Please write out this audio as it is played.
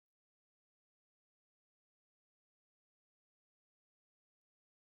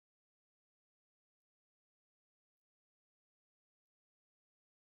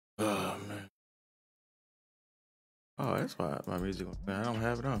Oh, that's why my music. Man, I don't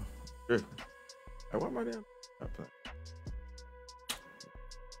have it on. Sure. Hey, what am I doing?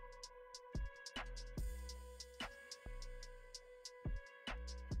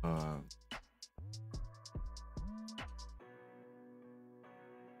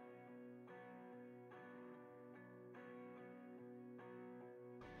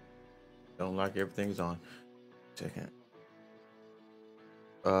 Don't like everything's on. Second.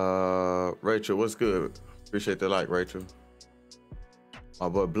 Rachel, what's good? Appreciate the like, Rachel. My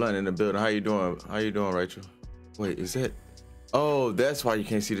boy Blunt in the building. How you doing? How you doing, Rachel? Wait, is that? Oh, that's why you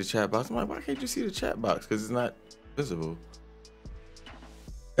can't see the chat box. I'm like, why can't you see the chat box? Because it's not visible.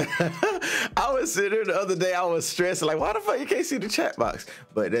 I was sitting there the other day. I was stressing, like, why the fuck you can't see the chat box?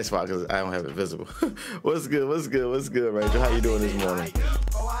 But that's why, because I don't have it visible. What's good? What's good? What's good, Rachel? How you doing this morning?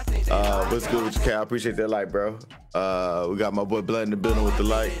 What's good with you, Cal? I appreciate that like, bro. We got my boy Blunt in the building with the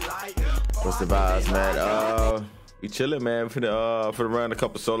like. What's the vibes, man? We chilling, man. For the run a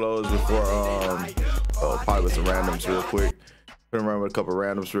couple solos before probably with some randoms real quick. Finna run with a couple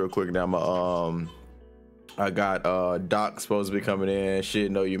randoms real quick. Now I got Doc supposed to be coming in.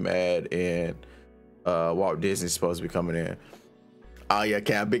 Shit, Know You Mad, and Walt Disney's supposed to be coming in. Oh yeah,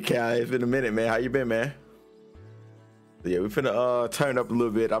 Cal, big Cal. It's been a minute, man. How you been, man? Yeah, we finna turn up a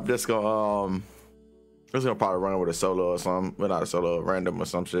little bit. I'm just gonna probably run with a solo or something. Well, not a solo, a random or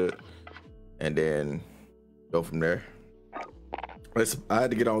some shit, and then go from there. I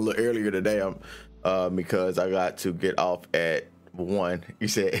had to get on a little earlier today, because I got to get off at 1. You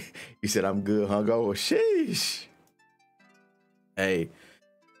said I'm good, hungover. Sheesh. Hey,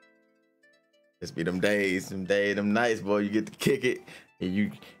 it's be them days, them nights, boy. You get to kick it, and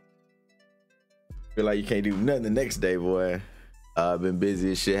you feel like you can't do nothing the next day, boy. I've been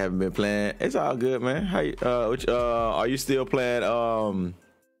busy as shit, haven't been playing. It's all good, man. How you, are you still playing?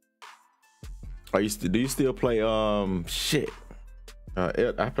 Do you still play shit?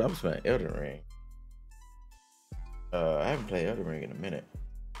 I was playing Elden Ring. I haven't played Elden Ring in a minute,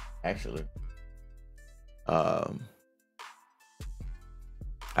 actually. I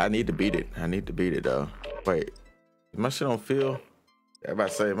need to beat it though. Wait, my shit don't feel.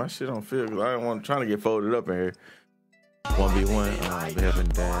 Everybody say my shit don't feel, because I don't want trying to get folded up in here. 1v1. Behaving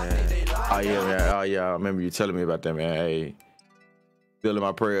dad. Oh yeah, man. Oh yeah, I remember you telling me about that, man. Hey, still in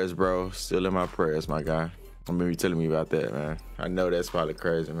my prayers, bro. Still in my prayers, my guy. I remember you telling me about that, man. I know that's probably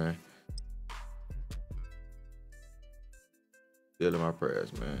crazy, man. Still in my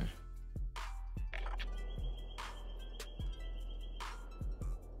prayers, man.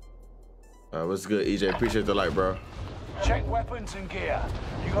 What's good, EJ? Appreciate the like, bro. Check weapons and gear.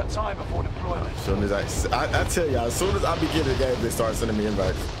 You got time before deployment. As soon as I tell y'all, as soon as I begin the game, they start sending me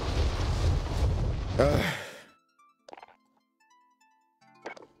invites.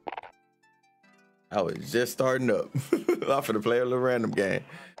 I was just starting up. I'm finna play a little random game.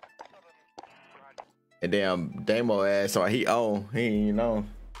 And damn Damo ass, so he on. He ain't, you know.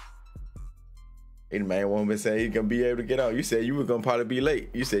 He the main one been saying he gonna be able to get on. You said you were gonna probably be late.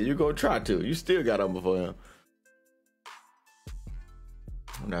 You said you gonna try to. You still got on before him.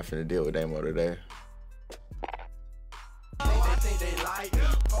 I'm not finna deal with Damo today.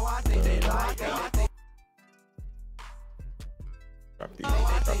 Drop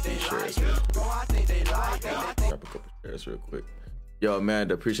these shares real quick. Drop a couple shares real quick. Yo, man,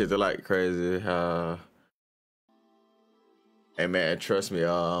 appreciate the like, crazy. Hey, man, trust me.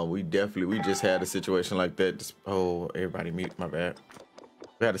 We just had a situation like that. Everybody mute. My bad.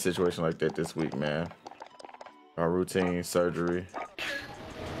 We had a situation like that this week, man. Our routine surgery,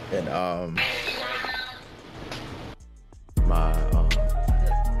 and my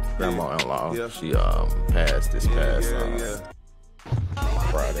grandma-in-law, she passed this past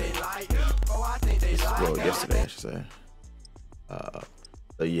Friday. Well, yesterday, I should say.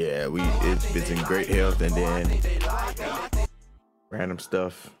 So yeah, it's been in great health, and then random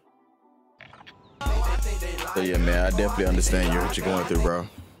stuff. So yeah, man, I definitely understand what you're going through, bro.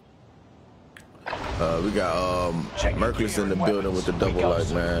 We got Merciless in the building with the double like,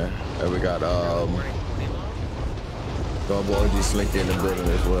 man. And we got boy G Slinky in the building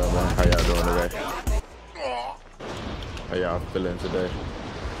as well, man. How y'all doing today? How y'all feeling today?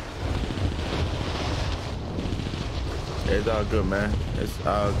 It's all good, man. It's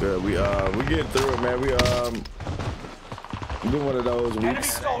all good. We getting through it, man. We been one of those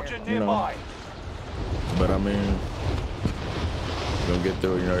weeks, you know. But I mean, we're gonna get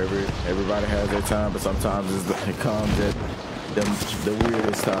through it. You know, everybody has their time, but sometimes it comes at the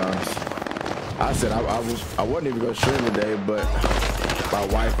weirdest times. I said I wasn't even gonna stream today, but my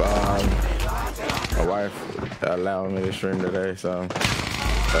wife allowed me to stream today, so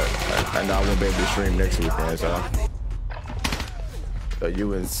I know I won't be able to stream next weekend, so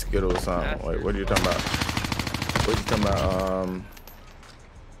You and Skittles song. Wait, what are you talking about? What you talking about?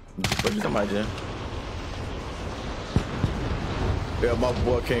 What you talking about, Jen? Yeah, my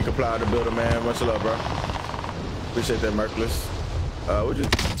boy King Comply the builder, man. Much love, bro. Appreciate that, Merciless. What you?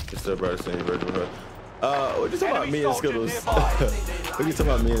 It's still brother saying virtual hood. What you talking about? Me and Skittles. What you talking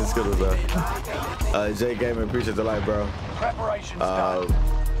about? Me and Skittles, bro. Jay Gaming, appreciate the light, bro. Preparations done.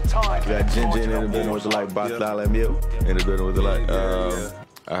 Time. We got Jin in the building with the light. Box Style and Mew in the building with the light.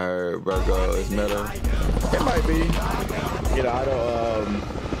 I heard Virgo is meta. It might be. You know,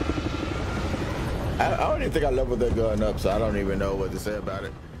 I don't even think I leveled that gun up, so I don't even know what to say about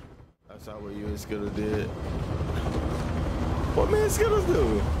it. I saw what you and Skittles did. What me and Skittles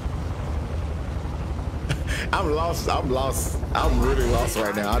do? I'm lost. I'm really lost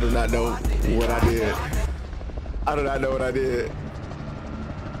right now. I do not know what I did. I do not know what I did.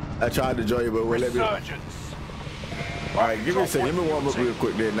 I tried to join you, but wait, let me. All right, give me a second. Let me warm up real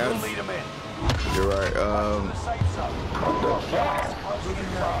quick then. That's, you're right. I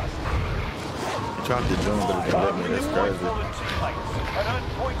tried to join, but it didn't let me. That's crazy.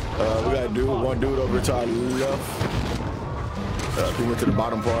 We got one dude over to our left. He went to the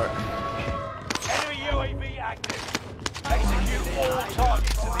bottom part. Enemy UAV active. Execute all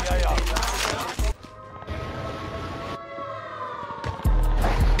targets in the AO.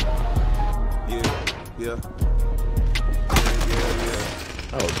 Yeah.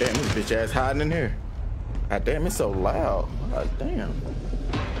 Oh damn, this bitch ass hiding in here. God damn, it's so loud. God damn.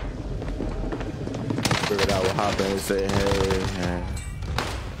 Figured I would hop in and say, hey,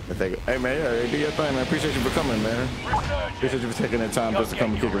 hey man, yeah, do your thing, man. Appreciate you for coming, man. Appreciate you for taking the time just to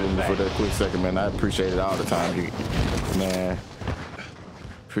come and kick it with me for that quick second, man. I appreciate it all the time, man.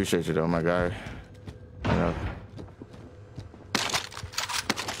 Appreciate you though, my guy. You know.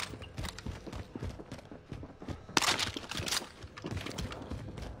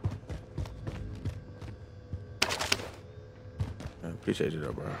 Appreciate you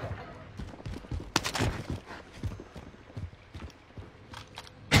though, bro.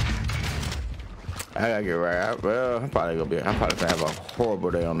 I gotta get right. Well, I'm probably gonna have a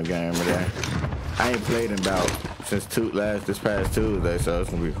horrible day on the game today. I ain't played in about since this past Tuesday, so it's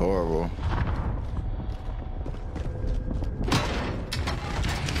gonna be horrible.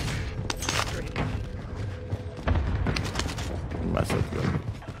 Myself good.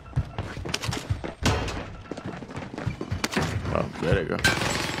 Oh, there they go.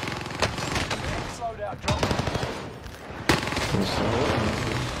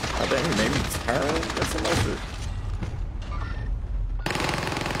 I think he made me turn. That's some other.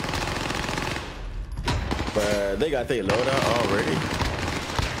 But they got their loadout already.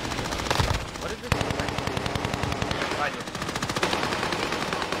 What is it?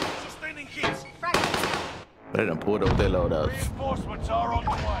 Sustaining hits. They done pulled over their loadouts. Reinforcements are on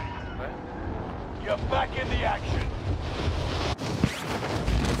the way. You're back in the action.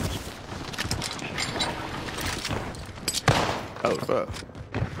 Oh, fuck.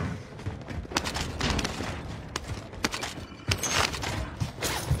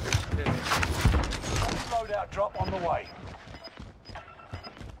 Loadout drop on the way.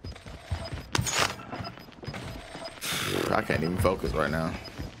 I can't even focus right now.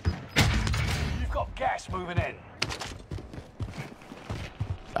 You've got gas moving in.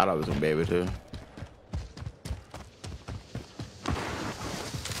 I thought I was gonna be able to.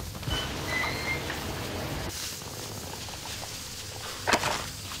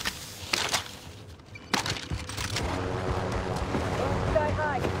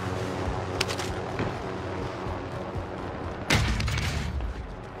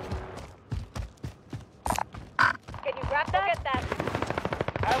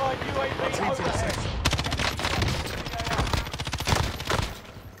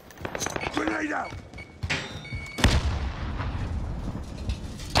 Grenade out!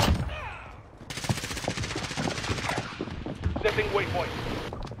 Setting waypoint.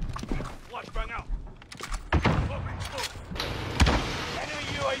 Flashbang out. Enemy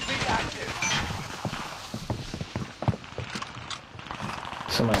UAV active.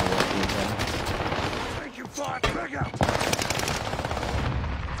 Somebody walking down. Taking fire. Drag out.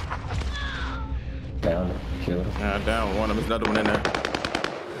 Down. Killed him. Down one of them. There's another one in there.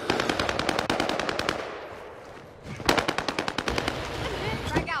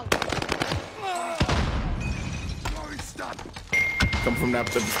 Come from that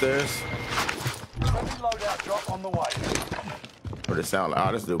up the stairs. Loadout drop on the way. What it sound like?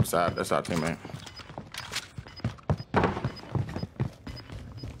 Oh, this dude beside. That's our teammate.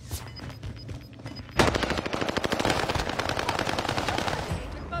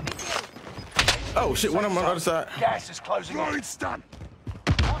 Oh shit! One of them on the other side. Gas is closing in. It's done.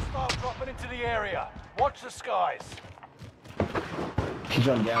 Hostile dropping into the area. Watch the skies. He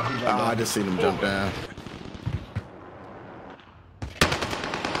jumped down. He jumped down. I just seen him jump down.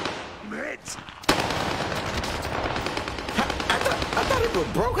 I thought it was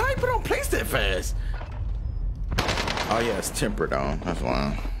broke. How you put on place that fast? Oh yeah, it's tempered on. That's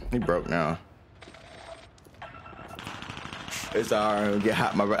why he broke now. It's alright. Get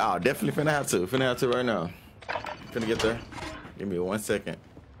hot, my brother. Oh, definitely finna have to. Finna have to right now. Finna get there. Give me 1 second.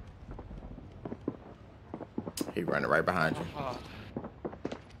 He running right behind you.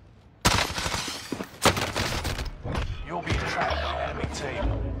 You'll be trapped by enemy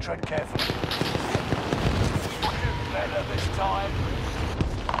team. Tread carefully. Better this time.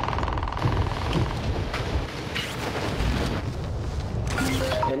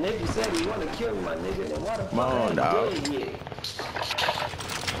 And nigga said he wanna kill my nigga. Then why the fuck Come on, dog. dead yet?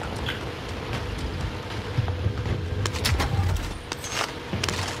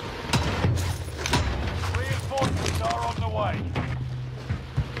 Reinforcements are on the way.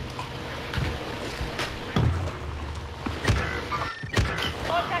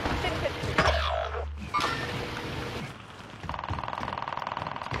 Contact with infantry.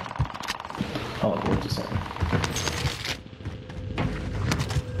 Oh, what you saying?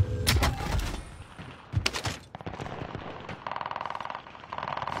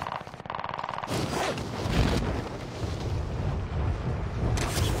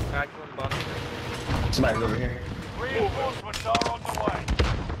 Somebody's over here. Reinforcements are on the way.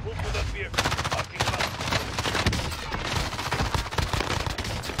 Move to the vehicle.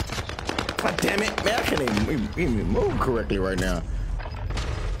 God damn it, man! I can't even move correctly right now.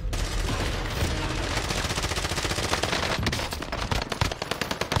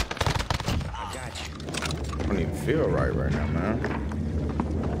 I got you. I don't even feel right now, man.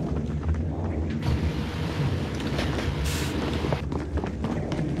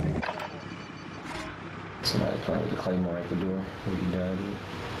 Somebody's playing with the claymore at the door. What you done?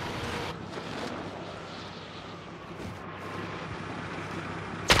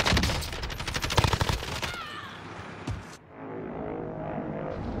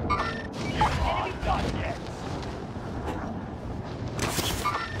 Enemy done yet.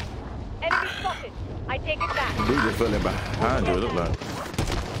 Enemy spotted. I take it back. Dude just feeling behind you, it look like.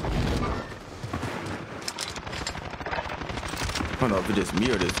 I don't know if it's just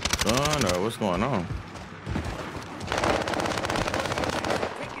me or this. Oh no, what's going on?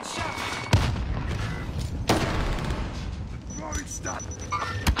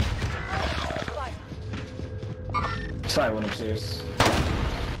 Sorry, one upstairs.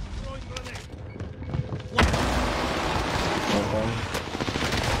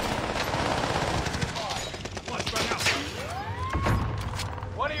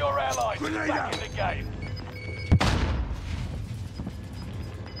 One of your allies is back in the game.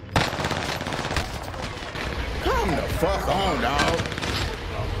 Come the fuck on, dog.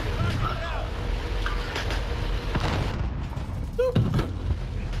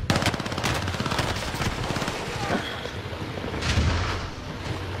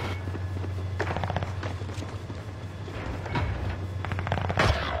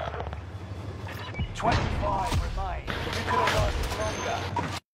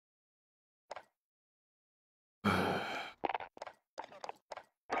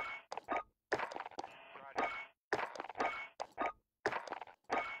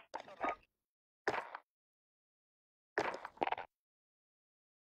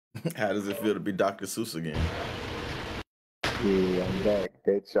 How does it feel to be Dr. Seuss again? Yeah, I'm back,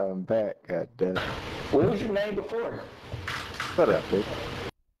 bitch. I'm back. God damn. What was your name before? Shut up, bitch.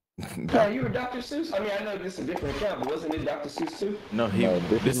 No, you were Dr. Seuss. I mean, I know this is a different account, but wasn't it Dr. Seuss too? No,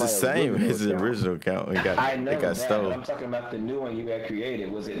 this is the same. His original account. It got that, stolen. but I'm talking about the new one you got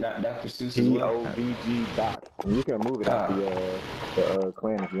created. Was it not Dr. Seuss as well? TOVG Doc. And you can move it out the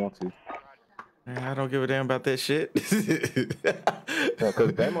clan if you want to. Man, I don't give a damn about that shit.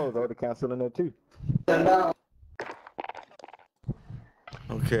 Because Damo's already canceling that too.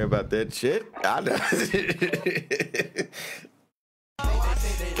 Don't care about that shit. I know.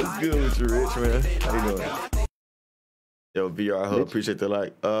 What's good with you, Rich, man? How you doing? Yo, VR Hub, appreciate the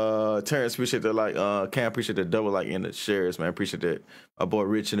like. Terrence, appreciate the like. Cam, appreciate the double like in the shares, man. Appreciate that. My boy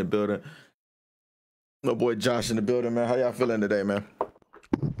Rich in the building. My boy Josh in the building, man. How y'all feeling today, man?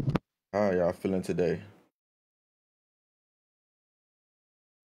 How are y'all feeling today?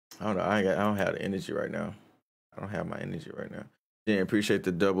 I don't know. I don't have the energy right now. I don't have my energy right now. Yeah, appreciate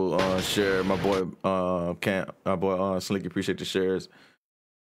the double share. My boy Slinky, appreciate the shares.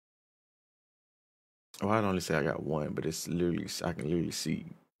 Oh, I'd only say I got one, but it's literally I can literally see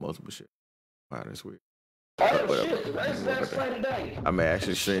multiple shares. Wow, that's weird. Oh shit, that's next play today. I may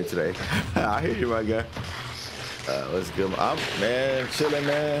actually stream today. I hear you, my guy. What's good? I'm chilling,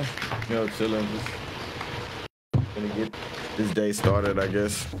 man. You know, chilling. Just gonna get this day started, I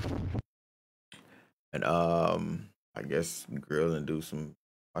guess. And I guess grill and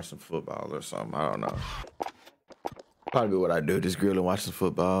watch some football or something. I don't know. Probably what I do, just grill and watch some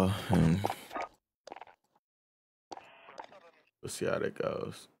football, and we'll see how that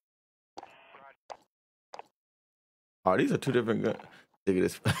goes. Oh, these are two different guns. Sick of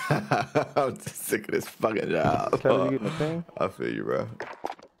this. I'm sick of this fucking job. I feel you, bro.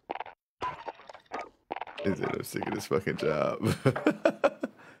 I'm sick of this fucking job.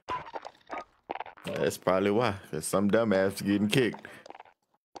 That's probably why. Cause some dumbass getting kicked.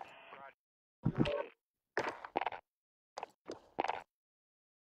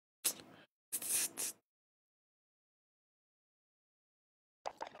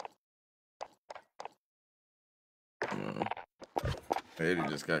 Eddie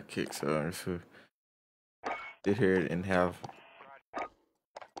just got kicked, so sit here and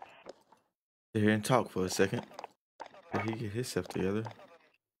talk for a second. Did he get himself together?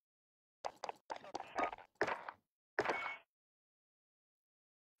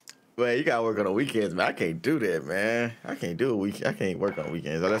 Man, you gotta work on the weekends, man. I can't do that, man. I can't do a week. I can't work on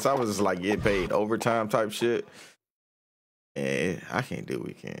weekends unless I was just like getting paid overtime type shit. And I can't do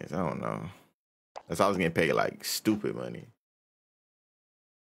weekends. I don't know. Unless I was getting paid like stupid money.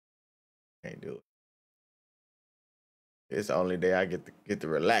 Can't do it. It's the only day I get to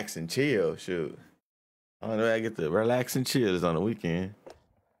relax and chill. Shoot, the only way I get to relax and chill is on the weekend.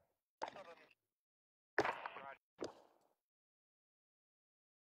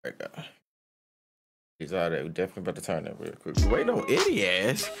 Right now, he's all that. We definitely about to turn that real quick. Wait, no, Eddie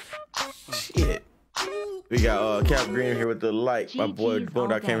ass. Shit. We got Cap Green here with the like. My boy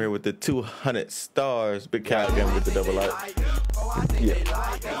Boondock came here with the 200 stars. Big Cal again with the double like. Yeah,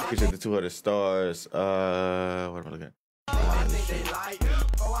 appreciate the 200 stars. What am I looking at?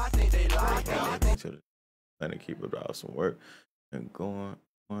 Trying to keep it out some work and going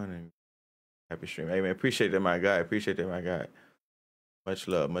on and happy stream. Hey man, appreciate that, my guy. Appreciate that, my guy. Much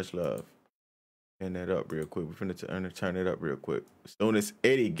love, much love. Turn that up real quick. We're finna turn it up real quick. As soon as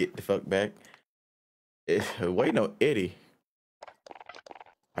Eddie get the fuck back. Wait, no, Eddie.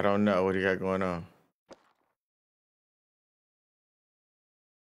 I don't know what he got going on.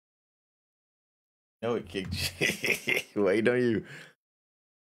 No, it kicked you. Wait on you.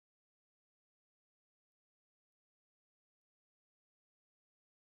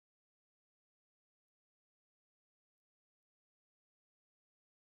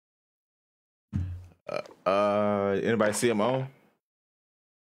 Anybody see him on?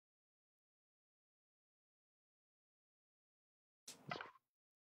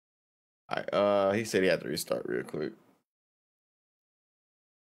 He said he had to restart real quick.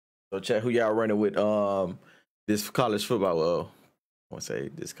 So check who y'all running with this college football. Well, I want to say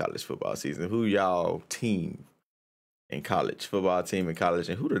this college football season. Who y'all team in college? Football team in college,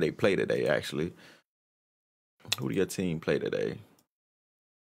 and who do they play today? Actually, who do your team play today?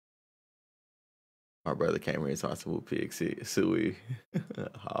 My brother came here and talked to Pig Suey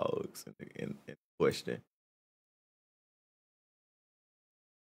Hogs in question.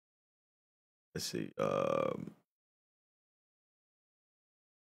 Let's see.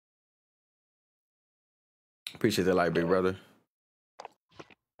 Appreciate that like, big brother.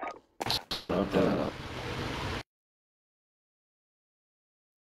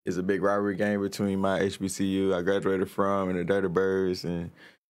 It's a big rivalry game between my HBCU I graduated from and the Dirty Birds and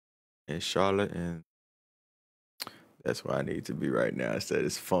Charlotte, and that's where I need to be right now instead of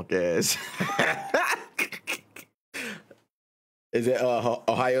this funk ass. Is it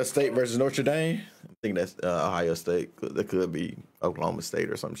Ohio State versus Notre Dame? I think that's Ohio State. That could be Oklahoma State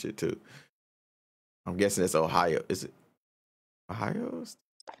or some shit too. I'm guessing it's Ohio. Is it Ohio?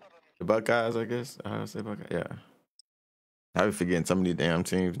 The Buckeyes, I guess. Ohio State Buckeyes. Yeah. I be forgetting some of these damn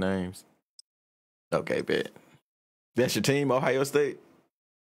teams' names. Okay, bet. That's your team, Ohio State?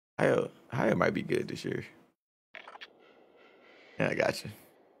 Ohio might be good this year. Yeah, I got you.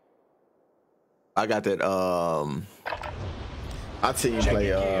 I got that. Our team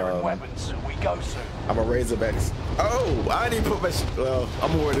play. I'm a Razorbacks. Oh, I didn't put my. Well,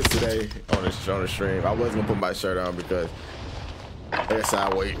 I'm gonna wear this today on the stream. I wasn't gonna put my shirt on because I guess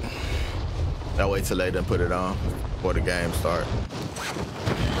I'll wait. I'll wait till later and put it on before the game start.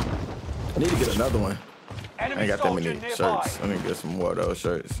 I need to get another one. I ain't got that many shirts. I need to get some more of those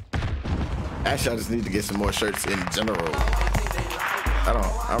shirts. Actually, I just need to get some more shirts in general.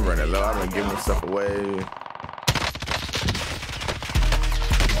 I'm running low. I've been giving stuff away.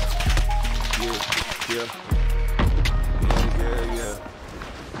 Yeah.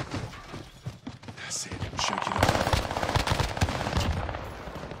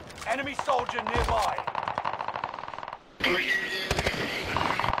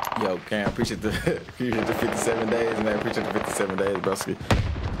 go, Cam. Appreciate the 57 days, man. Appreciate the 57 days, broski.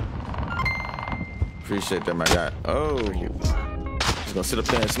 Appreciate that, my guy. Oh, he's gonna sit up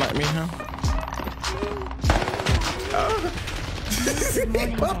there and snipe me, huh? Oh. He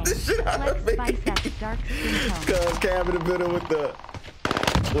bumped the shit out of me. Cause Cam in the middle with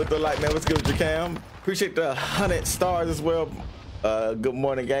the like, man. What's good with your Cam? Appreciate the 100 stars as well. Good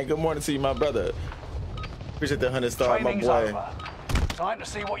morning, gang. Good morning to you, my brother. Appreciate the 100 stars, my boy. Over. Time to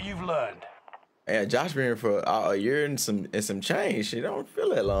see what you've learned. Yeah, Josh been here for a year and some change. She don't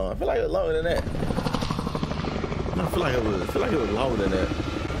feel that long. I feel like it was longer than that. I feel like it was longer than that.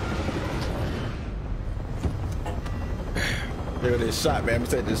 Look at this shot, man. Let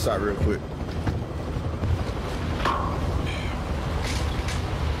me take this shot real quick.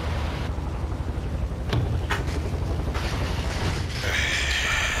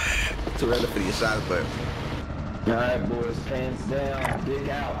 Too early for these shots, but. All right, boys, hands down, dig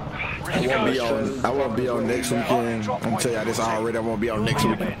out. I won't be on next weekend. I'm gonna tell y'all this already. I won't be on next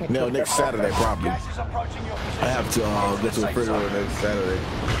weekend. No, next Saturday probably. I have to get to the refrigerator next Saturday.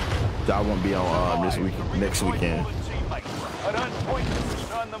 So I won't be on this week, next weekend. At earn points to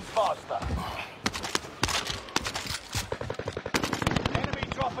return them faster. Enemy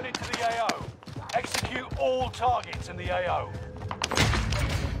dropping into the AO. Execute all targets in the AO.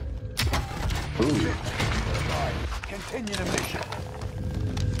 Ooh. Continue the mission.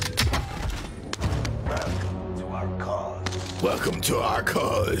 Welcome to our cause. Welcome to our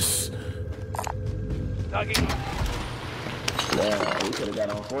cause. Nugget. Yeah, we could have got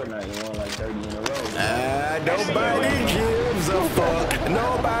on Fortnite and won like 30 in a row. Nobody gives a fuck.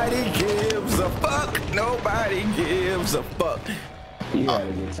 Nobody gives a fuck. Nobody gives a fuck. You had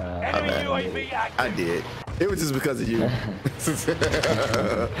a good time. Enemy UAV active. I did. It was just because of you.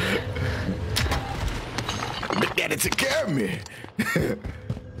 Big Daddy took care of me.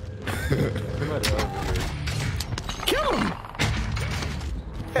 Kill him.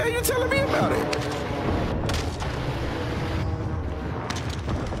 Hell, you telling me about it?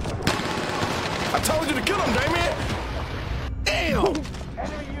 I told you to kill him, Damien. Damn.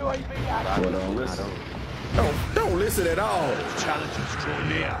 Enemy UAV active. Don't listen. Don't listen at all. Challengers draw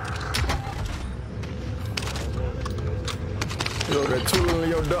near. You're twiddling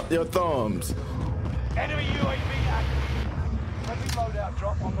your thumbs. Enemy UAV active. Heavy loadout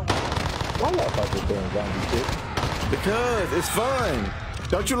drop on the way. Why y'all fucking doing zombie shit? Because it's fun.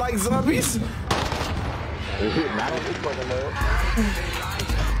 Don't you like zombies? Is it not on this fucking mode?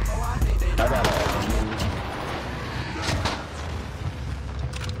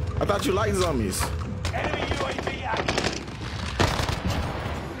 I thought you liked zombies. Enemy UAV active.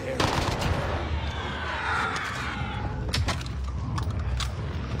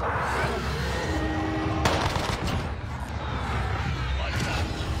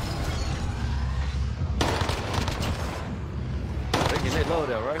 Taking that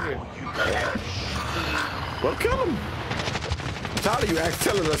loadout right here. Well, kill him. I'm tired of you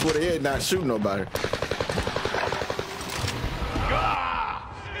telling us where they at, not shooting nobody.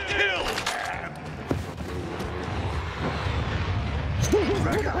 Kill!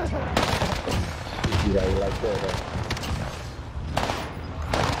 You got it like that, huh?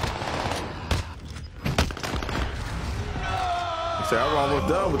 Say, I'm almost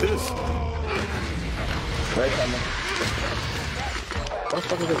done with this. Right, coming. What the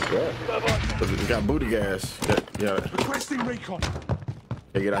fuck is this? We got booty gas. Yeah. Requesting recon.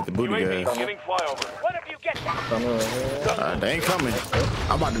 They get out the booty UAV gas. giving flyover. One of you get that. They ain't coming.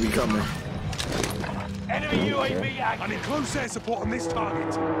 I'm about to be coming. Enemy UAV active. I need close air support on this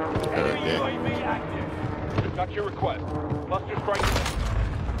target. Enemy yeah. UAV active. Got your request. Cluster strike.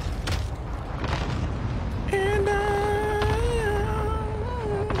 And I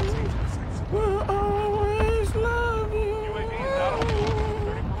will always love you. UAV is out of fuel.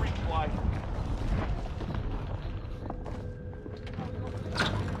 Ready for resupply.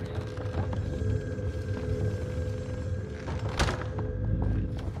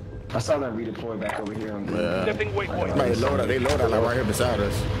 I saw them redeploy back over here on the Stepping waypoint. Man, they load out like right here beside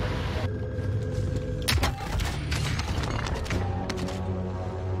us.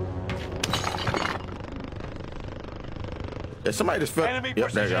 Yeah, somebody just fell. Enemy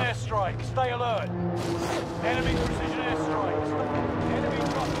Yep, there you precision go. airstrike. Stay alert. Enemy precision airstrike. Enemy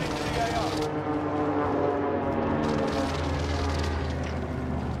dropping into the AO.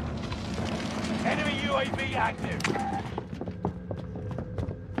 Enemy UAV active.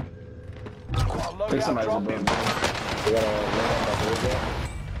 I think somebody's above me. We got a man back over there.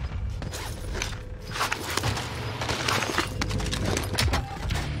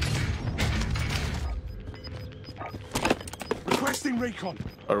 Requesting recon.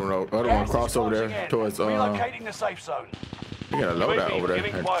 Other one cross over there towards Relocating the safe zone. you got a loadout over there.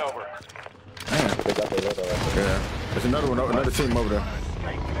 Giving flyover. Yeah. There's another team over there.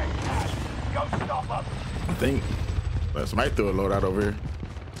 Go stop them. I think somebody threw a loadout over here.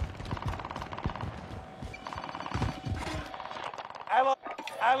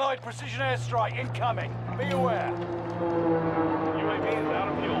 Allied precision airstrike incoming. Be aware. UAV is out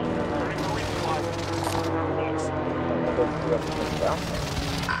of fuel. Ready for resupply.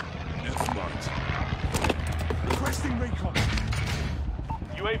 Requesting recon.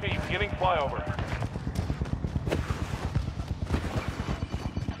 UAV beginning flyover.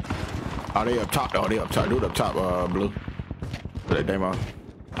 Oh, they up top. Oh, they up top. Dude up top, Blue. Put that demo.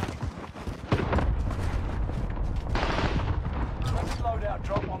 Loadout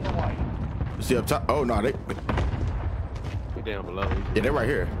drop on the way. You see up top? Oh, no, they down below. yeah, they're right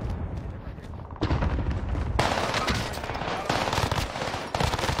here.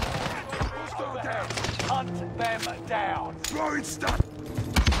 Hunt them down. Throwing stuff.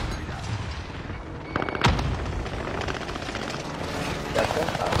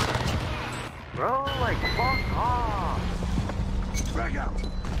 Bro, like, fuck off. Drag out.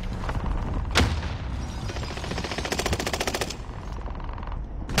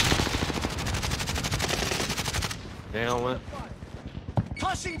 Down one.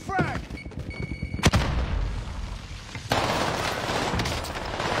 Tossing frag.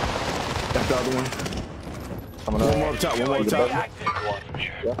 That's the other one. One more up top. One more up top.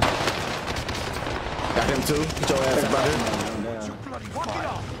 Got him too. Get your ass up out here.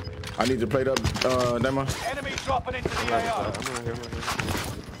 I need to plate up demo. Enemy dropping into the AO.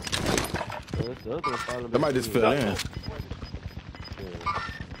 That might just fill in.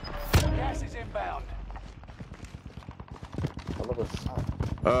 Gas is inbound.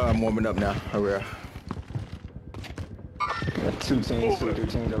 I'm warming up now. Hurry up. Got 2 teams, 2 or 3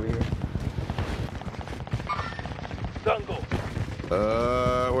 teams over here. Jungle.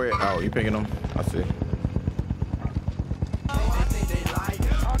 Where? Oh, you picking them? I see.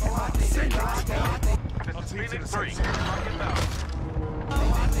 Phoenix 3.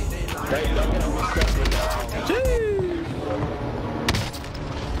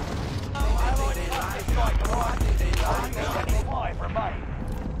 Five remain.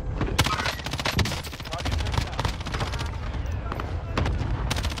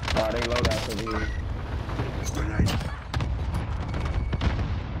 Oh, they loadouts over here.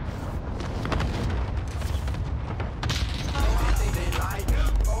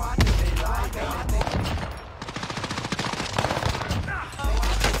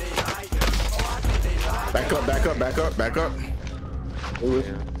 Back up.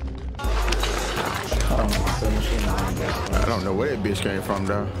 I don't know where that bitch came from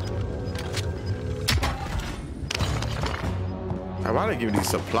though. Why they give these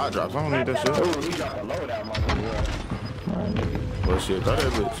supply drops? I don't need that shit. Oh, he dropped a loadout, my nigga. Well, shit, throw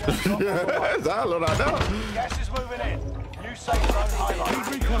that bitch. That's our loadout now. Gas is moving in. New safe zone highlight.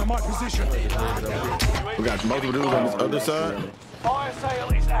 Need recon on my position. We got multiple dudes on this other side. Fire sale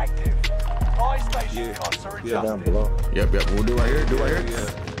is active. Buy station costs are Down adjusted. below. Yep. We'll do right here.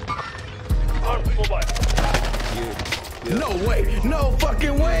 No way. No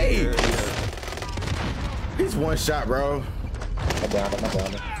fucking way. He's one shot, bro. I'm down.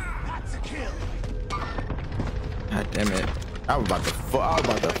 God damn it. I was about to fuck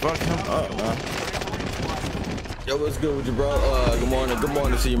him up, man. Yo, what's good with you, bro? Good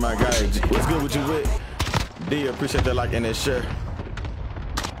morning to you, my guy. What's good with you, Whit? D, appreciate that like and that share.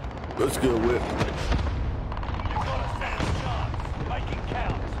 What's good, Whit? Making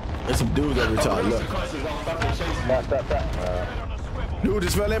count. There's some dudes over top. Look. Dude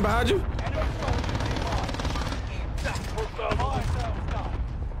just fell in behind you? Fire sales done.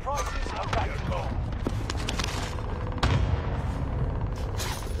 Prices are back to normal.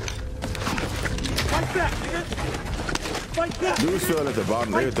 Fight back, nigga. Fight back. Dudes fell at the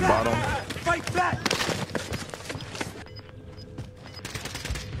bottom. They at the bottom. Fight back.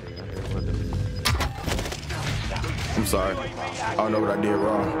 I'm sorry. I don't know what I did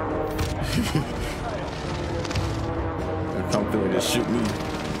wrong. They come through and just shoot me.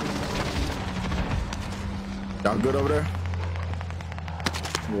 Y'all good over there?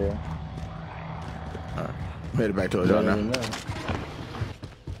 Yeah. I'm headed back towards y'all now.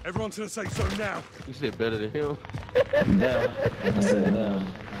 Everyone to the safe zone now. You said better than him.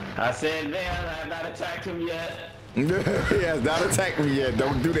 I said, man, I have not attacked him yet. He has not attacked me yet.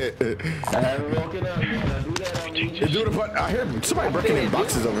 Don't do that. I haven't woken up yet. Don't do that on me. I hear somebody breaking in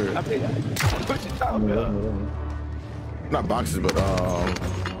boxes over here. Not boxes, but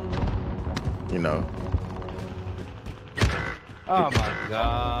you know. Oh my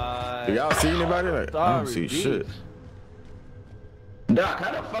god. Do y'all see anybody? Like, I don't see Sorry, shit. Doc,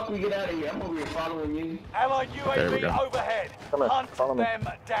 how the fuck we get out of here? I'm over here following you. Allied There we UAV go. overhead. Come on, Hunt follow me. them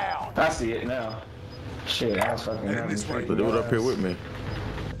down. I see it now. Shit, I was fucking Heading this way. So do it up here with me.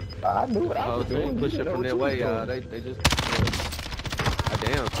 I knew what I Oh, was they doing. push You it know from what their you way, was y'all. doing. They just. I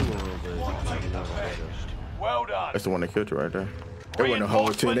down 2 on them, but. You know, Well done. That's the one that killed you right there. It wasn't a whole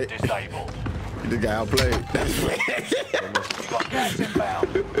team. Reinforcement disabled. This guy outplayed. Got gas inbound.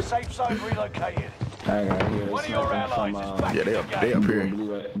 Safe zone relocated. I got here. One of your allies is back Yeah, in they the up game. here.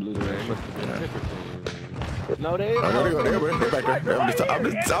 Blue direction. no, they. Oh, no, they're back there.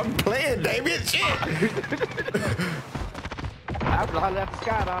 I'm playing, David. Shit. After I left the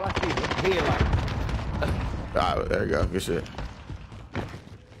sky, all I see is a head like. All right, there you go. Good shit.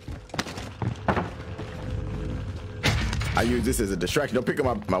 I use this as a distraction. Don't pick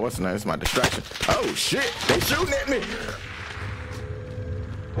up my what's the name? It's my distraction. Oh shit! They shooting at me.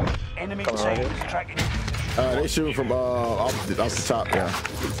 Enemy teams tracking your position. They shooting from off the top. Yeah.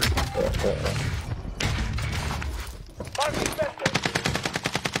 Target suspected.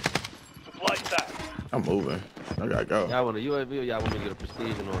 Supply that. I'm moving. I gotta go. Y'all want a UAV or y'all want me to get a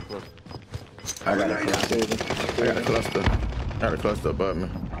precision on close? I got a cluster. I got a cluster above me.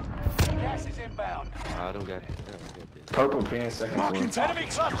 Gas is inbound. I don't got it. Purple pin, second floor. Marking top. Enemy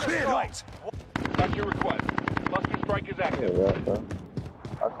cluster Clear. strikes. That's your request. Cluster strike is Yeah, active. right, bro.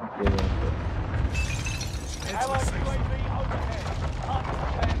 I can feel it. Allied UAV overhead. Hunt them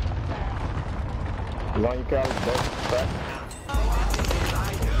down. As long as you carry both back.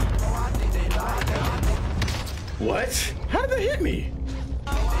 What? How did they hit me?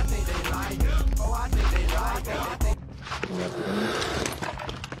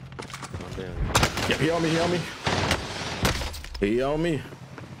 Yeah, he on me. He on me. He on me.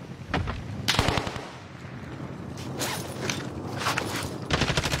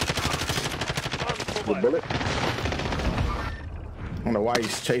 The bullet. I don't know why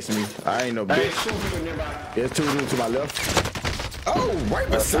he's chasing me. I ain't no Hey, bitch. 2 people nearby. There's 2 of them to my left. Oh, right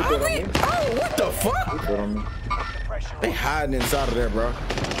beside me? Oh, what the fuck? Put on me. Pressure They hiding inside of there, bro.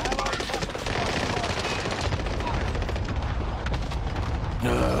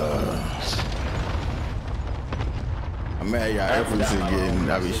 I'm mad y'all efforts is getting,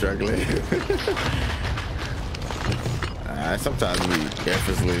 I be struggling. Sometimes we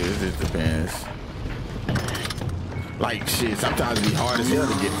effortlessly, it just depends. Like shit, sometimes it be hard as hell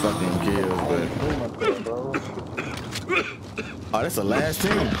to get fucking kills, but oh, that's the last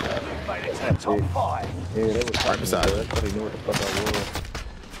team. made it to the top 5. Yeah, they was Right beside bro. you. That's why they knew what the fuck I was.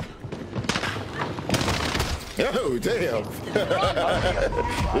 Oh damn.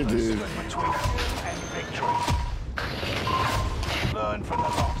 It did. Between us and victory. Learn from the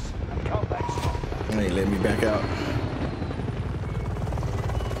loss and come back strong. They ain't let me back out.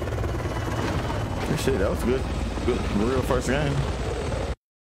 Shit, that was good. Good real first game.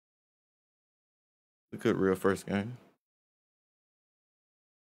 A good real first game.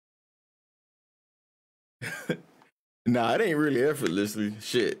 Nah, it ain't really effortlessly.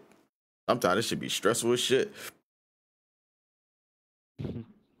 Shit. Sometimes it should be stressful as shit.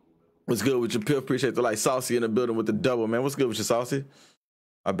 What's good with your pill? Appreciate the like Saucy in the building with the double, man. What's good with your Saucy?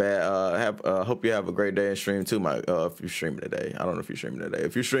 My bad. Hope you have a great day and stream too. If you're streaming today, I don't know if you're streaming today.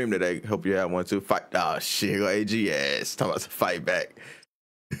 If you're streaming today, hope you have one too. Fight, shit, go AG ass. Talking about to fight back.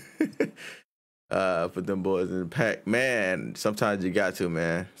 Put them boys in the pack, man. Sometimes you got to,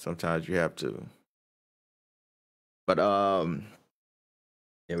 man. Sometimes you have to. But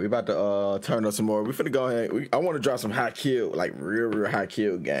yeah, we about to turn up some more. We finna go ahead. I want to drop some high kill, like real high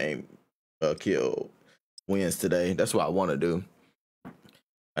kill game, kill wins today. That's what I want to do.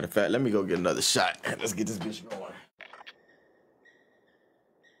 Matter of fact, let me go get another shot. Let's get this bitch going.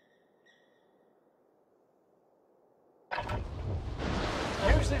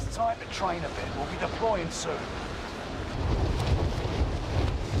 Use this time to train a bit. We'll be deploying soon.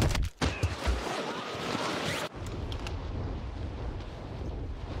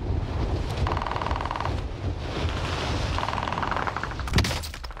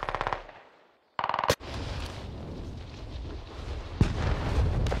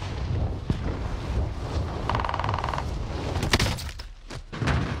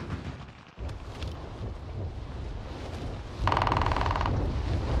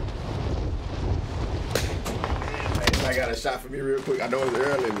 I got a shot for me real quick. I know it's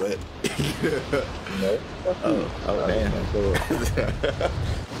early, but No. oh damn.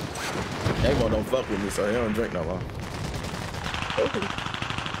 Amo don't fuck with me, so he don't drink no more.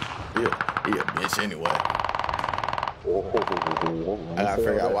 He a bitch anyway. I gotta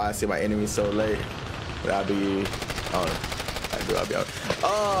figure out why I see my enemies so late. But I'll be I'll be out.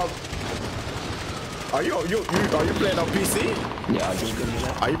 Are you playing on PC? Yeah, I just did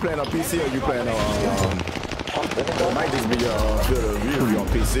that. Are you playing on PC or you playing on? It might just be field of view on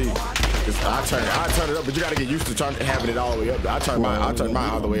PC. I turn it up, but you gotta get used to having it all the way up. I turn mine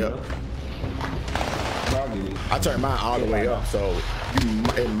all the way up. I turn mine all the way up, so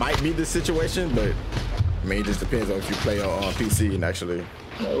it might be the situation, but I mean, it just depends on if you play on PC and actually.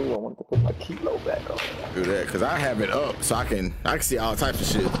 No, I want to put my kilo back on. Do that, cause I have it up, so I can see all types of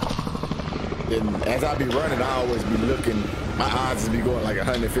shit. And as I be running, I always be looking. My eyes just be going like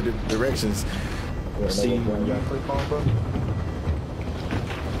 150 directions. See when you click on, bro.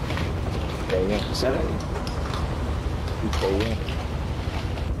 Yeah. 7. Okay.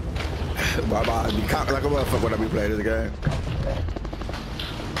 I be cocked like a motherfucker when I be playing this game.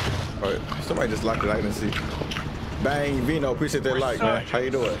 All right, somebody just locked it. I didn't see. Bang, Vino, appreciate that like, man. How you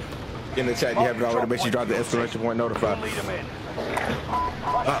doing? In the chat, you have it already. Make sure you drop the exclamation point notify.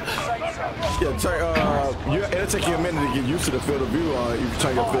 Yeah, it'll take you a minute to get used to the field of view. You can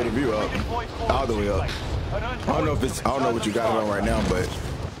turn your field of view up, all the way up. I don't know what you got it on right now, but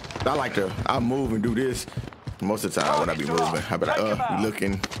I move and do this most of the time when I be moving. I be like,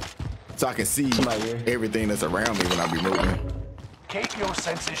 looking, so I can see everything that's around me when I be moving. Keep your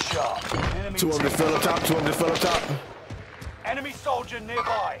senses sharp. Two of them fill up top. Enemy soldier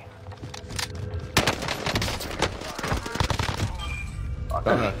nearby.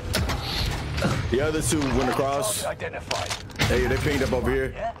 The other two went across. Identified. Hey, they pinged up over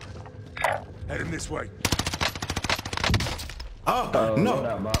here. Heading this way. Oh, no.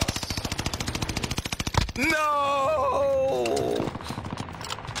 No!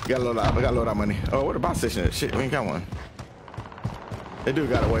 We gotta load out money. Oh, what about station at? Shit, we ain't got one. They do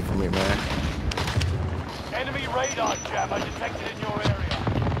got away from me, man. Enemy radar jammer detected in your area.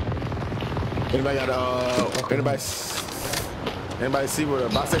 Anybody got anybody see where the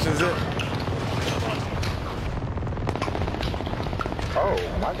box station is at? Oh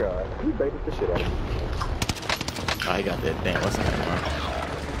my god, he baited the shit out of me. Oh, he got that. Damn, what's that, man?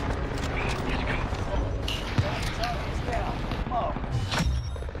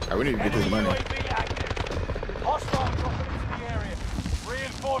 Alright, we need to get this money.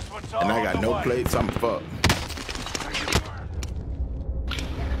 And I got no plates, I'm fucked.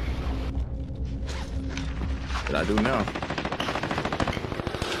 What I do now?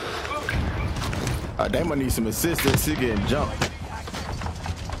 They might need some assistance. He getting jumped.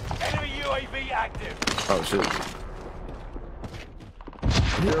 Enemy UAV active. Oh shit.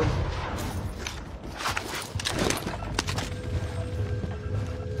 Hear him?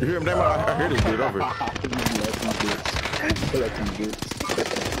 You hear him? I hear this dude over.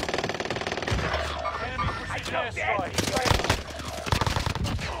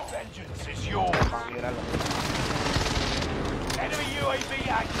 Vengeance is yours. Enemy UAV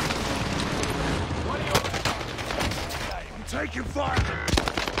active. I'm taking fire.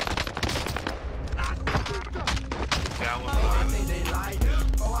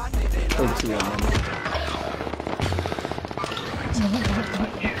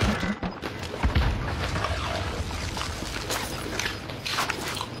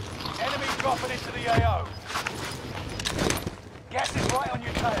 Enemy dropping into the AO. Gas is right on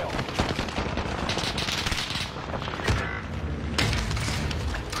your tail.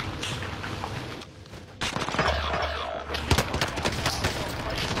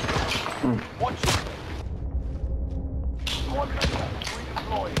 Watch it. Squad leader,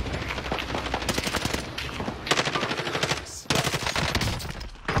 redeploy.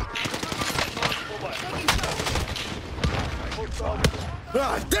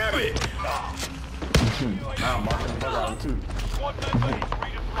 Ah, damn it!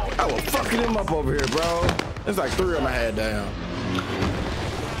 I was fucking him up over here, bro. There's like 3 of them I had down.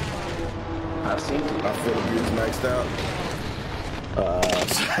 I've seen it. I feel abuse maxed out.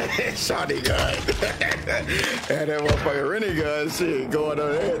 Shotty gun. And that motherfucking renting gun shit going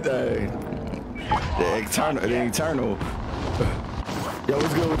on everything. The eternal. Yo,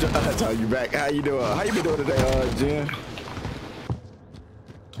 what's good with you? I'll tell you back. How you doing? How you been doing today, Jen?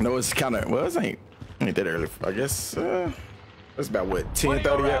 No, it's kind of, well, it ain't that early. I guess it's about what,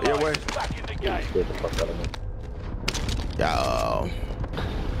 10:30 your way? Back in the game. Get the fuck out of me. Yeah.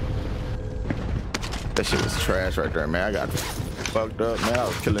 That shit was trash right there, man. I got fucked up, man. I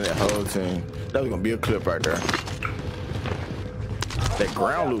was killing that whole team. That was gonna be a clip right there. That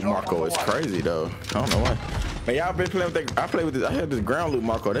ground loop Marco is crazy though. I don't know why. Man, y'all been playing with that? I played with this. I had this ground loop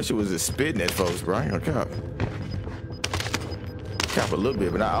Marco. That shit was just spitting at folks, bro. I ain't gonna cap. Cap a little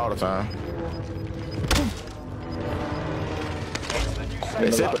bit, but not all the time.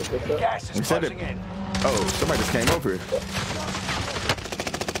 Gas is closing in. Oh, somebody just came over here.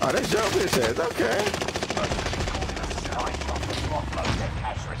 Oh, that's your bitch ass. Okay.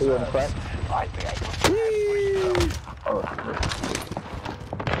 Who in the front?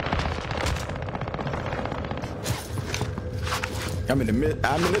 I'm in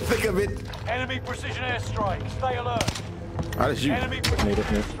the thick of it. Enemy precision airstrike. Stay alert. Oh, that's you. Enemy precision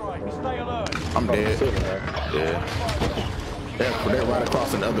airstrike. Stay alert. I'm dead. Yeah. They're right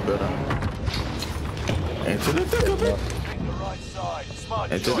across another building. Into the thick of it. The right side.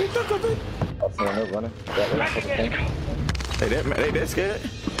 Smart Into the choice. thick of it. I'm seeing her running. They that scared?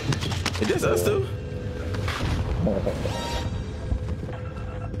 It's just us two.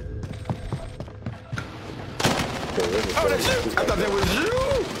 Oh, that's you! I thought that was you!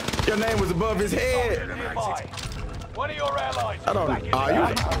 Your name was above his head. Nearby. One of your allies. I don't. Back in Oh, the you?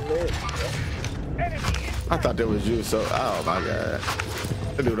 Enemy I thought that was you. So, oh my god,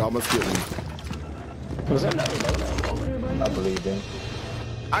 that dude almost killed me. Was that another loadout over there, buddy? I believe in.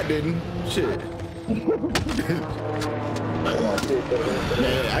 I didn't. Shit.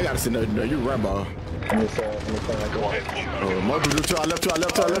 Man, I gotta see nothing. No, you run, ball. More people to our left, to our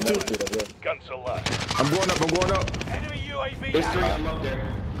left, to our left, too. Guns alive. I'm going up. I'm going up. Enemy UAV. There's three of them up there.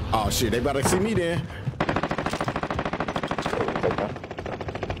 Oh shit, they about to see me then.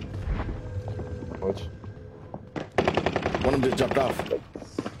 Which? One of them just jumped off.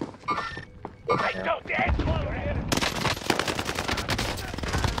 Hey, go dead.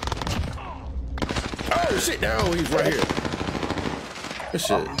 Oh shit, no, he's right here. Good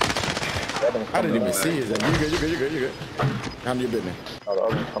shit. I didn't even see his. You good, you good, you good, you good. How many you been in? Oh, the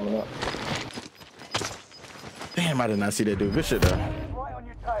other one's coming up. Damn, I did not see that dude. Good shit though. Right on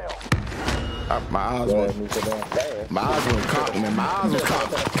your tail. My eyes Yeah, went. me so damn fast. My eyes went cocked, man. My eyes was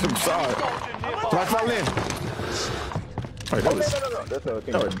cocked. I'm sorry. So I fell in. Wait, that was. No. That's how it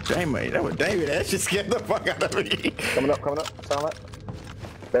came That up. was Damon. That was David. That shit scared the fuck out of me. Coming up. Sound like?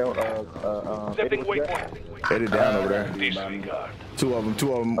 Down, Stepping waypoint. Headed down over there. Disregard. Two of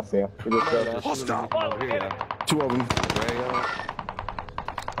them. I see him. He just fell down. Hostile. Two of them.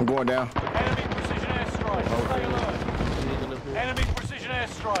 I'm going down. Enemy precision airstrike. Stay alert. Enemy precision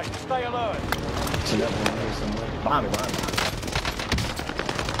airstrike. Stay alert. There's another one here somewhere. Behind me.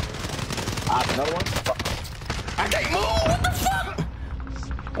 Another one? I can't move. What the fuck?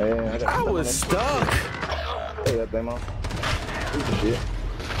 Yeah, I was stuck. Hey, that demo. Shit.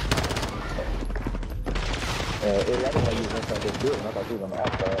 I didn't know you was inside this building. I thought you was on the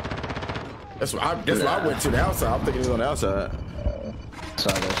outside. That's why I went to the outside. I'm thinking he was on the outside.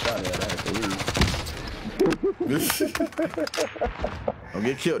 Sorry, I got shot at. I had to leave. Don't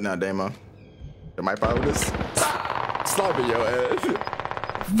get killed now, Damo. They might probably just slaughter your ass.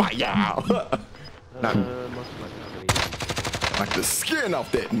 Fire! Not like the skin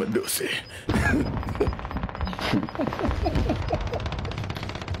off that Medusa.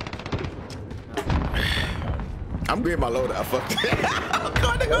 I'm getting my load out. Fuck that. I'm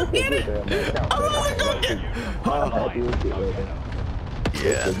going to go get it. I'm going to go get it.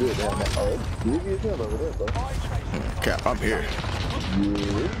 Yeah. Cap, I'm here.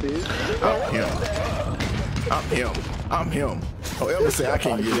 I'm him. Oh, Elvis say I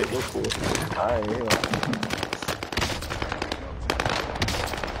can't get it. I ain't here.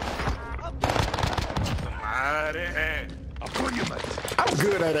 I've got you, mate. I'm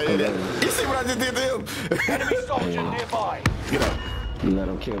good at it. You see what I just did to him? Enemy soldier nearby. Get up. You let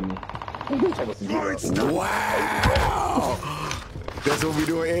him kill me. Wow. That's what we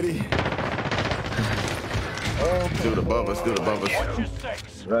doing, Eddie. Do it above us. Do it above us. Watch your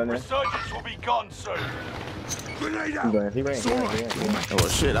six. Running. Resurgence will be gone soon. Grenade out. He ran. Oh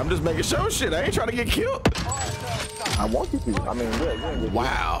shit! I'm just making sure. Shit, I ain't trying to get killed. I want you to. I mean, yeah.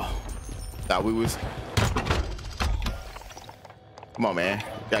 Wow. Thought we was. Come on, man.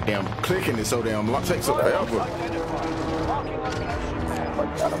 Goddamn, clicking is so damn long. Takes so forever.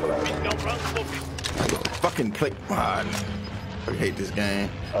 Fucking plate. God, I hate this game.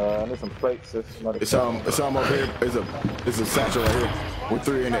 There's some plates. It's over here. It's a satchel right here with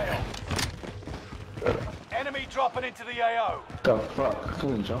 3 in it. Enemy dropping into the AO. Oh, fuck.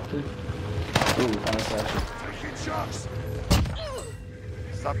 Couldn't jump it. Ooh, nice action. Taking shots.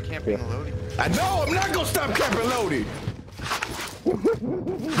 Stop camping and loading. I know. I'm not gonna stop camping loaded. You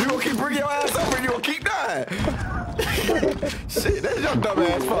gonna keep bringing your ass over and you gonna keep dying. Shit, that's your dumb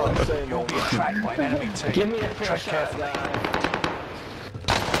ass fault. You'll be tracked by an enemy team. Give me a fair shot, guys.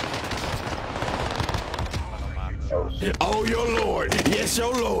 Oh, your lord. Yes,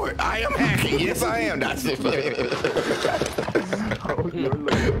 your lord. I am hacking. Yes, I am. That's it.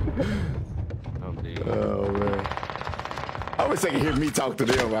 Oh, man. I was thinking hear me talk to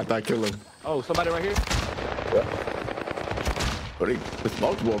them after I kill him. Oh, somebody right here? But there's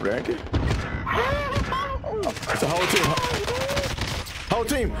multiple over there, ain't there? It's a whole team. Whole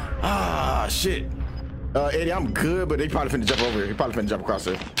team. Ah, shit. Eddie, I'm good, but they probably finna jump over here. He probably finna jump across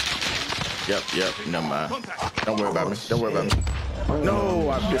here. Yep, never mind. Don't worry about me. Don't worry about me.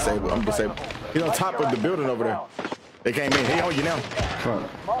 No, I'm disabled. I'm disabled. He's on top of the building over there. They came in. He on you now.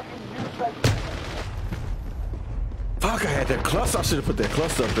 Fuck, I had that cluster. I should have put that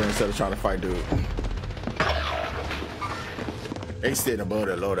cluster up there instead of trying to fight dude. They sitting above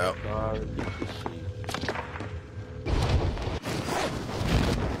that loadout.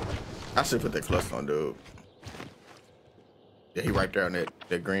 I should put that cluster on dude. Yeah, he right there on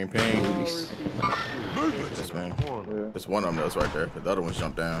that green ping. Yes, man. There's one of them that's right there, but the other one's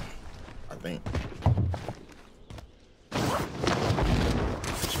jumped down, I think.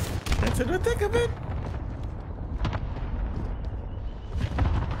 Into the thick of it.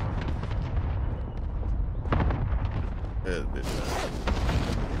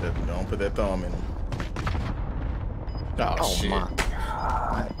 Don't put that thumb in him. Oh shit. My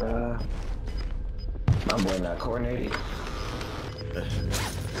God, my boy not coordinated.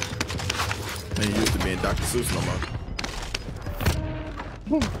 He used to be in Dr. Seuss no more.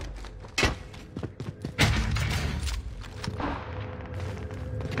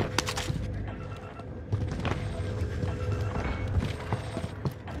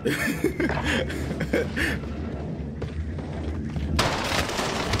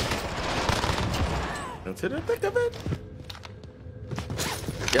 Into the thick of it.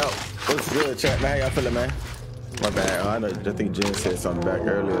 Yo, what's good, chat, man? How y'all feeling, man? My bad. I think Jen said something back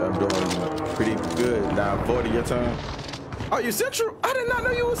earlier. I'm doing pretty good. 9:40 your time. Oh, you Central? I did not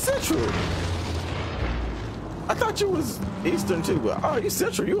know you was Central. I thought you was Eastern too, but oh, you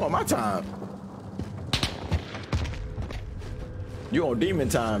Central. You on my time. You on Demon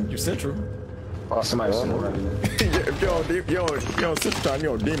time. You Central. Oh, somebody's right. If you're on Central time,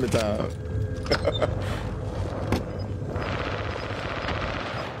 you're on Demon time.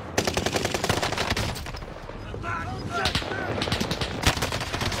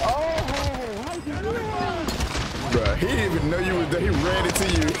 Bruh, he didn't even know you was there. He ran into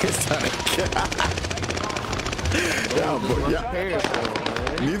you.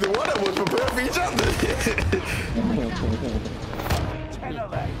 Neither one of us was prepared for each other.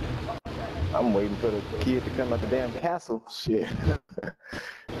 I'm waiting for the kid to come out the damn castle. Shit.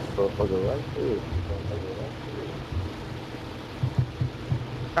 Motherfucker right there.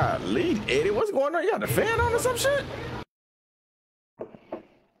 Golly, Eddie, what's going on? You got the fan on or some shit?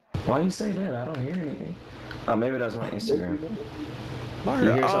 Why you say that? I don't hear anything. Oh, maybe that's my Instagram.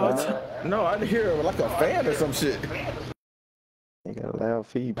 You hear something? No, I didn't hear like a fan or some shit. You got loud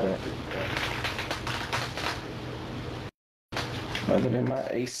feedback. Other than my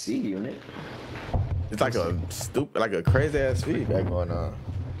AC unit. It's like a crazy ass feedback going on.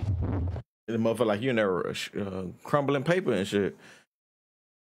 The motherfucker like you in there crumbling paper and shit.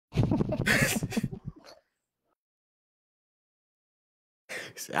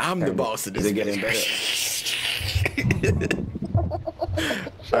 I'm the boss of this. Is it getting better?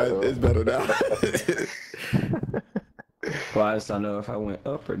 It's better now. Well, I just don't know if I went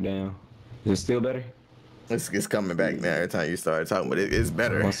up or down. Is it still better? It's coming back now every time you start talking, but it's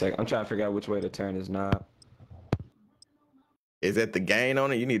better. 1 second. I'm trying to figure out which way to turn this knob. Is that the gain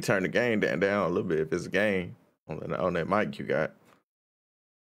on it? You need to turn the gain down a little bit if it's a gain on that mic you got.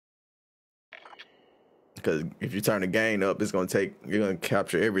 Because if you turn the gain up, you're gonna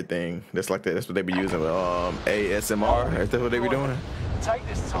capture everything. That's like that. That's what they be using with ASMR. Is that what they be doing? Take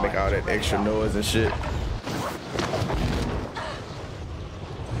this time Make all that extra noise and shit.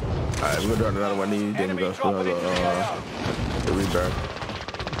 Alright, we're gonna do another one of these. Then we're gonna go the rebirth.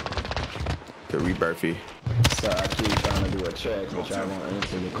 The rebirthy. So I keep trying to do a check, but y'all won't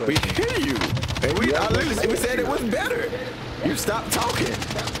answer the question. We hear you. And we said it was better. You stopped talking.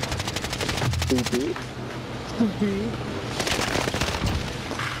 Stupid.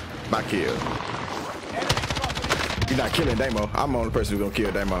 My kill. You're not killing Damo. I'm the only person who's gonna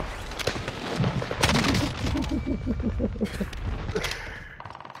kill Damo.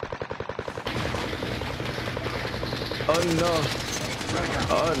 Oh no.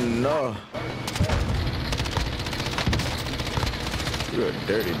 Oh no. You're a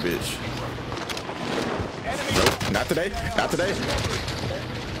dirty bitch. Nope, not today. Not today.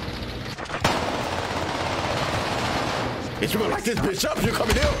 If you gonna light this bitch up, you're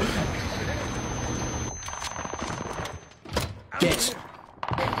coming down. Bitch.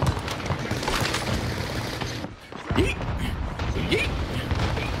 Yeet. Yeet.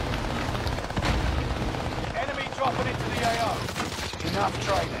 Enemy dropping into the AR. enough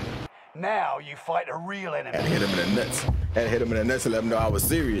training. Now you fight a real enemy. Had to hit him in the nuts. Had to hit him in the nuts to let him know I was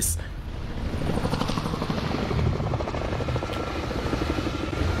serious.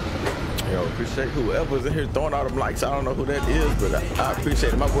 Yo, appreciate whoever's in here throwing all them likes. I don't know who that is, but I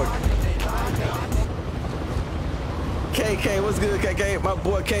appreciate it. My boy KK, what's good, KK? My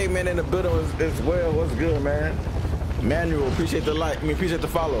boy K, man, in the building as well. What's good, man? Manuel, appreciate the like. I mean, appreciate the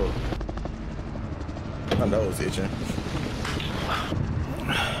follow. My nose itching.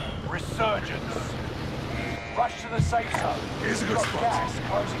 Resurgence. Rush to the safe zone. Here's a good Got spot. gas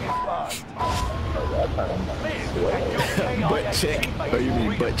closing in fast. Butt check. Oh, you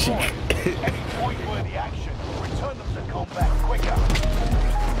mean butt cheek? Any point-worthy action will return them to combat quicker.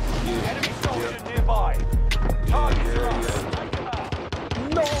 Enemy soldier nearby. Targets are up. Take them out.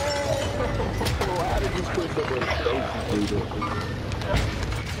 No! How did you put so much space into it?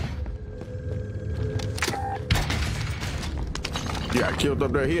 You got killed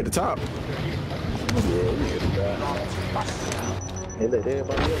up there here at the top. Yeah, we hit that. Hey, let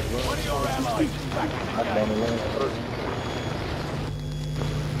everybody else run. One of your allies is back in the I'm game. on the lane first.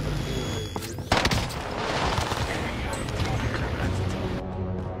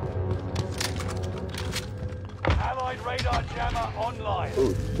 Allied radar jammer online.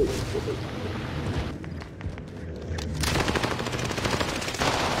 Ooh,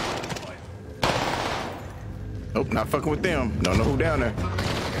 Nope, not fucking with them. Don't know who down there.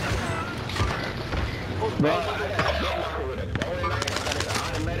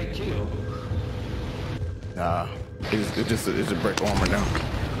 Nah, it's just a break armor now.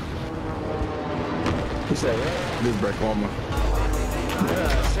 he said, yeah. This break armor.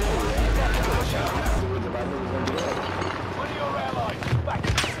 One of your allies is back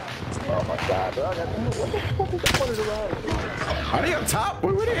in the game. Oh my God, bro. What the fuck is that one of the riders? Are they up top?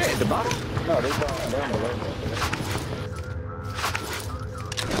 Where they at? The bottom? No, they're down below.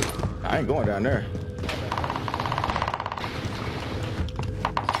 I ain't going down there.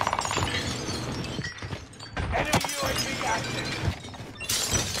 Enemy UAV active.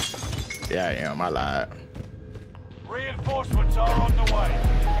 Yeah, I am. I lied. Reinforcements are on the way.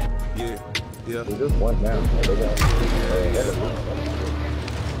 There's just one now. They got,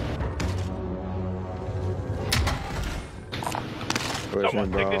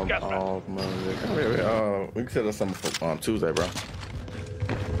 Someone take this gas mask. We can set up something for Tuesday, bro.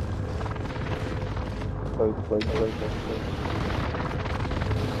 play.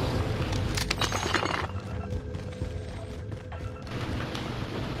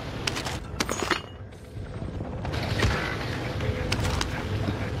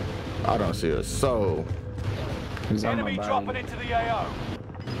 I don't see a soul. Enemy dropping into the AO.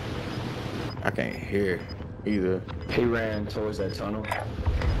 I can't hear either. He ran towards that tunnel,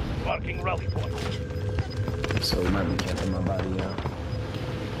 Marking rally point. so he might be camping my body out.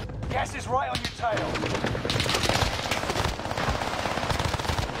 Gas is right on your tail.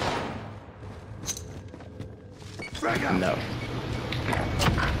 No.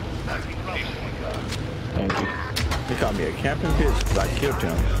 Thank you. He called me a camping bitch because I killed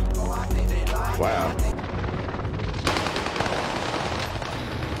him. Wow.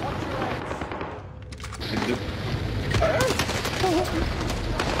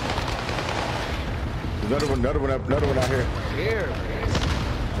 Another one out here. Here.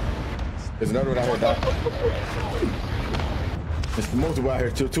 There's another one out here, Doc. There's multiple out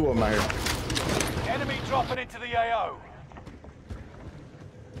here, two of them out here. Enemy dropping into the AO.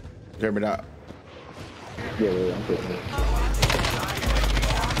 Hear me, Doc. Yeah, I'm putting it.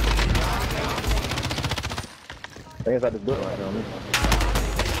 I think it's like this building right now.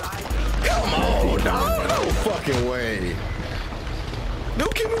 Come on, dog. No fucking way.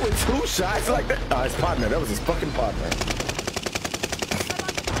 Don't kill me with 2 shots like that. Oh, his partner. That was his fucking partner.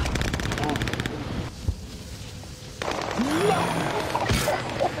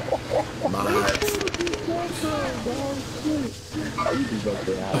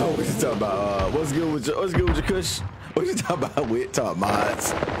 Oh, what you talking about? What's good with your kush? What you talking about with top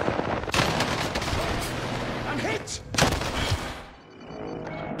mods? I'm hit!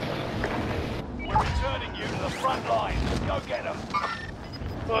 We're returning you to the front line. Go get them.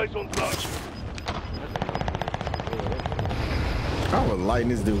 Eyes on touch. I was lighting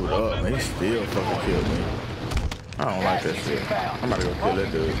this dude up, and he still fucking killed me. I don't like that shit. I'm about to go kill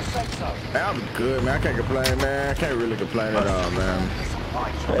that dude. Man, I'm good, man. I can't complain, man. I can't really complain at all, man.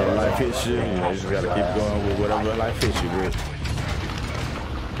 When life hits you, you just gotta keep going with whatever life hits you with.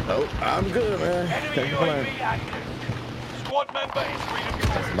 Oh, I'm good, man. Can't Enemy complain. UAV active. Squad member is freedom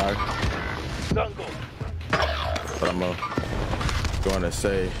call. Mark, Jungle. but I'm going to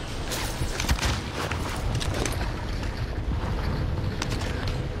say.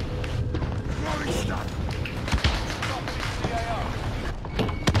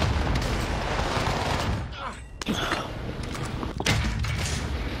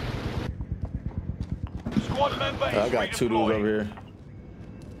 Squad member I is got 2 dudes redeployed. over here.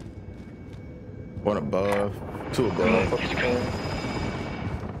 1 above, 2 above.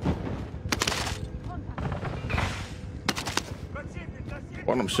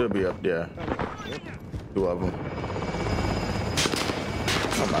 One of them should be up there. 2 of them.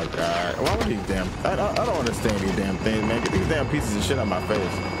 Oh my God! Why would these damn? I don't understand these damn things, man. Get these damn pieces of shit out my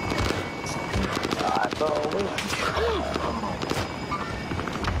face.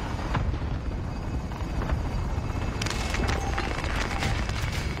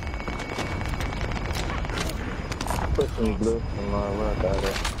 Pushing blue. I'm not worried about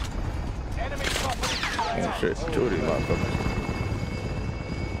it. Enemy property. Oh shit! 2 of these motherfuckers.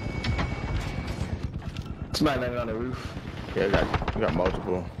 Somebody landing on the roof. Yeah, we got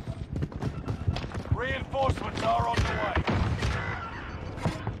multiple. Reinforcements are on the way.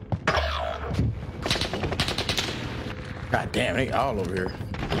 God damn, they all over here.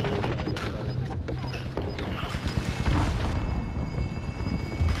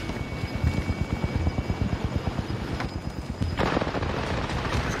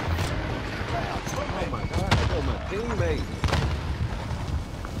 Oh my God, I got my teammate.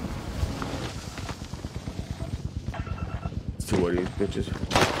 It's 2 of these bitches.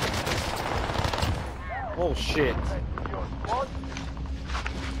 Oh shit. Your squad.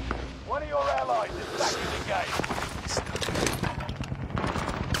 One of your allies is back in the game.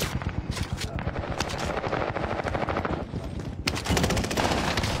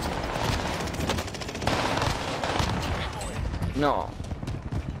 No.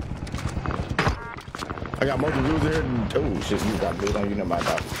 I got multiple dudes here. Oh shit! You got dudes on you, know my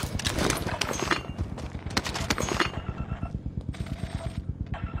dog.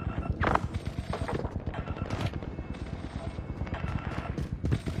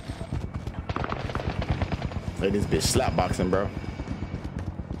 Hey, this bitch slap boxing, bro.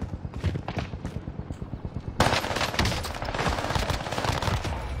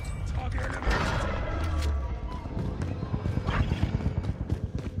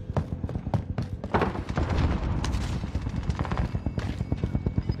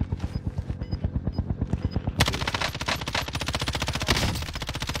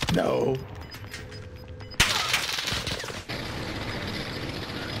 No.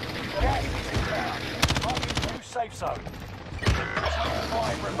 Safe zone.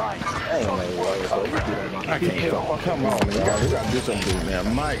 5 remain. I can't. Come on, man. We gotta do something,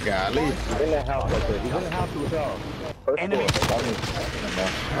 man. My God, leave. He's in that house right there. He's in the house with y'all. Enemy.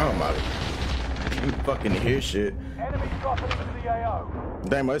 Oh my. You fucking hear shit. Enemy dropping into the AO.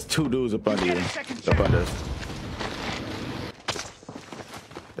 Damn, there's 2 dudes up under you. Up under us.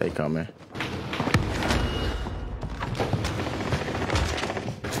 They coming.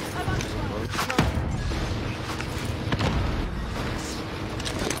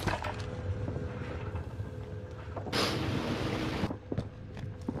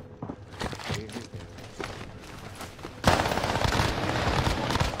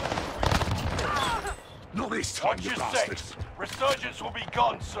 Not this time, Watch you your bastard. 6. Resurgence will be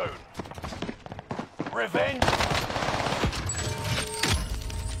gone soon. Revenge.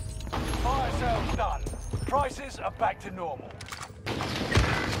 Fire sales done. Prices are back to normal.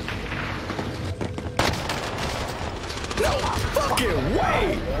 No fucking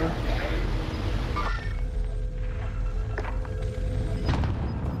way!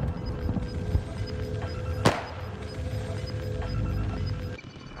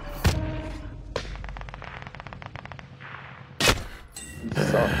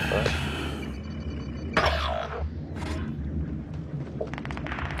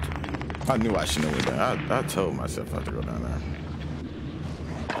 I knew I shouldn't have went down. I told myself not to go down there.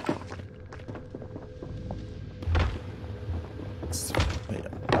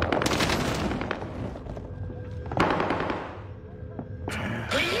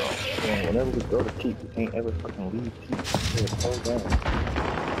 Man, whenever we go to keep, we can't ever fucking leave keep. It's so down.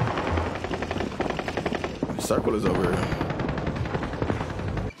 The circle is over here.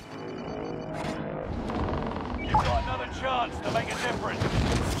 You've got another chance to make a difference.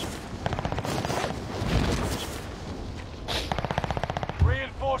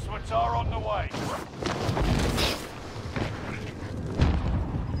 Reinforcements are on the way.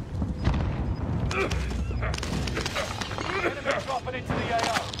 Enemy dropping into the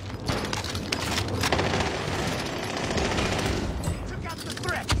AO. Took out the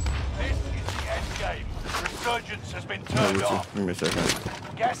threat. This is the end game. Resurgence has been No, turned Richard, off. give me a second.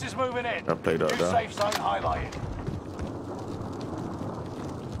 Gas is moving in. I played up, New though. safe zone highlighted.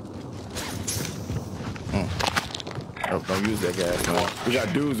 Oh, don't use that gas, man. We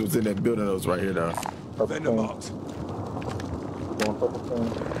got dudes who's in that building that was right here, though. Vendor marked. Going purple team.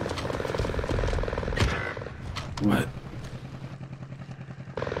 What?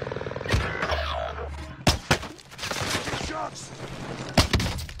 Shots.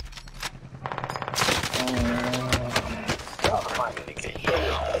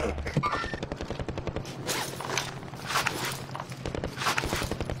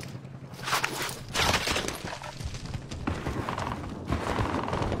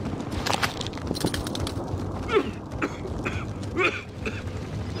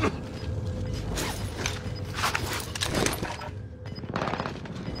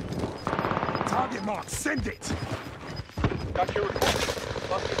 Target mark, send it. Got your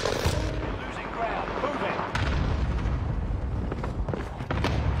report. Losing ground. Move it.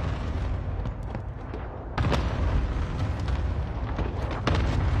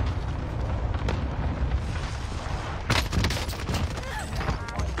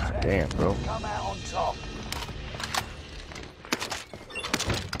 Damn, bro. Come out on top.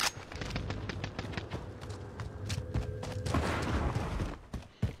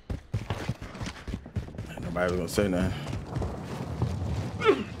 Ain't nobody gonna say nothing.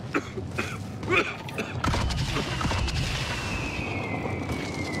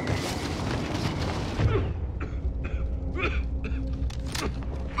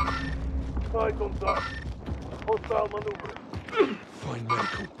 High contact. Hostile maneuver. Find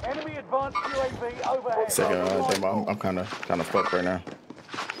medical. Enemy advanced UAV overhead. Second, I'm kind of fucked right now.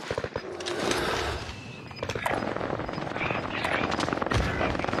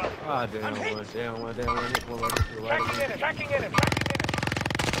 Ah, down one. Hit one right here. Tracking in it. Tracking in it.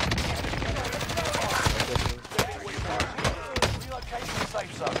 Relocating the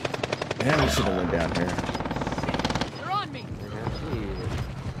safe zone. Damn, we should have went down here. You're on me.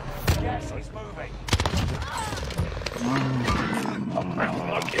 Yes, he's moving.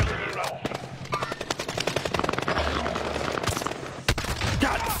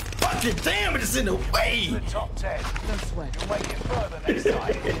 God fucking damn it, it's in the way! The top 10. No sweat. You'll make it further next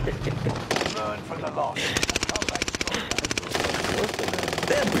time. Learn from the loss. Come back stronger.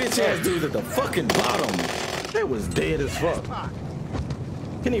 That bitch ass dude at the fucking bottom. They was dead as fuck.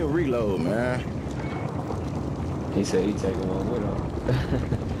 Can't even reload, man. He said he taking one with him.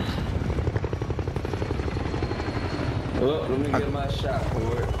 Well, let me get my shot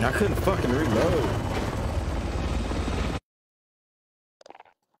for it. I couldn't fucking reload.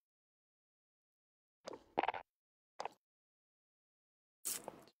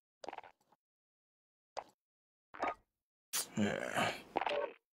 Yeah.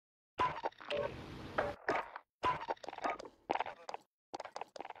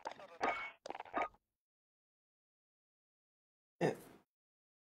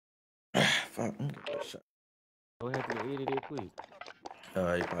 Fuck, I'm gonna get that shot. What happened to Eddie that quick?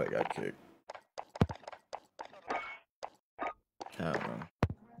 He probably got kicked. I don't know.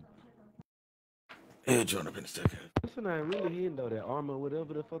 Yeah, join up in a second. This one ain't really hitting though. That armor,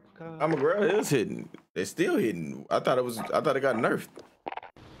 whatever the fuck it's called. I'm a girl is hitting. It's still hitting. I thought it got nerfed.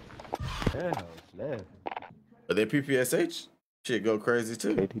 That house laughing. But that PPSH shit go crazy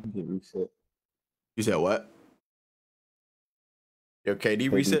too. KD didn't get reset. You said what? Your KD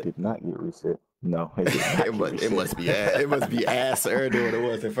KD reset? did not get reset. No, it did not. it must be ass. It must be ass earlier than it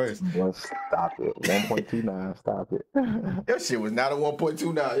was at first. Well, stop it. 1.29. Stop it. Your shit was not a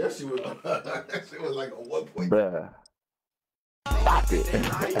 1.29. Your shit was that shit was like a 1.2. Bruh. Stop it.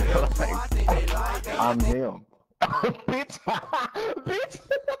 I'm him. Bitch. Bitch.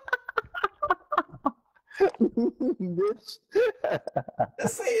 Bitch.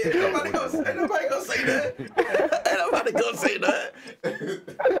 Say it. Nobody gonna say that. Ain't nobody gonna say that.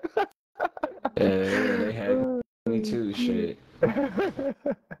 They had me too, shit.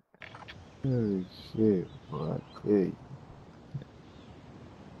 Oh shit, fuck. Hey.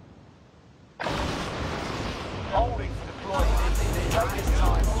 Holding for deployment. Take this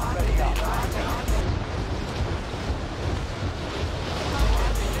time. Ready up.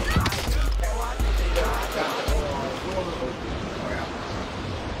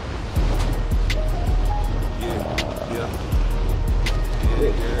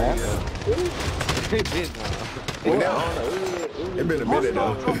 It been a minute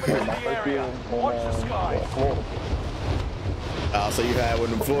though. Hostile dropping into the area. Watch the sky. So you had when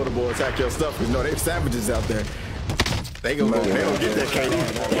them Florida boys attack your stuff because they savages out there. They don't get that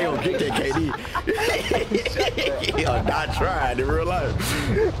KD. They don't get that KD. You're not trying in real life.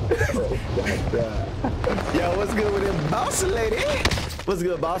 Yo, what's good with them boss lady? What's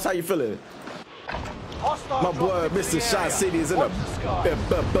good, boss? How you feeling? Hostile My boy, dropping into Mr. the Shot area. City is in Watch the sky. a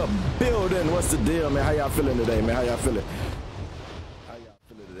building. What's the deal, man? How y'all feeling today, man? How y'all feeling? How y'all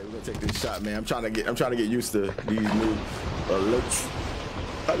feeling today? We're gonna take this shot, man. I'm trying to get used to these new alerts.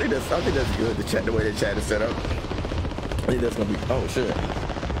 I think that's good. The way the chat is set up. think that's gonna be. Oh shit.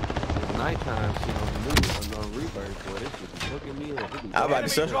 Nighttime shit on the news on Rebirth, boy. This shit be hooking me up. I'm about to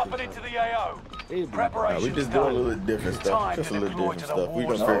say. Dropping into the AO. We just doing a little different stuff. Just a little different stuff. We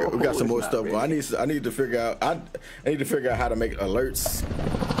gonna figure. We got some more stuff. Well, I need to figure out. I need to figure out how to make alerts.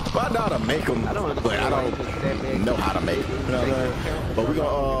 Well, I know how to make them, but I don't know how to make them. You know what I'm saying? But we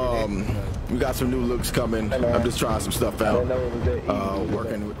gonna we got some new looks coming. I'm just trying some stuff out.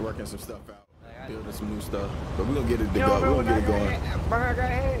 Working some stuff out. Building some new stuff, but we're gonna get it to go. We're gonna get it going.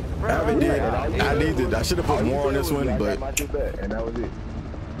 I should have put more on this one, but and that was it.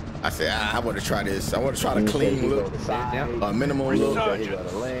 I said I want to try this. I want to try the clean look, minimal look.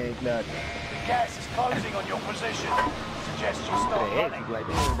 Gas is closing on your position. Suggest you start running.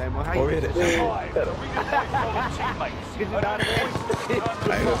 Or hit it.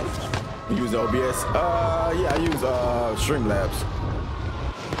 Use OBS. Yeah, I use Streamlabs.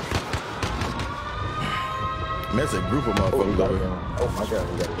 That's a group of motherfuckers over here. Oh my god,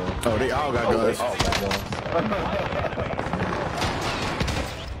 we got it going. Oh, they all got guns.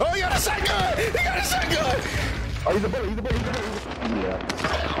 Oh, he got a shotgun! He got a shotgun! Oh, he's a bullet, Yeah.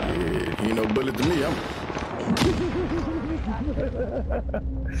 Yeah, he ain't no bullet to me.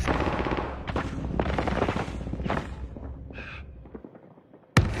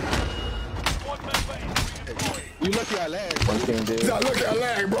 You lucky I lag. He's not lucky I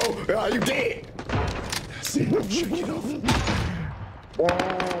lag, bro. You dead. Shake it off. Oh,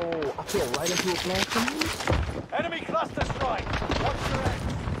 I feel right into a blast. Enemy cluster strike. Watch your head.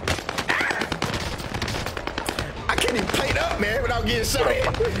 I can't even plate up, man, without getting shot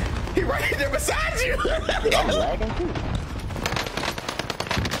at. He right there beside you. I'm lagging too.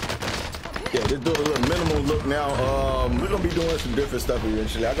 Yeah, just do a little minimal look now. We're gonna be doing some different stuff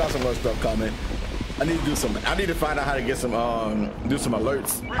eventually. I got some other stuff coming. I need to find out how to get some do some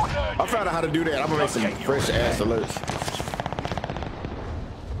alerts. I found out how to do that. I'm gonna make some fresh ass alerts.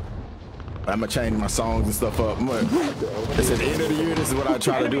 I'm gonna change my songs and stuff up. It's at the end of the year. This is what I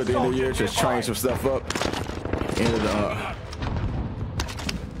try to do at the end of the year. Just change some stuff up. End of the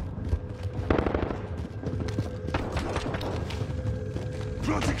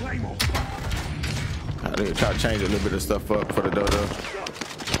I need to try to change a little bit of stuff up for the dodo.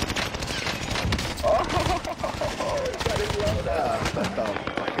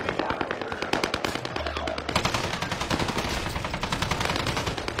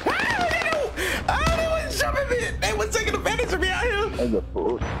 They were taking advantage of me out here. They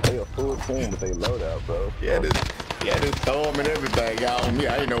a full team with their loadout, bro. Yeah, this storm and everything out on me.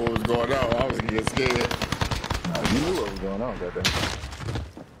 I didn't know what was going on. I was getting scared. You knew what was going on, goddamn.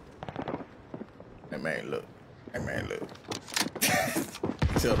 Hey man, look.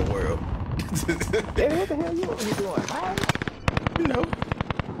 Tell the world. Hey, what the hell you doing? You know.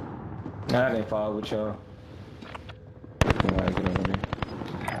 Nah, I didn't follow with y'all.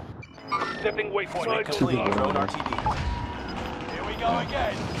 Stepping waypoint complete. Here we go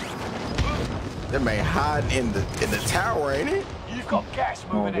again. That man hiding in the tower, ain't he? You've got gas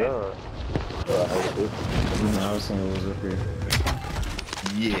moving in. I was saying it was up here.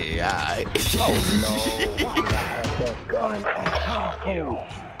 Yeah, alright.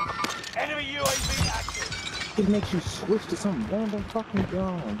 Enemy UAV active. It makes you switch to some random fucking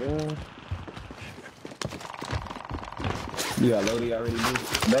gun, bro. Yeah, Lodi already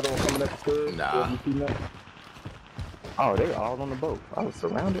moved. Another one coming up the stairs. Nah. Oh, they all on the boat. I was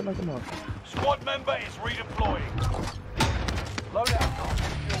surrounded like a monster. Squad member is redeploying. Load out,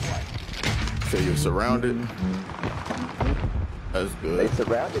 your way. So you're surrounded. That's good. They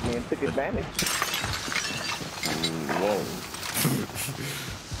surrounded me and took advantage. Whoa.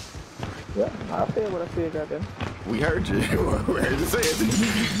 Yeah, I said what I said, goddamn. We heard you. We heard you say it.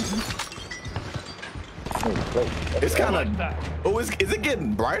 It's kind of. Oh, is it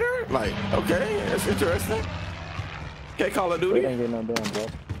getting brighter? Like, okay, that's interesting. Okay, Call of Duty. It ain't getting no damn, bro.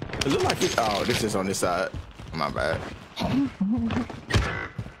 It look like it. Oh, this is on this side. My bad. Hey,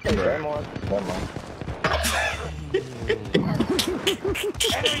 one more.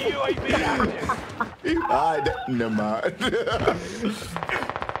 Enemy UAV active. Alright, never mind.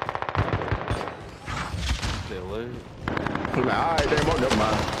 Alright, never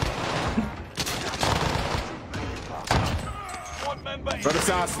mind. Squad member is Brother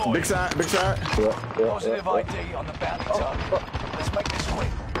side, big side. Positive ID on the bounty target. Let's make this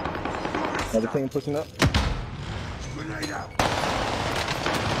quick. Another team pushing up. Grenade out.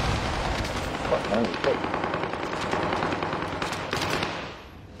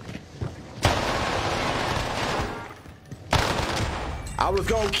 I was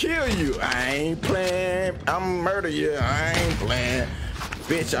gonna kill you. I ain't playing. I'm murder you. I ain't playing.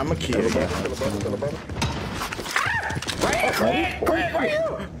 Bitch, I'ma kill you. Craig, right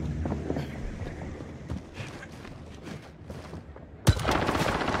here.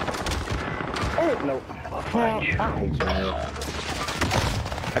 No.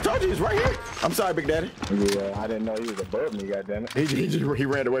 I told you he's right here. I'm sorry, Big Daddy. Yeah, I didn't know he was above me, goddammit. He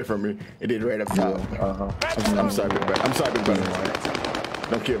ran away from me. He did right up top. I'm sorry, Big Brother. I'm sorry, Big Brother.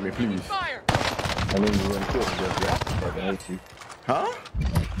 Don't kill me, please. Fire! I mean, you wouldn't kill me, just fucking hate you. Huh?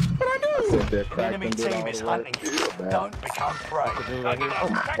 What I do? Sit there, The crack enemy and did team all is the work. hunting you. Don't become prey.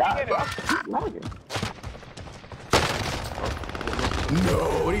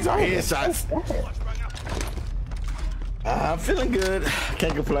 No, these are headshots. I'm feeling good.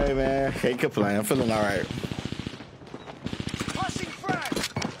 Can't complain, man. Can't complain. I'm feeling all right.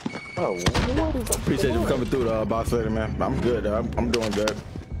 Oh, what is up? Appreciate you for coming through, boss lady, man. I'm good. I'm doing good.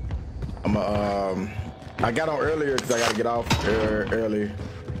 I got on earlier because I got to get off early,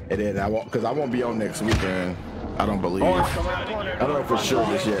 and then I won't be on next weekend. I don't believe. I don't know for sure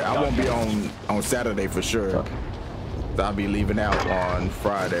this year. I won't be on Saturday for sure. So I'll be leaving out on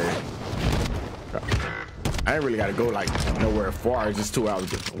Friday. I ain't really got to go like nowhere far. It's just 2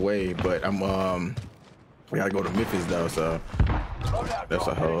 hours away, but I got to go to Memphis though, so that's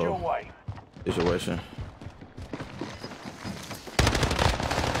a whole situation.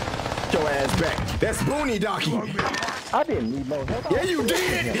 Get your ass back. That's Booney Donkey. I didn't need no help. Yeah, you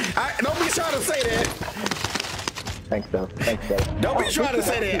did. Don't be trying to say that. Thanks, though. Thanks, though. Don't be trying to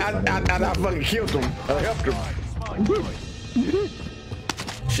say that. I fucking killed him. I helped him.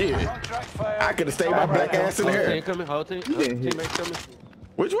 Shit. I could have stayed my black ass in there. Whole teammates coming.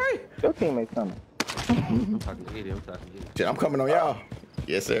 Which way? Your teammates coming. I'm talking to Giddy. Shit, I'm coming on y'all.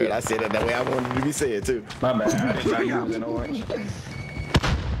 Yes, sir. I said it that way I wanted to be said, too. My bad. I didn't know you was in orange.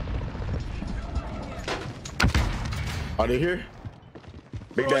 Are they here?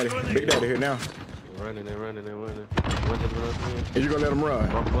 Big Daddy here now. They're running. One just run up here. And you gonna let them run?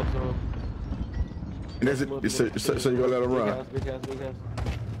 Both of them. And that's it. So you gonna let them run? Big house.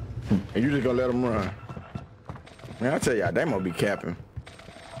 And you just gonna let them run? Man, I tell y'all, they might be capping.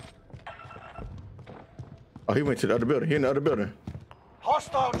 Oh, he went to the other building. He in the other building.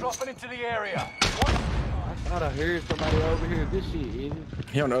 Hostile dropping into the area. I thought I heard somebody over here. This shit, is it?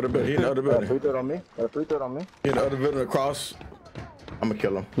 He on the other building. He in the other Got a building. 3-3 on me. Got a 3-3 on me. He in the other building across. I'm gonna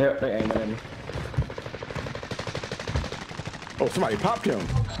kill him. Yep, they aiming at me. Oh, somebody popped him. You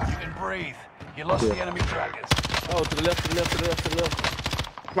can breathe. You lost the enemy trackers. Oh, to the left.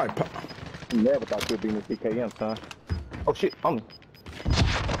 Somebody pop. Never thought you'd be in the CKM, son. Oh, shit. On me.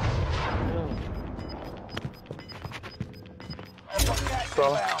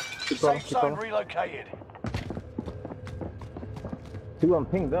 Safe zone relocated. 2 of them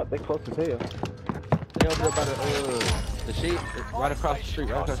pinged up. They close as hell. They over there by the sheet, right across the street.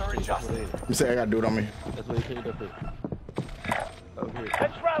 That's where they is. You say I gotta do it on me. That's where he pinged up here. Over here.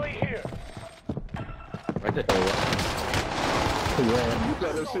 Let's rally here. Right there. Yeah. You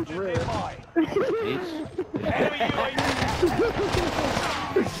better shoot red. Nearby. Each. Enemy UAV.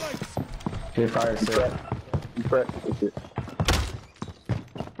 Good fire, sir. You practice it.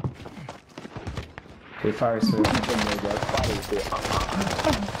 Good fire, sir.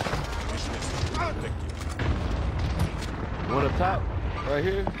 One up top, right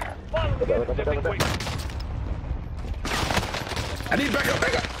here. I need back up.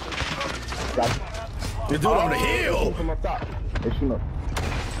 You do it on the hill. From up top. They shoot up.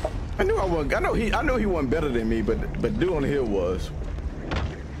 I knew he wasn't better than me, but dude on the hill was.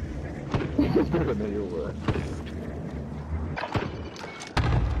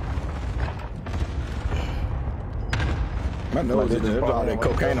 My nose is all that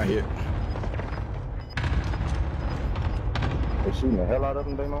cocaine I hit. They shooting the hell out of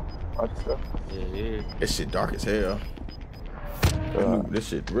them, Damo. Yeah. This shit dark as hell. This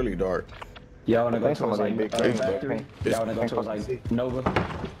shit really dark. Y'all wanna go Thanks towards for like my big factory? Y'all wanna go towards like Nova? I'm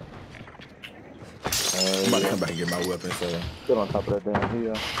about to come back and get my weapon, so Still on top of that damn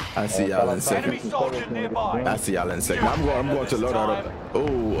hill. I see y'all in a Enemy second. soldier nearby. I see y'all in a second. I'm going to load out.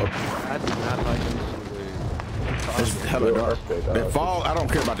 Oh, I do not like this shit. it's hella dark. That fog, I don't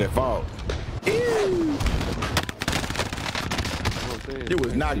care about that fog. Ew. You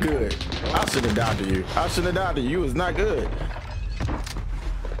was not good. I should have died to you. You was not good.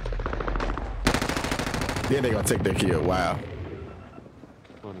 Then they gonna take their kill. Wow.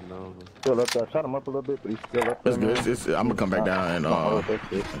 Still up there. I shot him up a little bit, but he's still up there. That's good. I'm gonna come back down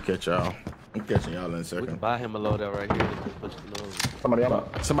and catch y'all. I'm catching y'all in a We can second. buy him a loadout right here. Push the load. Somebody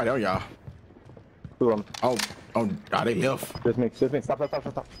Somebody on y'all. 2 of them. Oh, they left. Just me. Stop.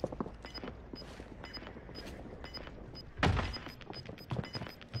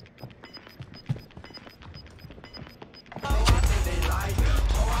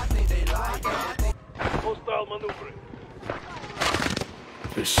 Hostile maneuvering.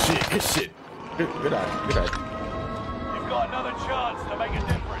 Good shit. Good shit. Good eye. Good eye. You've got another chance to make a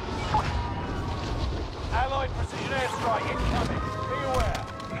difference. Allied precision airstrike incoming. Be aware.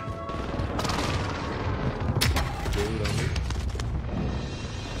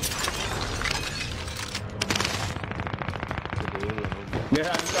 Yeah,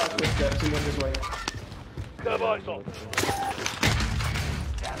 I'm stuck with that. Two more this way. Have eyes on.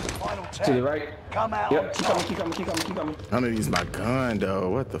 Down to the final 10. To the right. Come out. Yep, keep coming, keep coming, keep coming, keep coming. I'm gonna use my gun though.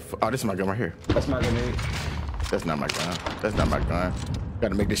 What the fuck? Oh, this is my gun right here. That's my grenade. That's not my gun. That's not my gun.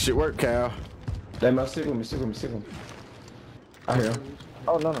 Gotta make this shit work, Cal. Let me stick with me, stick with me, stick with me. I hear him.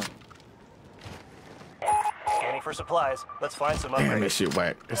 Oh, no. Scanning for supplies. Let's find some Damn, upgrades. this shit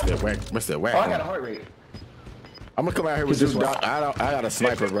whack. That's that whack. What's that whack? Oh, I got a heart rate. I'm gonna come out here with This this. one. I got a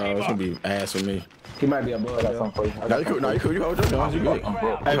sniper, bro. It's gonna be ass for me. He might be above. I got though. something for you. No, you cool. No, you cool. You hold your guns. You good.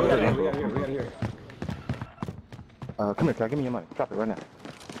 Hey, we got here, we got here, we got here. Come here, Cal. Give me your money. Drop it right now.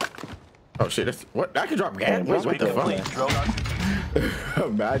 Oh shit. That's what. I can drop gas. Wait, what the fuck? Drone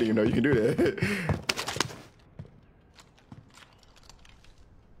on. Man, I didn't even know you can do that.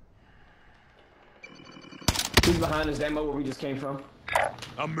 Who's behind us? That mo where we just came from?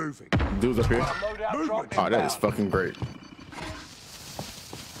 I'm moving. Dude's up here. Loadout drop Oh, that is inbound. fucking great.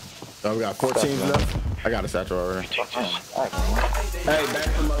 Oh, we got 14 left. I got a satchel already. Hey, back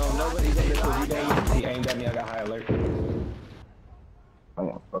from nobody's in this because he aimed at me. I got high alert. I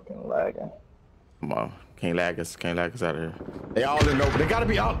am fucking lagging. Come on. Can't lag us. Can't lag us out of here. They all in over. They gotta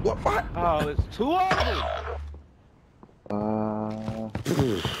be out. What? Oh, it's two of them.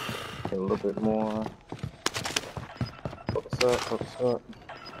 A little bit more. Focus up, focus up.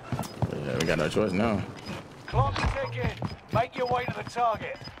 Yeah, we got no choice now. Clock ticking. Make your way to the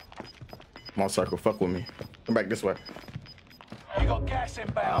target. Come on, circle. Fuck with me. Come back this way. You got gas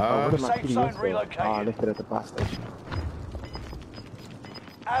inbound. What am I Safe zone PDS for? relocated. Left it at the bus station.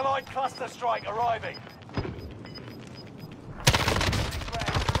 Allied cluster strike arriving.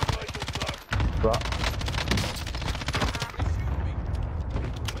 Drop.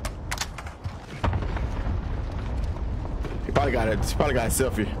 He probably got it. He probably got a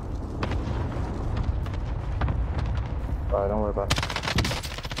selfie. Alright, don't worry about it.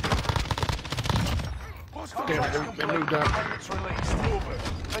 They moved up. It's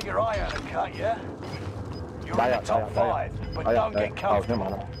released. Keep your eye out and cut, yeah? You're in the Out, top out, 5, but don't get Oh, comfortable.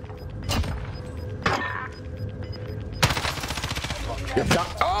 him on.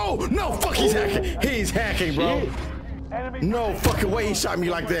 Oh no! Fuck! He's hacking. He's hacking, bro. Enemy No fucking way he shot me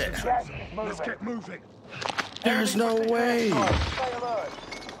like that. gas is Let's moving. get moving. There's no way. Stay alert.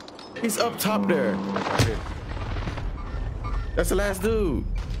 He's up top there. That's the last dude.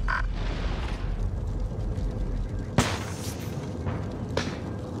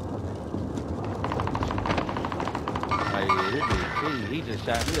 He just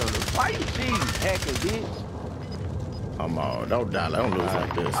shot me on the fight scene, hacking bitch. Come on, don't die. Don't lose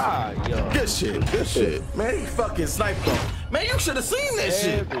like this. Ah, yo. Good shit. Good shit. Man, he fucking sniped him. Man, you should have seen that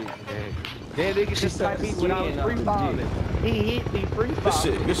shit. Everything. That nigga just said sniped me when I was skin free off the falling. He hit me free Good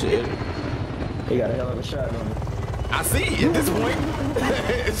shit. falling. Good shit. He got a hell of a shot on him. I see it at this point.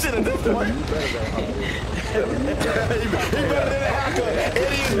 Shit at this point. He better than a hacker.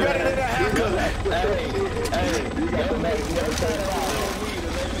 Eddie is better than a hacker.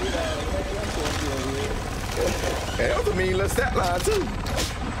 Hey, that was a mean little stat line too.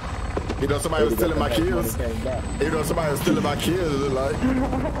 You know somebody was stealing my kills. You know somebody was stealing my kills. It like.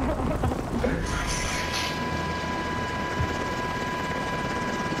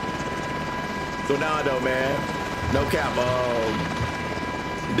 So now though, man, no cap.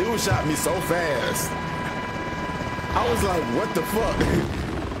 Dude shot me so fast. I was like, what the fuck?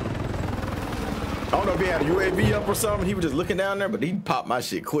 I don't know if he had a UAV up or something. He was just looking down there, but he popped my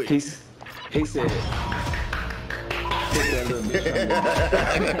shit quick. He said.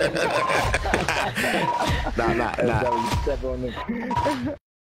 Nah. Step on him.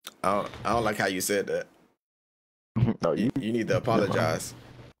 I don't like how you said that. No, you. You need to apologize.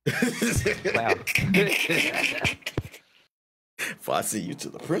 Wow. Before I see you to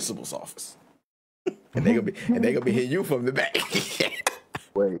the principal's office, and they gonna be hitting you from the back.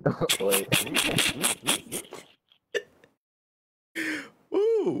 Wait.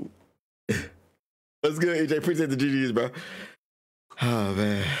 Woo! What's good, AJ? Appreciate the GGs, bro. Oh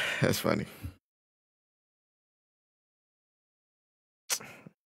man, that's funny.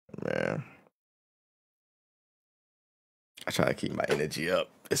 Man, I try to keep my energy up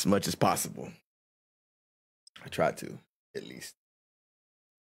as much as possible. I try to, at least.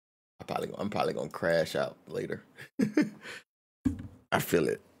 I'm probably gonna crash out later. I feel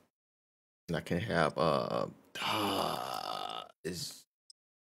it. And I can have is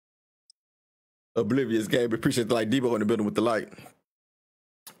Oblivious Game. Appreciate the like Debo in the building with the light.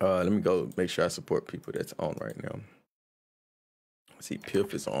 Let me go make sure I support people that's on right now. I see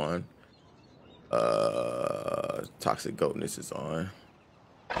Piff is on. Toxic Goatness is on.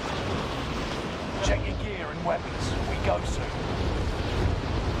 Check your gear and weapons. We go soon.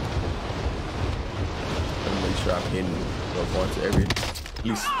 Let me make sure I'm hitting up onto at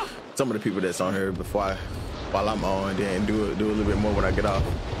least some of the people that's on here before while I'm on, then do a little bit more when I get off.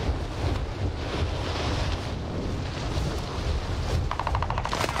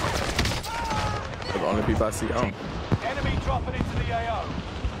 Those are the only people I see on. Enemy dropping into the AO.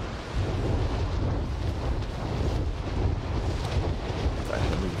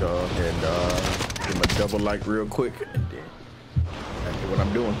 Let me go ahead and give my double like real quick, and then I do what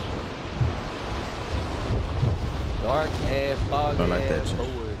I'm doing. Dark ass, foggy I like that ass shit.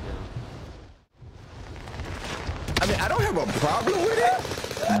 forward. I mean, I don't have a problem with it,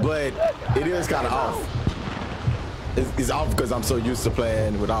 but it is kind of off. It's off because I'm so used to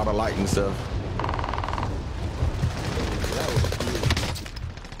playing with all the light and stuff.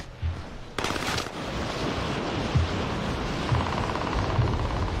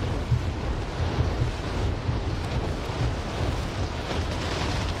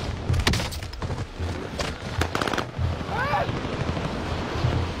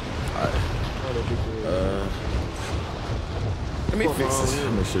 Make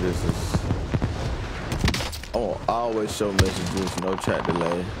sure this is. Oh, I always show messages, no chat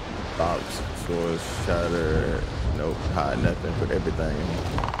delay, box, source, shatter, nope, hide nothing, put everything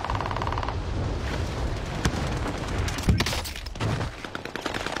in.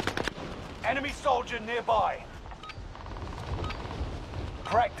 Enemy soldier nearby.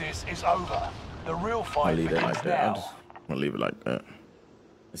 Practice is over. The real I'll fight leave that begins like that. now. I'm gonna leave it like that.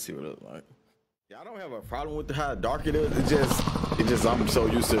 Let's see what it looks like. Yeah, I don't have a problem with how dark it is. It just I'm so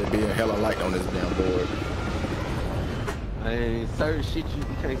used to it being hella light on this damn board. And certain shit you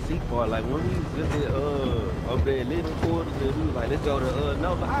can't see for. Like when we was up there in living quarters, and we was like, let's go to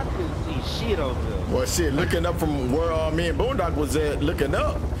no, but I couldn't see shit over there. Well, shit, looking up from where me and Boondock was at, looking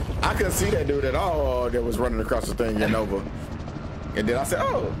up, I couldn't see that dude at all that was running across the thing getting over. And then I said,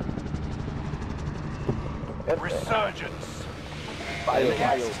 oh. Resurgence.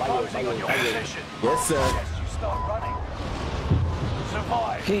 Closing on your position. Yes, sir. Yes, you start running.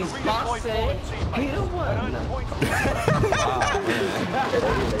 Survive. He's Redeploy bossy. fallen teammates. He the one. And earn points.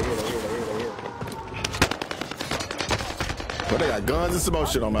 Well, they got guns and some more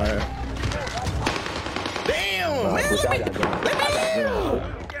shit on my head. Damn, man, let me live,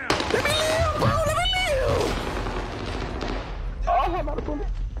 bro, let me live. Oh, how about a bullet?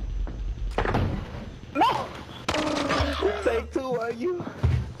 No! Take two, are you?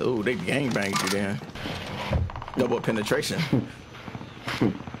 Oh, they gangbanged you then. Double penetration.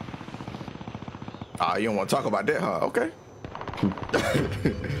 Ah, you don't want to talk about that, huh? Okay.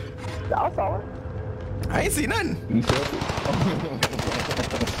 I saw it. I ain't see nothing. You said it?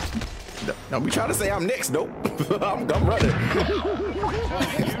 Don't be trying to say I'm next, though. I'm running. You to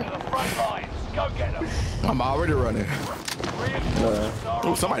the front lines. Go get them. I'm already running. Reinforcements are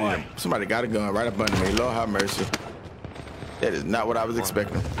Oh, on the way. somebody got a gun right up under me. Lord have mercy. That is not what I was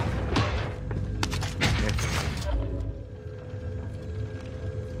expecting.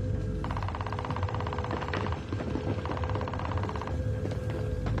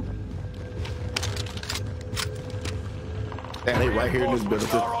 Damn, they right here in this building.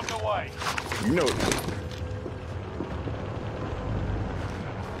 Reinforcements are on the way. You know,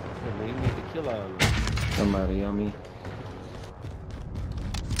 We need to kill all of them. Somebody on me.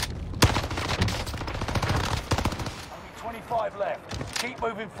 Only 25 left. Keep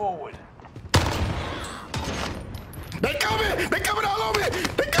moving forward. they coming! They coming all over me!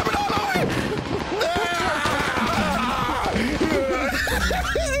 They coming all over me! Ah!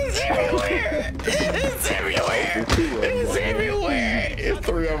 It's everywhere! It's everywhere! It's everywhere! It's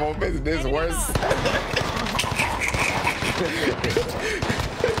three of them. It's this worse.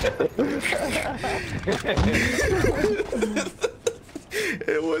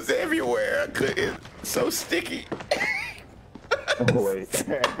 It was everywhere. I couldn't. So sticky. Wait.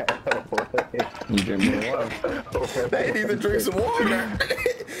 You drink more water. They need to drink some water.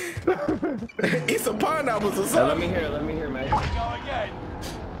 Eat some pineapples or Let something. me hear, man. Go again.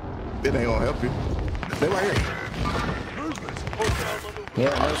 It ain't gonna help you. They right here.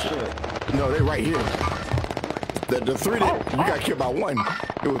 Yeah, no shit. No, they right here. The three that you got killed by one.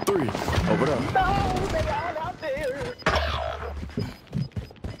 It was three over there. No, they all out there.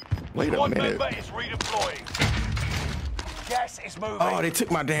 Wait a One minute. member is redeploying. Gas is moving. Oh, they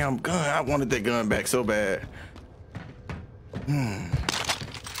took my damn gun. I wanted that gun back so bad.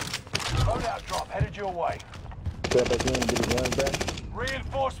 Loadout drop headed your way. Step back in and get his guns back.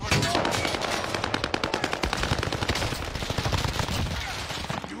 Reinforcements.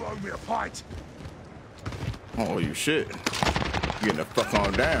 You owe me a fight. Oh, you shit. Getting the fuck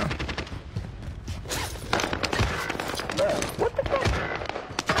on down. What the fuck?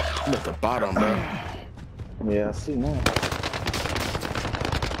 I'm at the bottom, bro. Yeah, I see now.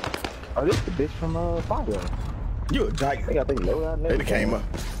 Oh, this the bitch from Fire. You a dyke. They got they low out there. They came up.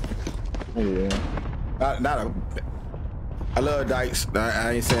 Yeah. I love dykes.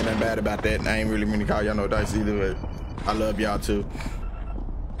 I ain't saying nothing bad about that. I ain't really mean to call y'all no dykes either, but I love y'all too.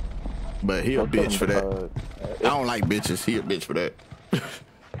 But he a bitch for that. I don't like bitches. He a bitch for that.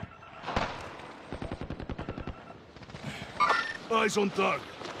 Eyes on Doug.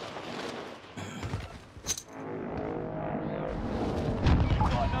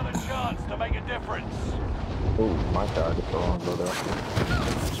 Got another chance to make a difference. Oh, my God, it's all on low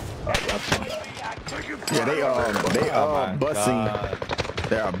Yeah, they are busting.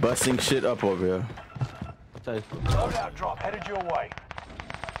 They are busting shit up over here. Loadout drop headed your way.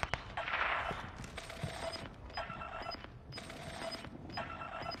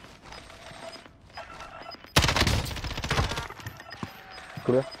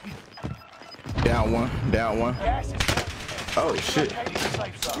 Clear. Down one. Down one. Gas is Oh shit. locating the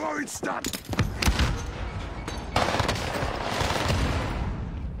safe zone. Throwing stun.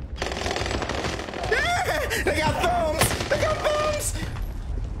 They got thumbs. They got thumbs.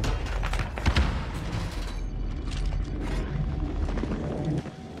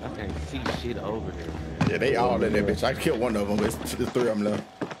 I can't see shit over there, man. Yeah, they all in there, bitch. I killed one of them, but it's three of them left.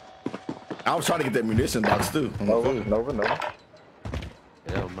 I was trying to get that munition box too. Nova.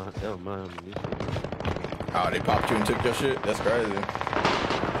 That was my ammunition. Oh, they popped you and took your shit? That's crazy.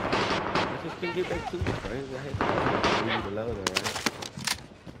 I just couldn't get back to it, crazy. I had to leave the loader,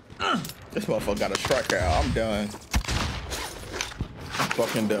 right? This motherfucker got a striker out. I'm done. I'm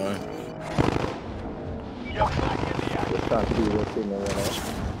fucking done. You're back in the action. Just trying to see what's in there right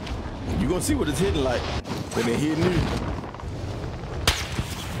now. You gonna see what it's hitting like when they hitting you.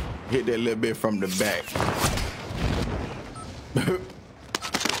 Hit that little bit from the back.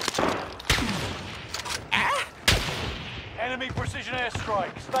 Enemy precision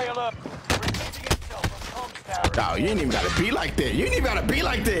airstrike. Stay alert. Repeating itself on comms tower. Oh, you ain't even gotta be like that. You ain't even gotta be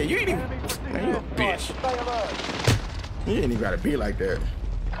like that. You ain't even. Enemy precision Man, you a airstrike. bitch. Stay alert. You ain't even gotta be like that.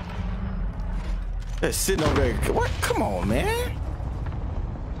 That's sitting over there. What? Come on, man.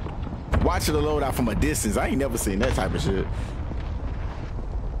 Watching the loadout from a distance. I ain't never seen that type of shit.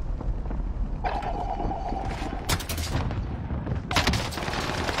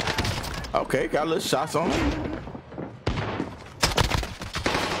 Okay, got a little shots on him.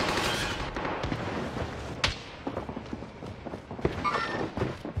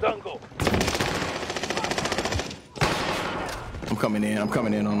 Dungle. I'm coming in on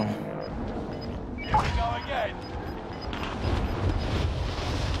him. Here we go again.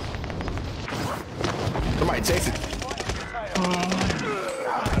 Somebody chase it.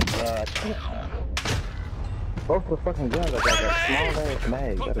 Both the fucking guns are like a small ass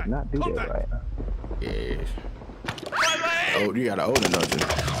mag. Gotta not do that right now. Yeah. Oh, you got an older nothing.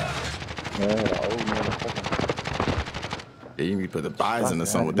 Yeah, old motherfucker. Yeah, you need to put the bison or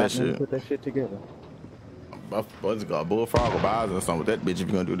something with that shit. Put that shit together. What's it called? Bullfrog or bison or something with that bitch if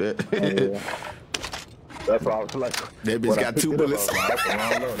you're gonna do that. Yeah. That's why I was like, That bitch got 2 bullets. That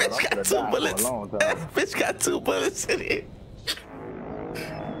bitch got 2 bullets. That bitch got 2 bullets in it.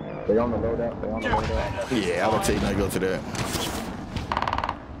 They on the loadout. They on the loadout. Yeah, I'm gonna tell you not to go to that.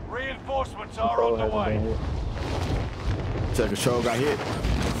 Reinforcements are on the way. Tell control got hit.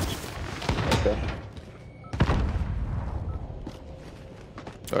 Okay.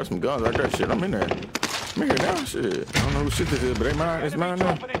 There's some guns right there. Shit, I'm in there. I'm in here now. Shit. I don't know who shit this is, but they mine. It's mine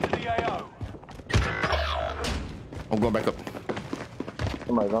now. Dropping into the AO. I'm going back up.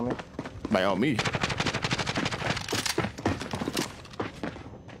 Somebody's on me. By on me.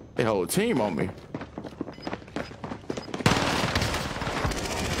 They whole team on me.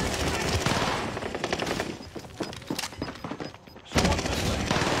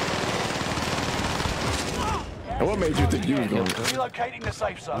 And what made you think you was going to? Relocating the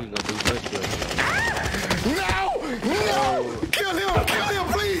safe You zone. ain't gonna do much good. No! No! Kill him! Kill him,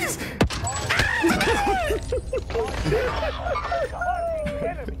 please!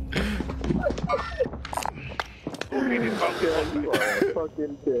 You are a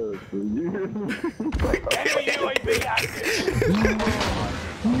fucking terrorist. Enemy UAV active.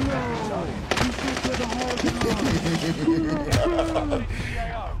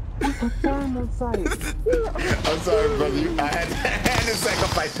 Thermal sight. I'm sorry, brother. I had to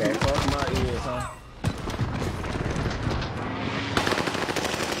sacrifice that. Fuck my ears, huh?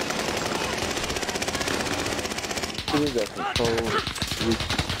 He's got control.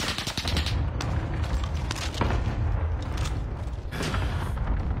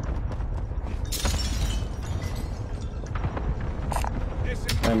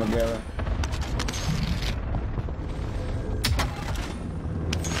 Hey, Miguel.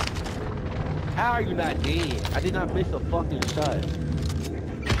 How are you not dead? I did not miss a fucking shot.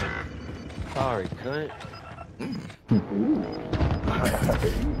 Sorry, cunt.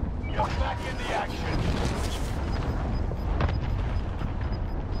 You're back in the action.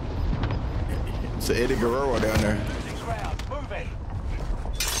 It's Eddie Guerrero down there. Six rounds. Move it.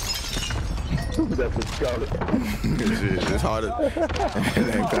 That's a scout. It's hard to.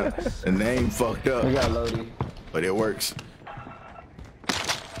 The name fucked up. We got Lodi. But it works.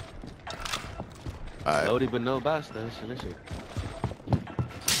 Alright. Lodi, but no basta. Shit, shit.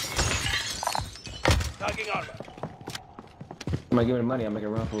 Tagging armor. Somebody give me the money, I'll make a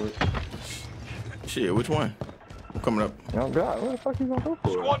run for it. Shit, which one? I'm coming up. Oh God, what the fuck you gonna go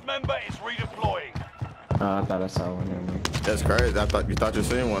for? Squad member is redeploying. I thought I saw one there, man. That's crazy. I thought you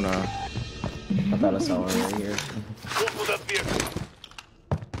seen one. I thought I saw one right here. Go for that vehicle.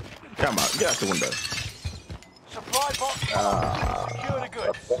 Come on, get out the window. Supply box. Secure the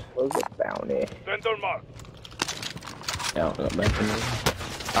goods. That was a bounty. Vendor mark. Yeah, I'll go back to me.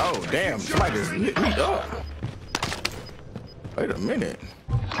 Oh damn! Somebody just lit me up. Wait a minute.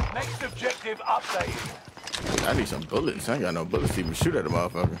 Next objective updated. I need some bullets. I ain't got no bullets to even shoot at the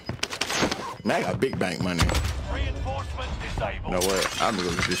motherfucker. Man, I got big bank money. Reinforcements disabled. You know what? I'm gonna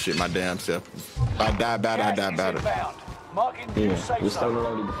go get this shit my damn self. If I die about it, I die about it. Marking new Yeah, safe just throw the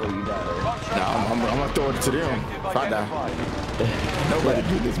zone. Lodi before you die, though. Nah, I'm gonna throw it to them. If I die, nobody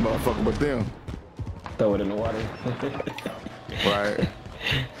do this motherfucker but them. Throw it in the water. Right.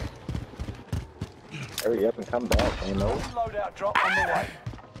 Hurry up and come back, you know. Loadout drop on the way.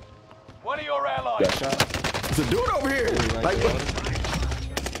 One of your allies. Got shot. It's a dude over here. Like what?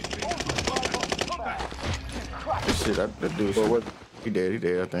 This shit, that dude. He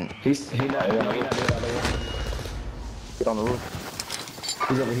dead, I think. He not dead out there. Get on the roof.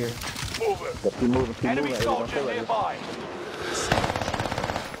 He's over here. Move it. Keep moving, keep Enemy moving. soldier nearby.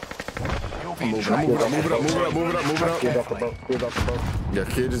 You'll be Move it tracked. up, move it up, move it up, move it up, move it Kids up. off the boat, kids off the boat. Yeah,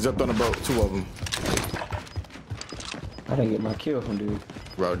 kid just jumped on the boat. Two of them. I didn't get my kill from dude.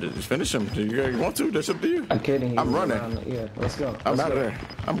 Bro, just finish him. You guys want to? That's up to you. I'm kidding. I'm running. Yeah, let's go. I'm Let's out of go. there.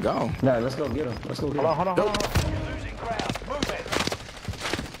 I'm gone. Nah, let's go get him. Let's go get him. Hold on. You're losing ground. Move it.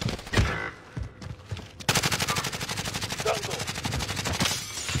 Jungle.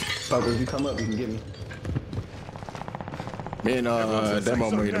 Fuck, if you come up, you can get me. Me and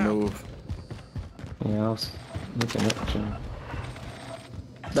Demo made a move. Yeah, I was looking at you.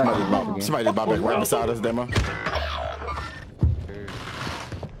 Somebody just bought back right beside us, Demo.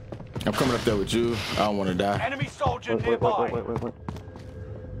 I'm coming up there with you. I don't want to die. Enemy soldier nearby. Wait.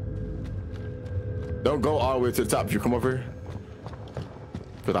 Don't go all the way to the top if you come over here.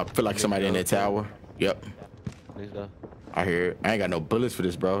 Cause I feel like somebody in that tower. Yep. Please go. I hear it. I ain't got no bullets for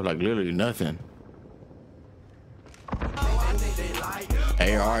this, bro. Like literally nothing.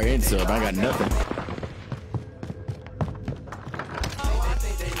 AR and sub. I ain't got nothing.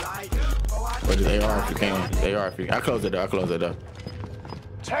 But it's AR if you can. AR if you can. I close it up.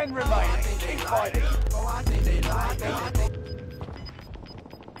 10 remaining. Keep fighting.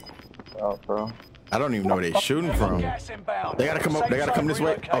 Oh, bro. I don't even know where they shooting from. Gas inbound. They gotta come up. They gotta come this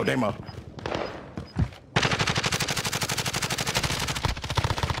way. Oh, Demo. How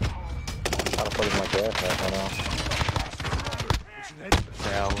the fuck is my gas mask right now?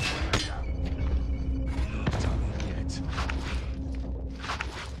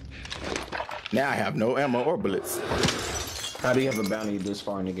 Now I have no ammo or bullets. How do you have a bounty this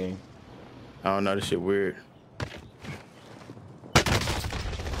far in the game? I don't know. This shit weird.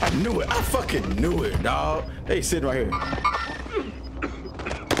 I knew it. I fucking knew it, dog. They sitting right here.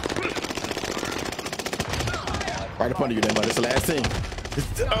 Right up under you, Demo. This the last thing.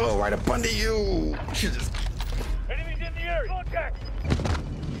 Oh, right up under you. Jesus. Enemies in the area. Contact.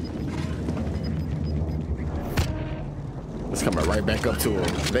 It's coming right back up to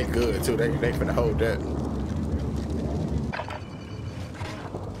them. They good too. They finna hold that.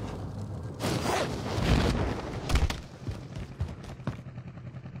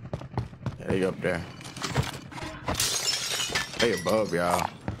 They up there. They above y'all.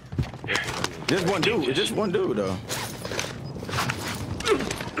 Just one dude. It's just one dude though.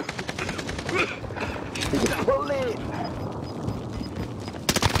 Bullet!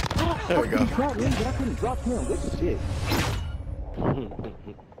 There we go. Drop me, but I couldn't drop him. This is shit.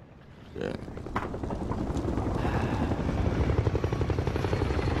 Yeah.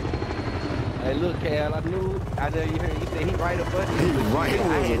 Hey, look, Cal, I know you heard you said he right above you. He was right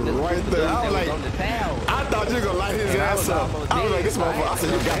there. I was like, on the tower. I thought you were gonna light his ass up. I was like, this motherfucker. I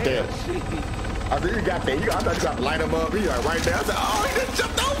said, you got there. I said, you got there. I thought you got to light him up. He like right there. I said, oh, he just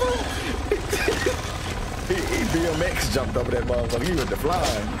jumped over him. he BMX jumped over that motherfucker. He went to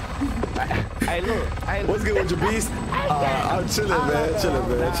flying. Hey, look. Hey, What's good with your beast? I'm chilling, man. Chilling.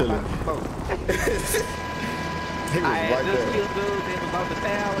 He was right there. Dude, they was on the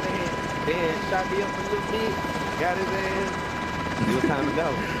tower. Then shot me up a little bit. Got his ass. It was time to go.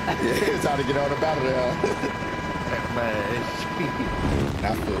 Yeah, it's time to get on about it. Man,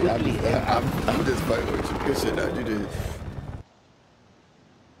 I'm just fucking with you. Good shit, though. You did.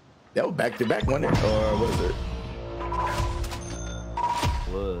 That was back to back, wasn't it? Or was it?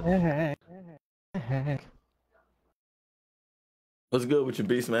 What's good with your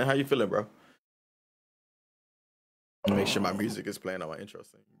beast, man? How you feeling, bro? Make sure my music is playing on my intro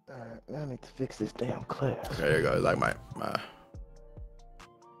scene. I need to fix this damn class. Okay, there you go. Like my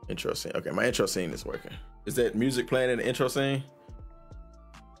intro scene. Okay, my intro scene is working. Is that music playing in the intro scene?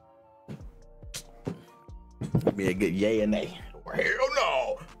 Give me a good yay and nay. Hell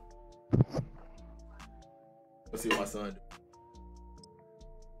no. Let's see what my son do.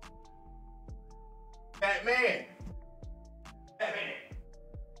 Batman.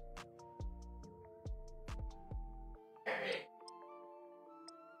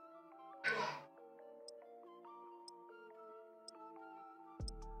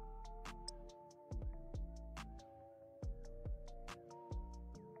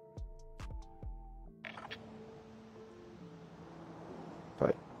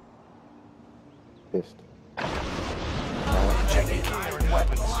 Fight. Fist. Checking gear and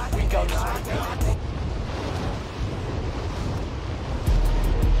weapons. We go soon.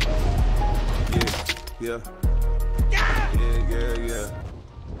 Yeah.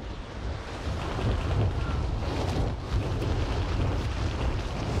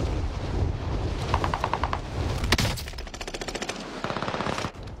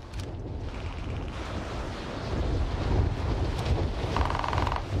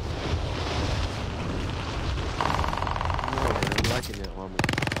 I'm liking that armor.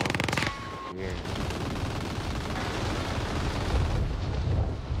 Yeah.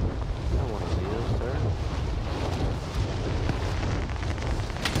 I want to live, sir.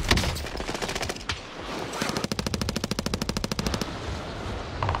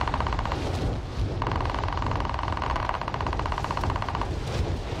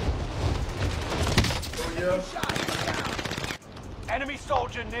 Enemy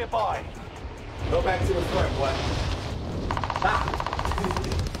soldier nearby. Go back to the front, boy.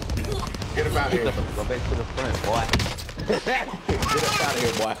 Get him out of here. Go back to the front, boy. Get us out of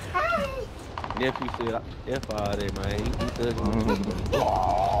here, boy. Nephew said, F all day, man. He thugging.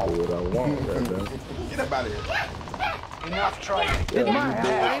 What I want, man. Get up out of here. Enough training. Yeah, Now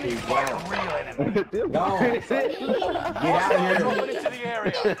fight a real enemy. Get out of here. Dropping into the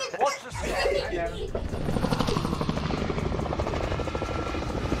area. Watch the sky.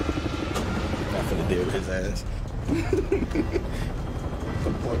 Not finna deal with his ass.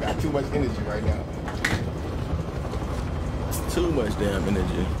 Boy, got too much energy right now. It's too much damn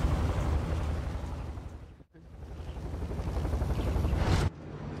energy.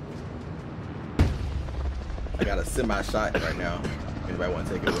 I got a semi-shot right now. Anybody want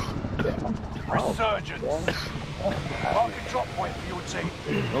to take it? Resurgence. Mark a drop point for your team.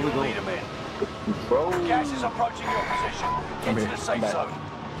 Lead them in. Gas is approaching your position. Get to the safe zone.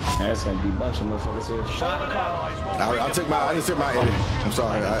 That's gonna be a bunch of motherfuckers here. I just took my energy. I'm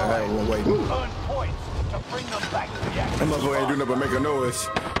sorry. I won't wait. Earn points to bring them back to the action. That motherfucker ain't do nothing but make a noise.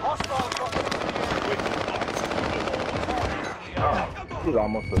 Hostile drop into the area. He's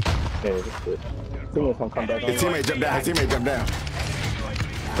almost a this shit. Someone's gonna come back on. His teammate jumped down.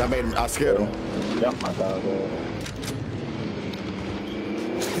 I scared him. Yep, my dog.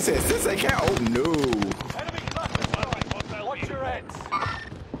 He said, since they can't. Oh no. Enemy cluster. Watch your heads.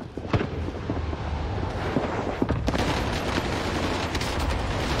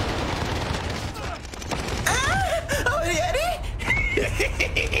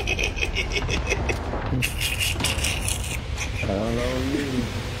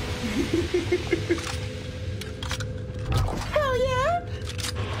 Hell yeah!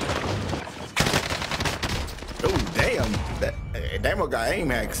 Oh damn! That one got aim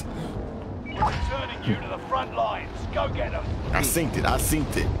hacks. Returning you to the front lines. Go get them. I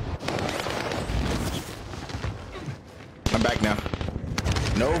synced it. I'm back now.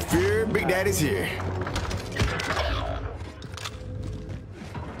 No fear, Big Daddy's here.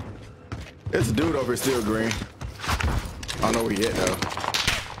 There's a dude over here still green. I don't know where he at though.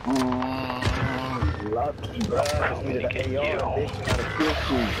 Lucky, bro. Just needed an AR, bitch. Gotta kill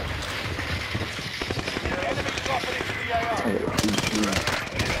you. Enemy dropping into the AR.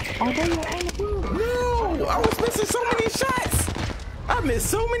 No, I was missing so many shots. I missed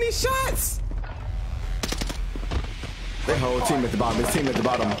so many shots. That whole team at the bottom. This team at the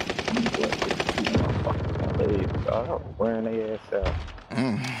bottom. Hey, wearing their ass out.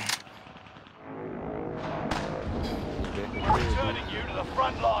 Returning you to the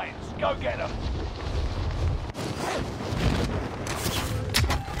front lines. Go get them.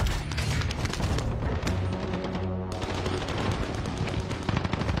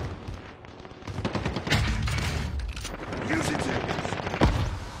 Using seconds.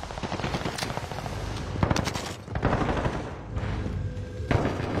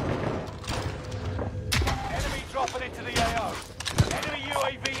 Enemy dropping into the AO. Enemy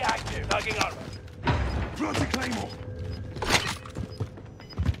UAV active. Tugging over. Planting Claymore.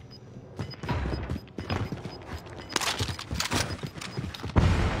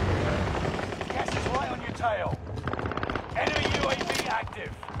 Gas is right on your tail. Enemy UAV active.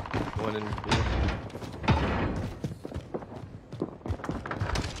 One in the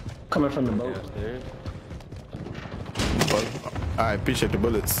Coming from the boat. downstairs. I appreciate the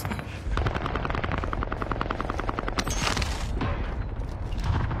bullets.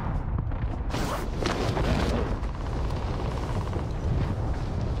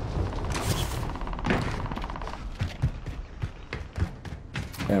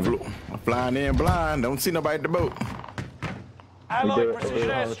 Flying in blind, don't see nobody at the boat. Allied precision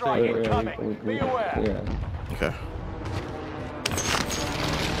airstrike incoming. Be aware. Yeah. Okay.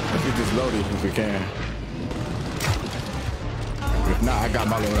 Let's get this loaded if we can. If not, I got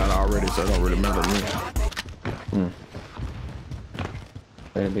my load out already, so it don't really matter to me.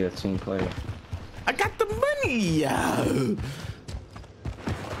 That'd be a team player. I got the money.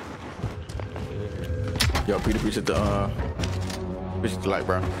 Yo, Peter, appreciate the light,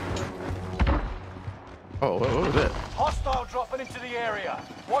 bro. Oh, what was that? Hostile dropping into the area.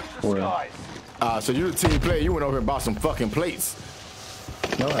 Watch the Where? skies. So you're the team player. You went over and bought some fucking plates.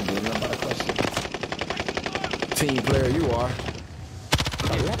 No, I didn't. I'm about to question. Team player, you are.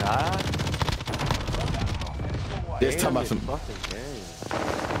 This talking about some. Fucking game.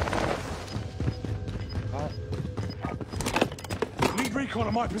 Lead recon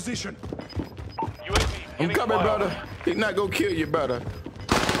on my position. UAV. I'm coming, brother. He's not gonna kill you, brother.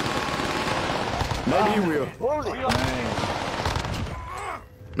 Maybe he will.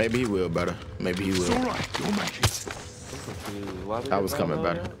 Maybe he will, brother. Maybe he It's will. all right. You'll make it. I was coming,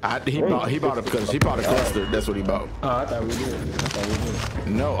 brother. He bought it because he bought a cluster. That's what he bought. Oh, I thought we did.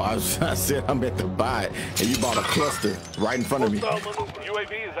 No, I said I meant to buy it, and you bought a cluster right in front of me.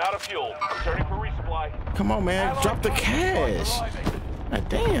 UAV is out of fuel. Returning for resupply. Come on, man. Drop the cash. God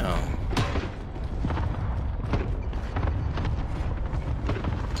damn.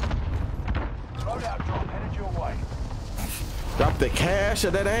 Loadout drop headed your way. Drop the cash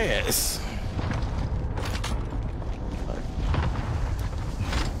of that ass.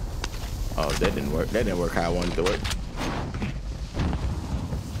 Oh, that didn't work. That didn't work how I wanted it to work.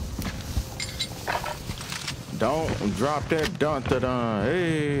 Don't drop that dun-da-dun.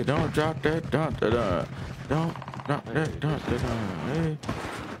 Hey, don't drop that dun-da-dun. Don't drop that dun-da-dun. Hey.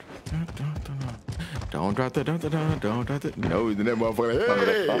 Dun-dun-dun. Don't drop that dun-da-dun. Don't drop that. No, he's in that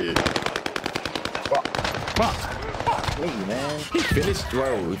motherfucker. Hey. Fuck me, man. He finished.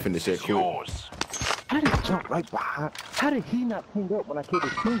 Whoa, we finished that quick. Yours. How did he jump right behind? How did he not clean up when I killed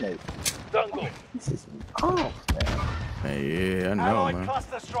his teammate? Dungle. This is off, man. Hey, yeah, I know, Allied man.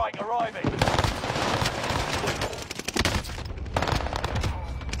 cluster strike arriving.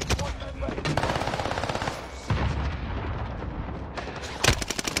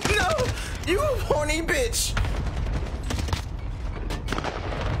 No, you horny bitch.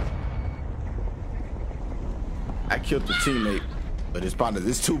 I killed the teammate, but it's probably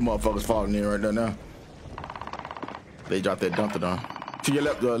there's two motherfuckers falling in right there now. They dropped that dun-da-dun. To your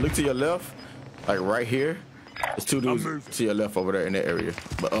left, look to your left, like right here. There's two dudes to your left over there in that area,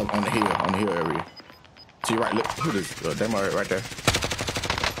 but up on the hill area. To your right, look, who this? Damn right there.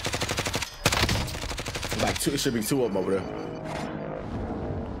 Like two, it should be two of them over there.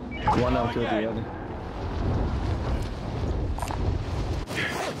 One of them killed the other.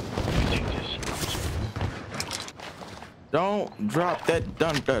 Don't drop that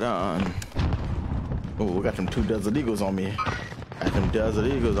dun-da-dun. Oh, we got them two Desert Eagles on me. Got them Desert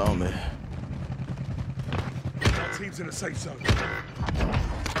Eagles on me. Team's in a safe zone.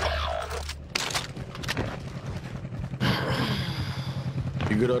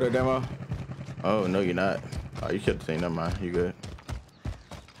 You good over there, Demo? Oh, no, you're not. Oh, you killed the thing. Never mind. You good.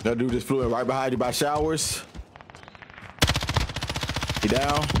 That dude just flew in right behind you by showers. He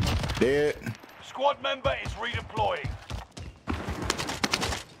down. Dead. Squad member is redeploying.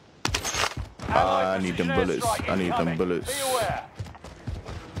 I need them bullets. I need them bullets. Be aware.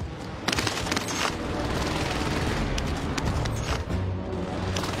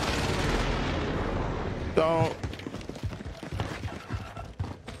 Don't.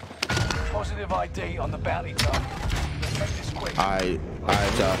 Positive ID on the bounty target. Let's make this quick. Alright,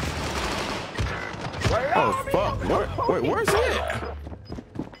 y'all. Oh fuck! Wait, where's it?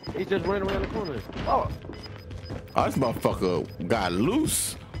 He just ran around the corner. Oh, this motherfucker got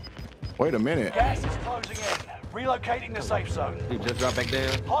loose. Wait a minute. Gas is closing in. Relocating the safe zone. He just dropped back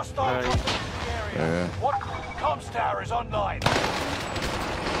down. Hostile contact in the area. Yeah. What? Comms tower is online.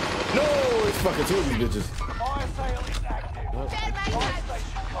 No, it's fucking two of these bitches. Fire sale is active. Fire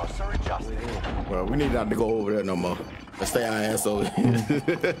station costs are adjusted. Well, we need not to go over there no more. Let's stay our ass over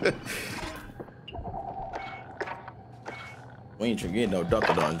here. We ain't getting no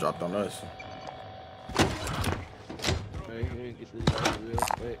ducker done dropped on us.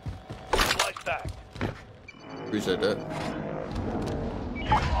 Like that. Appreciate that. You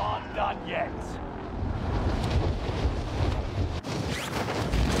aren't done yet.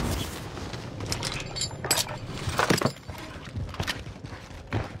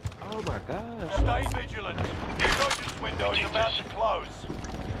 Oh my God. Stay vigilant. The emergency window is about to close.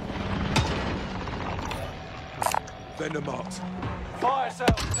 Vendor marked. Fire sale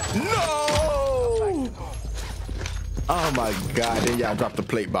is active. No! Oh my god, then y'all dropped the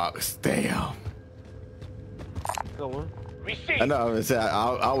plate box. Damn. Go on. I know, I'm saying,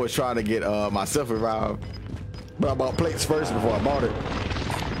 I was trying to get myself around, but I bought plates first before I bought it.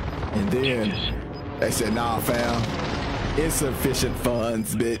 And then they said, nah, fam, insufficient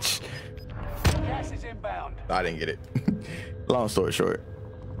funds, bitch. Gas is inbound. I didn't get it. Long story short.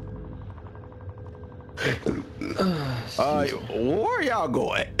 Where y'all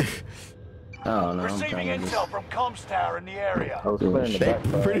going? I don't know. Receiving intel from comms tower in the area. I was clearing the They back.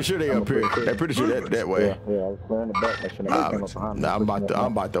 pretty sure they up here. They pretty sure that way. Yeah, I was clearing the back. Make sure nobody came up behind me. Nah,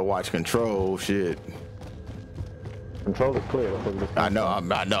 I'm about to watch Control shit. Control is clear. That's what it is. I know.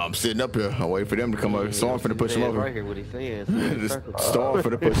 I'm sitting up here. I'm waiting for them to come over. Storm finna push them over. Right here, what he's saying. Storm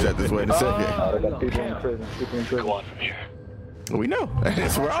finna push that this way in a second. They got people in prison. People in prison. on from here. We know.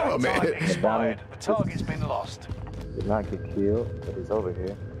 That's where I'm Time at. expired. The target's been lost. Did not get killed, but he's over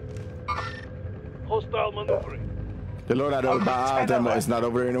here. Hostile maneuvering. The load out of the it's not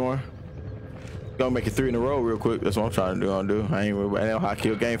over there anymore. Gonna make it 3 in a row real quick. That's what I'm trying to do. I ain't know how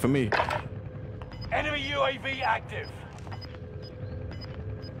kill game for me. Enemy UAV active.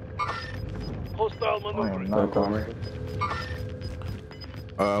 Hostile maneuvering.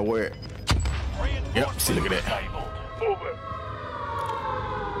 Where? Yep, see, look at that. Disabled. Over.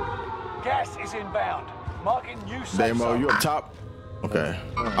 Gas is inbound. Marking new safe Damo, zone. you up top? Okay.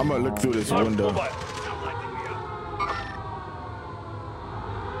 I'm gonna look through this window.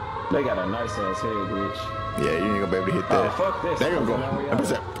 They got a nice ass head glitch. Yeah, you ain't gonna be able to hit that. Oh, fuck this. They gonna go. Now we out.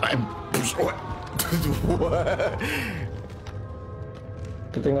 What?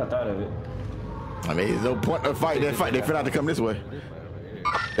 Good thing I thought of it. I mean, there's no point of fight. They finna have to come this way.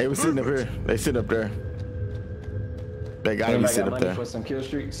 They was sitting up here. They sit up there. They gotta be Anybody sitting got up money there. for some kill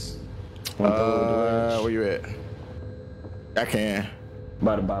streaks? Where you at? I can.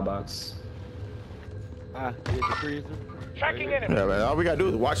 By the buy box. Here's the freezer. Tracking enemy. Yeah, man. All we gotta do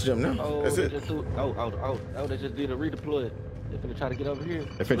is watch them now. Oh, That's they it. just they just did a redeploy. They're finna try to get over here.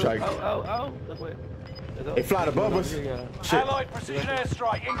 They finna try to- That's what. They flying above us. Shit. Allied precision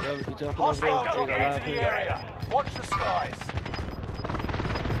airstrike in. Hostile dropping into the area. Watch the skies.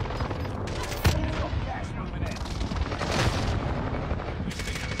 Gas moving in.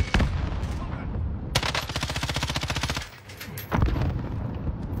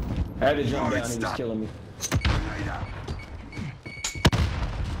 I had to jump down. He was killing me.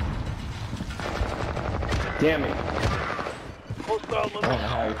 Damn it. Hostile I don't know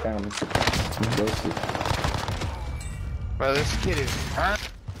how he found me. Ghosted. Bro, this kid is hurt.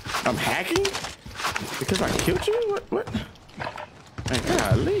 I'm hacking? Because I killed you? What? Hey,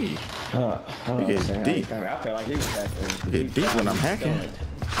 golly. You get deep. I felt like he was back there. You get deep when I'm hacking.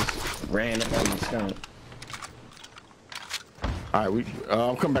 Just ran up on the stone. All right,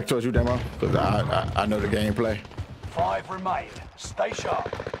 I'm coming back towards you, Demo, because I know the gameplay. 5 remain. Stay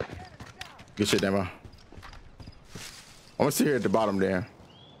sharp. Good shit, Demo. I'm gonna sit here at the bottom there.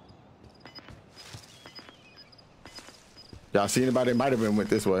 Y'all see anybody? It might have been went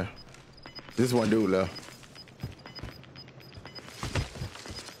this way. This one dude left.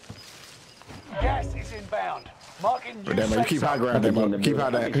 Gas is inbound. Marking new But damn, you keep high ground, damn. Keep high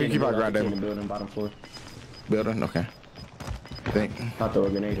ground, damn. Building, bottom floor. Building, okay. I think. I'll throw a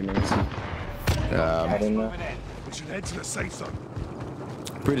grenade in there and see. I don't know. We should head to the safe zone.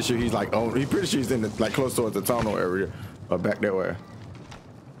 Pretty sure he's like, oh, pretty sure he's in the, like close towards the tunnel area, or back that way.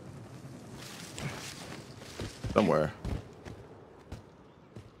 Somewhere.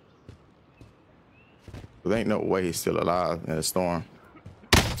 There ain't no way he's still alive in the storm.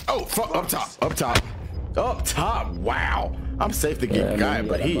 Oh, fuck, up top, up top. Up top, wow. I'm safe to get guy,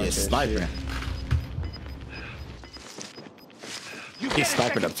 but he is sniping. He's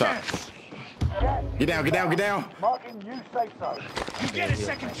sniping up top. Get down, get down, get down. Marking new safe zone. You get a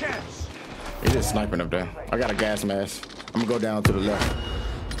second chance. He's just sniping up there. I got a gas mask. I'm gonna go down to the left.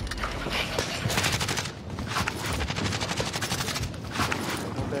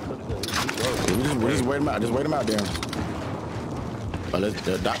 We just wait him out. Just wait him out there. Oh, let's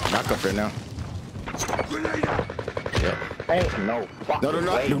dock up there now. Yep. Ain't no fucking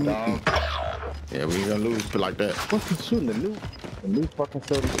way, dog. Yeah, we ain't gonna lose like that. What's he shooting? The new fucking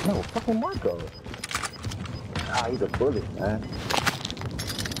soldier? No, fucking Marco. Ah, he's a bullet, man.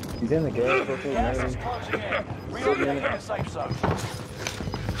 He's in the gas station, Gas man. is closing in. Relocating the safe zone.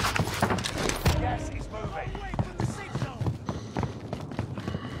 Gas is moving.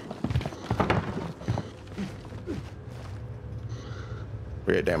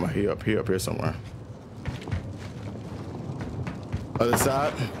 Yeah, damn, he up here somewhere. Other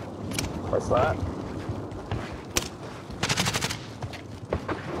side. What's that?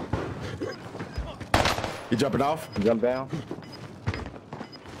 You jumping off? Jump down.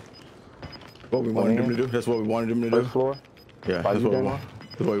 What we wanted him to do. That's what we wanted him to do. First floor. Yeah, that's what we want.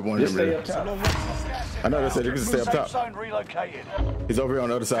 That's what we wanted him to do. I know they said you can stay up Safe top. zone relocated. He's over here on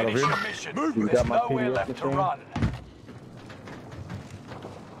the other side over Finish here. the mission. You There's got my nowhere PDF left to machine? run.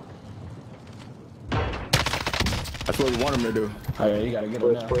 That's what we want him to do. Oh yeah, you gotta get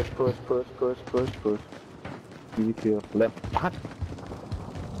him now. Push. You kill. Left. What?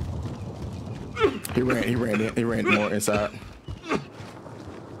 He ran more inside.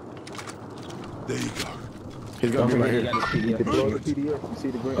 There you go. He's gonna be right You here. got his You PDF. deploy the PDF. You see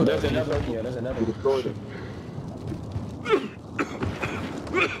the green? Oh, there's another. Yeah, there's another. You deployed it.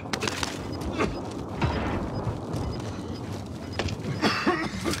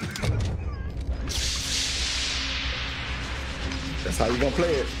 That's how you gonna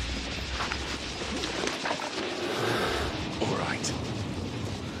play it. All right.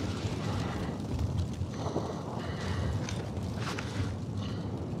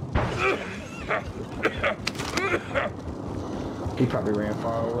 He probably ran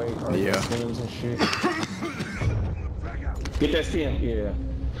far away. Or Yeah. Stems and shit. Get that stem. Yeah.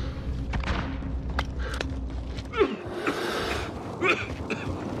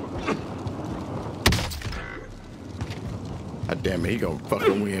 God damn it, he gonna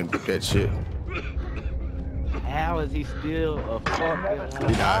fucking win that shit. How is he still a fucking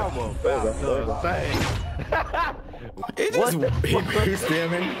He died. armor? It just he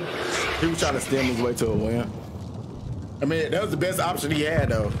stemming. He was trying to stem his way to a win. I mean, that was the best option he had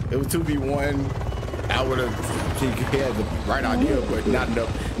though. It was 2v1. I would have. He had the right idea, but not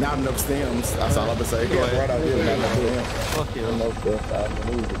enough stems. That's all I'm gonna say. He had the right idea, but not enough stems. Fuck him. No best option.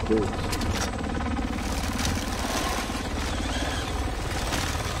 He was a bitch.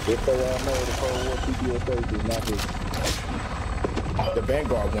 If they all know the Cold War PTSD is not his. The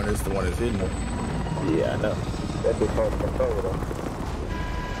Vanguard one is the one that's hidden. Yeah, I know. That bitch hard to control though.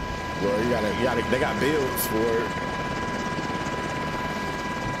 Well, they got builds for it.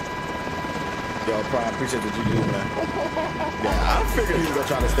 Yo, Prime, appreciate what you do, man. Yeah, I figured he was gonna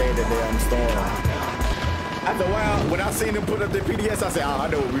try to stay in the damn storm. After a while, when I seen him put up the PDS, I said, oh, I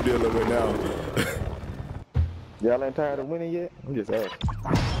know what we're dealing with now. Y'all ain't tired of winning yet? I'm just asking.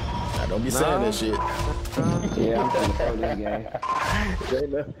 Nah, don't be saying that shit. Yeah, I'm trying to throw this game. There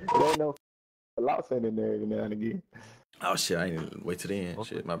ain't no loss in there every now and again. Oh shit, I didn't wait to the end.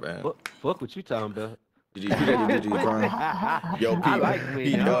 Shit, my bad. Fuck what you talking about. Did you Prime? Yo, Pete, I like me.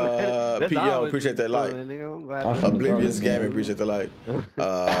 Pete, Pete, yo, appreciate that like. Oblivious Gaming, appreciate the like.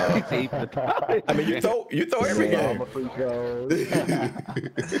 I mean, you throw every game.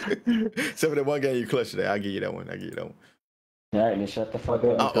 Except for that one game you clutched today. I'll give you that one. All right, then shut the fuck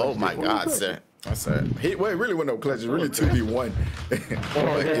up. Oh my God, sir. I said, well, it really wasn't no clutch. It's really 2v1.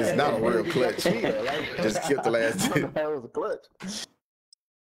 It's not a real clutch. Just killed the last two. That was a clutch.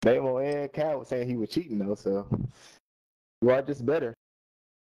 Damo and Cal was saying he was cheating though, so you are just better.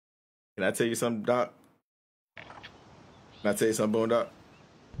 Can I tell you something, Doc? Can I tell you something, Boondock?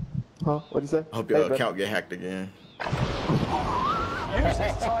 Huh? What'd you say? I hope your account get hacked again. Use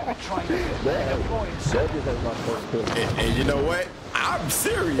this time to train to deploy in That just has my first kill. And you know what? I'm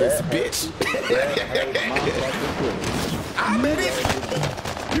serious, bitch. I'm in it.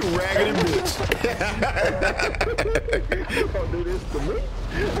 You raggedy bitch. You gonna do this to me?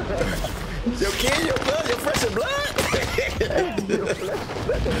 Your kid, your blood, your fresh and blood.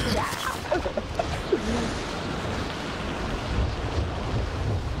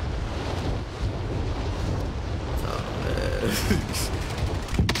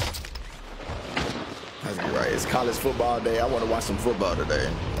 That's right. It's college football day. I want to watch some football today.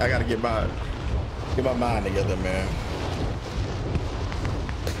 I gotta get my mind together, man.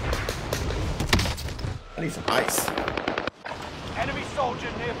 I need some ice. enemy soldier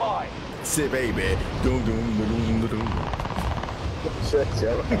nearby. Sit, baby. Doom, doom, doom, doom, doom. Shut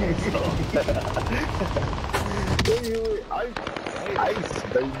your ice,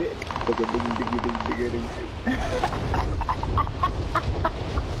 baby.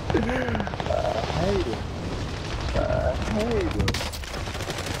 I hate it.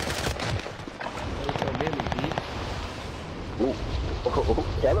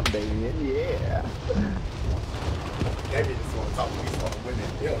 Tell him, baby. Yeah. That just want to talk to these women.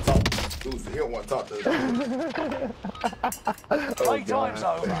 He don't talk to dudes. He don't want to talk to them. Playtime's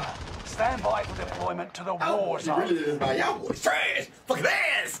over. Stand by for deployment to the war He zone. really is about y'all boys trash. Fucking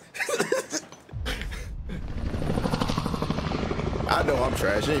ass. I know I'm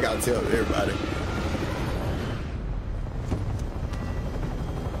trash. You ain't got to tell everybody.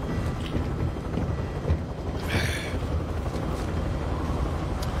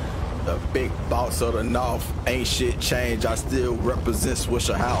 The big boss of the North, ain't shit changed. I still represent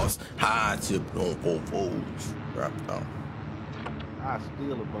Swisher House. High tip on 4 foes. Drop down. I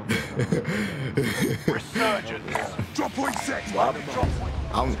steal a bunch. Resurgence. Drop point set. Drop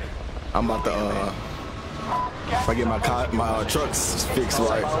point. I'm about to if I get my trucks fixed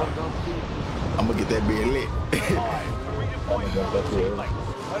right, I'm gonna get that beer lit. Redeploy your teammate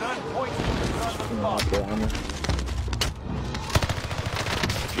and earn points to return the fund.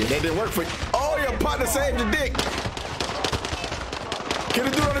 Yeah, that didn't work for you. Oh, your partner saved your dick. Can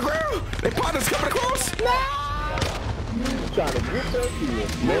it do it on the ground? They partners coming across. Trying to get your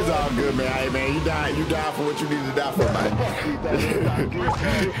kill. It's all good, man. Hey, man, you died for what you needed to die for, man.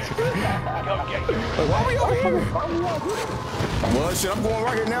 Go get you. Why we over here? Well, shit, I'm going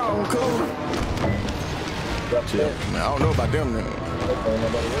right here now. I'm cool. Shit, man, I don't know about them, man.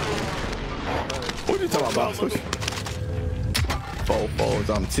 What you talking about? 4 foes,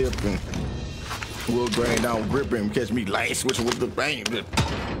 I'm tipping. Will grain down, gripping, catch me light switching with the bang.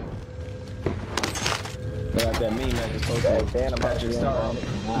 They got that meme that just posted Patrick Star.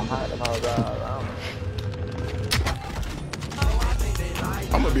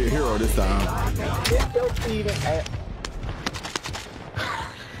 I'm gonna be a hero this time.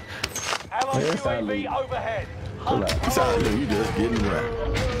 Allied UAV overhead. You sound like you just getting right.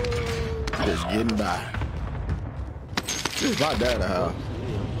 Just getting by. It's my dad, how.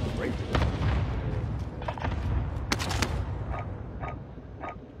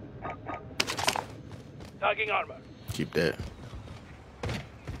 Tagging armor. Keep that.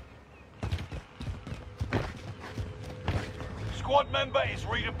 Squad member is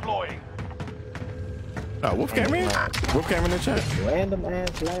redeploying. Oh, Wolf came in? Wolf came in the chat. Random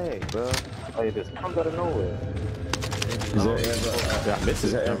ass lag, bro. Oh, it just comes out of nowhere. Is there ever Yeah, I miss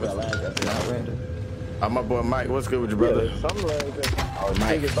it. a lag that's not random? My boy Mike, what's good with your brother? Yeah, some lag that. Oh,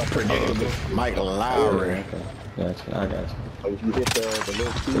 Mike, predictable. Mike Lowry. Gotcha, I got you. Oh, if you hit the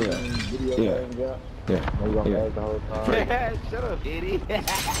little video thing, yeah. Yeah. You gonna lag the whole time. Shut up, idiot.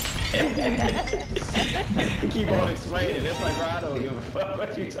 Keep on explaining. It's like, bro, I don't give a fuck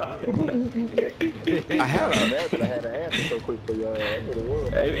what you talking about. I had a. But I had to answer so quick for your ass. That's what it was.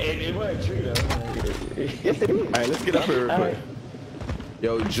 It wasn't true, though. Yes, it is. Hey, let's get up here real quick.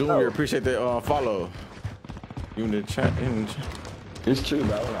 Yo, Junior, appreciate the follow. You in the chat? It's true,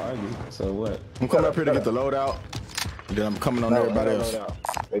 but I want to argue. So what? I'm coming up here to get the loadout. Then I'm coming on everybody else.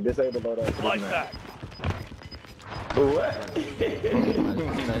 They disabled loadout. Like that. What?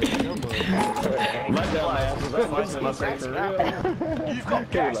 My dumb ass was like watching myself for real. You've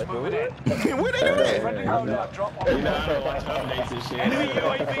got gas moving in. Where they do that? Friendly loadout drop on You know, I don't watch updates and shit. enemy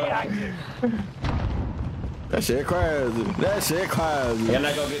UAV active. That shit crazy. That shit crazy. You're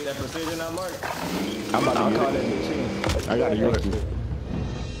not gonna get that precision on Mark? I'm about to I'll call get that it. machine. I got a UAV.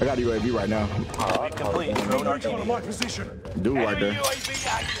 I got a UAV right now. Complete. Drone Go RTB. to my position. Dude right Enemy there. UAV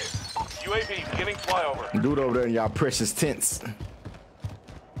active. UAV beginning flyover. Dude over there in y'all precious tents.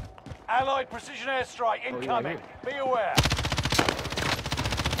 Allied precision airstrike incoming. Be aware.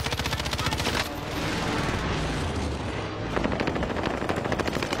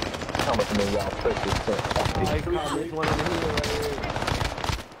 How much of y'all push this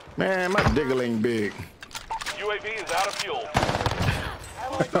Man, my diggle ain't big. UAV is out of fuel.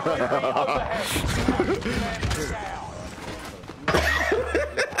 Allied UAV overhead.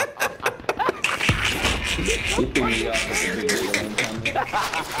 He threw me off with the big one coming.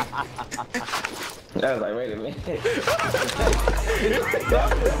 I was like, wait a minute.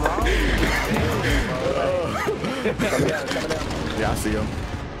 Coming down. Yeah, I see him.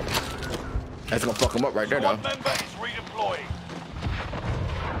 That's gonna fuck him up right there, though. One member is redeploying.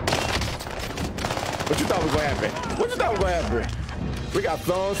 What you thought was gonna happen? What you thought was gonna happen? We got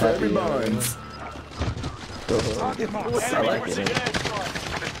thumbs for every buns. Enemy precision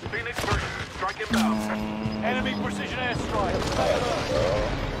airstrike. Phoenix version. Strike inbound. Enemy precision airstrike.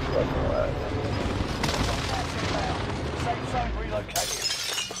 Safe zone relocated.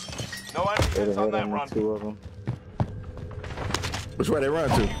 No enemies on that run. Two of them. Which way they run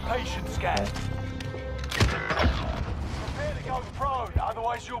to? Occupation scan. Prepare to go prone,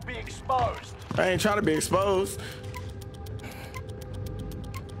 otherwise you'll be exposed. I ain't trying to be exposed.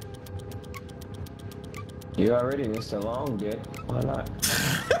 You already missed a long bit. Why not?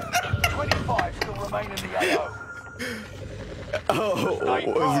 25 still remain in the AO. Oh,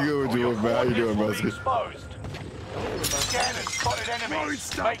 what's good with you, man? How you doing, bro? Exposed. Scanners spotted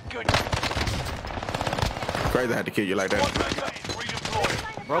enemies. Make good. Crazy I had to kill you like One that. member is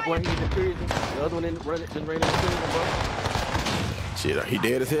redeployed. Broke one in the prison. The other one in ran in the prison, bro. Shit, he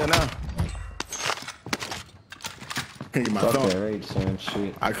dead as hell now. Couldn't get my Fuck that thumb. rage son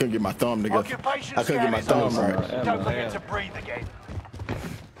shit. I couldn't get my thumb together. Occupation I couldn't get my scan thumb is right. over. Don't forget to breathe again.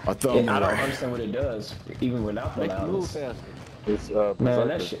 My thumb I don't right. understand what it does, even without the Make you move loudness. faster. It's Man,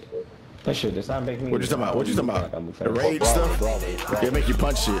 that shit does not make me. What you talking about? What you talking about? The rage stuff? Yeah, make you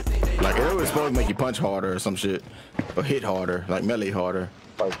punch shit. Like it was supposed to make you punch harder or some shit, or hit harder, like melee harder.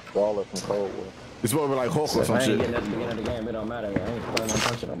 like Brawler from Cold War. It's supposed to be like Hulk or If some I ain't shit. getting at the beginning of the game, it don't matter. I ain't planning on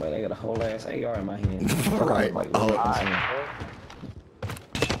punching nobody. They got a whole ass AR in my hand. Right. Like, Oh.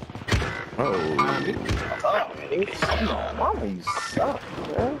 Oh, Mama, you suck,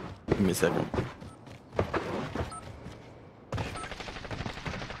 man. give me a second.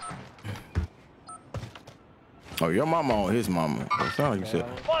 Oh, your mama on his mama. It sound like you said.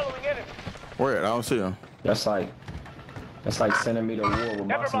 Following enemy. Where? I don't see him. That's like sending me to war with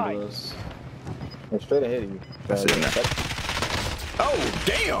Never boxing mind. gloves. They're straight ahead of you. I see him now. Oh,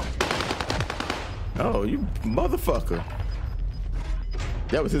 damn. Oh, you motherfucker.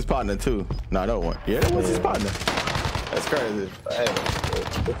 That was his partner too. No, that one. Yeah, that was his partner. That's crazy.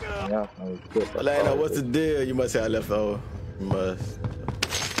 Elena, what's the deal? You must have leftover. You must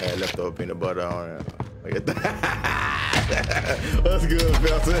have leftover peanut butter on it. Look at that. What's good,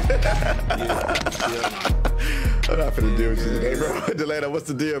 Felton? I'm not finna deal with you today, bro. Delana, what's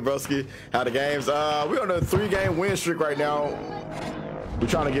the deal, broski? How the games? We're on a 3-game win streak right now. We're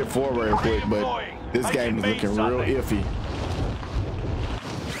trying to get 4 real quick, but this game is looking real iffy.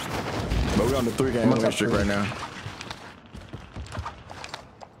 But we're on the 3-game win streak right now.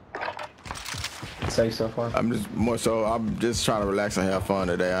 Say so far. I'm just trying to relax and have fun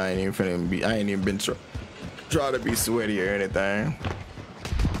today. I ain't even been trying to be sweaty or anything.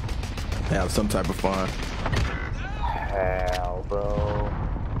 Have some type of fun. Hell, bro.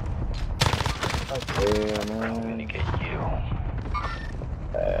 Yeah, man. I'm gonna get you.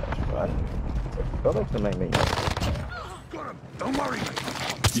 That's fun. Go back to main menu. Got him. Don't worry.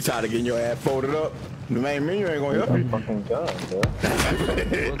 You tired of getting your ass folded up? The main menu ain't gonna help I'm you. fucking done, bro.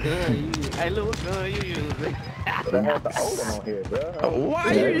 What gun you use? Hey, look, what gun you using? But I had the old one on here, bro. Why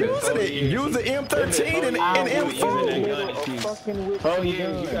are you using it? Use the M13 and M4. Oh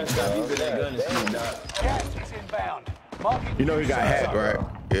yeah, you gotta stop using that gun and see, dog. Gas is inbound. Marking You know he got hacked, right?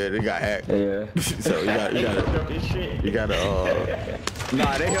 Yeah, they got hacked. Yeah. So you gotta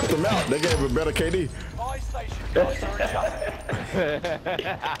nah, they helped him out. They gave him a better KD. Buy station costs are adjusted.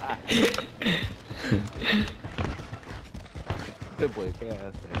 That boy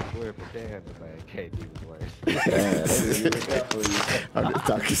fast. I swear for damn, the man can't do worse. I'm just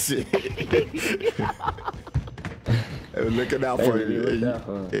talking shit. They was looking out for you.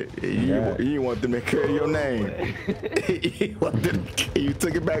 You didn't want them to carry your name. You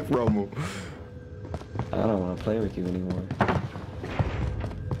took it back from them. I don't want to play with you anymore.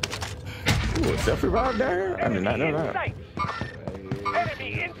 Ooh, a selfie right there? I did not know that.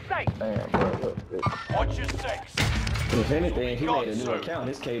 Enemy in sight. Damn, bro. Look, Watch your 6. If anything, if he made a new account,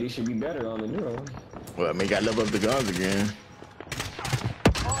 his KD should be better on the new one. Well, I mean, got to level up the guns again.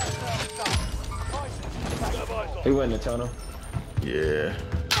 He went in the tunnel. Yeah.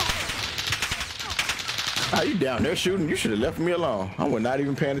 How you down there shooting? You should have left me alone. I was not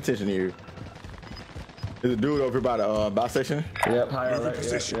even paying attention to you. There's a dude over here by the box station. Yep, higher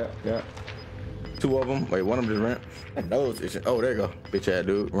right. Yep. Two of them. Wait, one of them just ran. Those. Oh, there you go. Bitch ass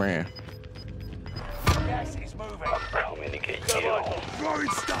dude ran. Gas is moving. Communicate kill. Throwing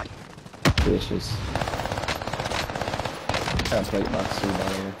stuff. Vicious. Got plate box two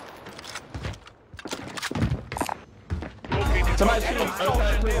down here. Somebody shoot him.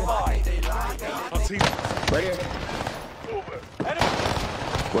 Soldier nearby. Right here.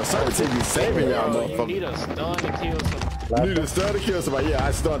 Well, certain TV saving y'all, You need motherfucker. a stun to kill some. You need to stun to kill somebody. Yeah,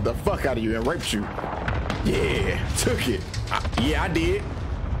 I stunned the fuck out of you and raped you. Yeah, took it. Yeah, I did.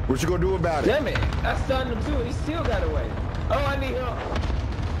 What you gonna do about it? Damn it. I stunned him too. He still got away. Oh, I need help.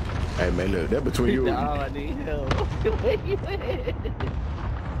 Hey, man, look, that between you. Oh, I need help. Where you at?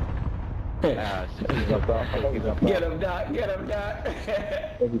 Ah, shit. Get him, Doc. Get him, Doc.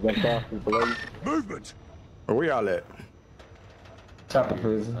 Movement. Where y'all at? Top of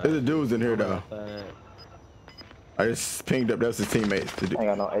prison. There's a dudes in here though. I just pinged up. That's his teammates. I ain't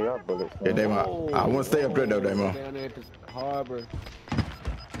got no AR bullets. Yeah, they might. I want to stay up there though, Damo. Down there at the harbor.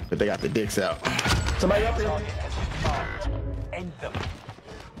 But they got the dicks out. Somebody up here. End them.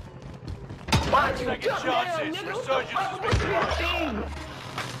 Why'd you Taking jump down, chances. nigga? Resurgence Oh, has what's been your deployed. team?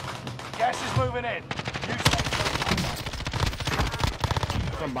 Gas is moving in.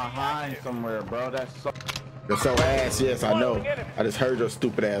 From behind somewhere, bro. That's so. They're so ass. Yes, I know. I just heard your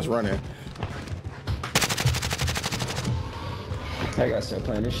stupid ass running. I got start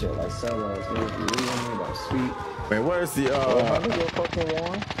playing this shit like solos. That sweet. Man, where's the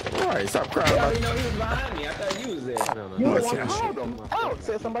Alright, stop crying. I About didn't know he was behind me. I thought you was there. I don't You know. the one called him. Oh,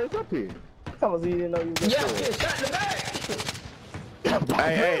 said somebody's up here. Tell us you didn't know you was Yeah, up here. shot in the back.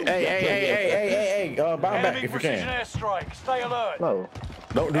 hey, bounce back Enemy if you precision can. airstrike. Stay alert. No.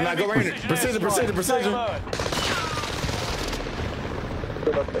 Don't do not go right in. Enemy Precision. airstrike. Stay alert.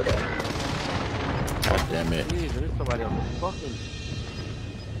 Put up there, though. God damn it. Jeez, there's somebody on the fucking.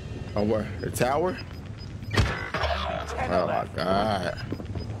 Oh, where? The tower? Oh my god.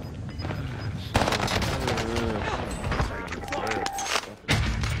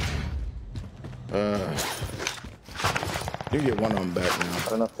 You get one of them back now.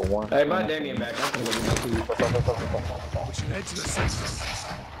 Not enough for one. Hey, my Damien back. I'm gonna go to you. We should head to the census.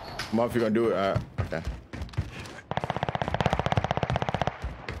 Mom, if you're gonna do it, okay.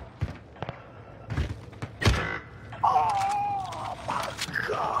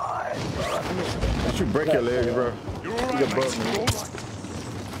 Don't you break your legs, bro? You're all right, mate. You're all right.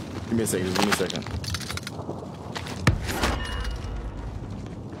 Give me a second, just give me a second.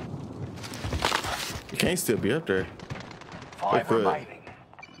 You can't still be up there. 5 good. remaining.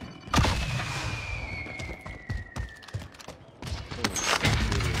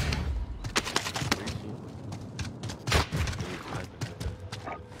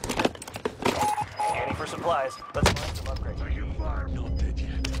 Scanning for supplies. Let's find some upgrades. Taking fire. Not dead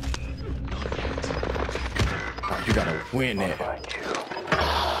yet. Oh, you gotta win that.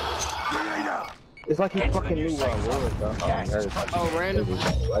 Grenade out. It's like he fucking knew where I was, bro. Oh, random.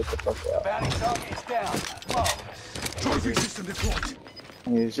 Right the fuck out. Bounty target is down. Whoa. Trophy system deployed. I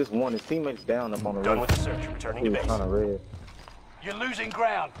mean, it's just one. His teammates down up on the Done right. with the search. Returning He to was base. kind of red. You're losing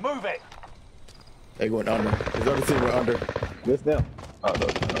ground. Move it. They went under. His other team went under. This them. Oh, no.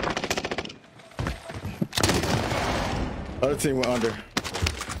 Other team went under.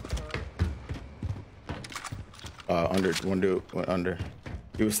 Under. One dude went under.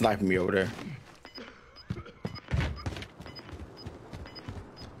 He was sniping me over there.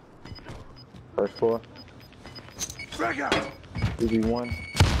 First floor. Frag out. 2v1.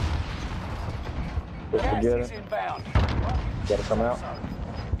 Push Gas together. is inbound. Gotta come out.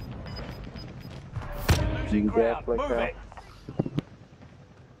 You're losing You ground. gas like Move that. it.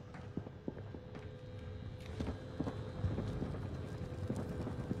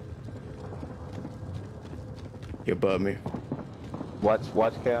 You above me. Watch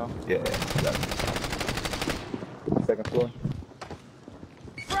Cal. Yeah. Got it. Second floor.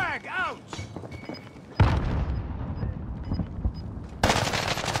 Frag out.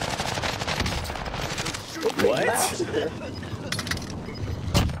 What?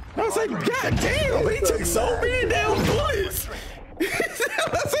 I was like, God damn, he took so many damn bullets.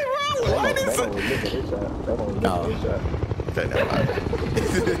 What's wrong with why That this? one was looking his shot. That one was No. looking his shot. Okay, never mind.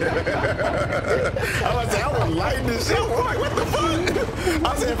 I was like, I was lighting this shit. I'm like, what the fuck? I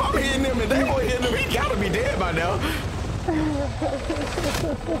said, if I'm hitting him and they were hitting him, he gotta be dead by now.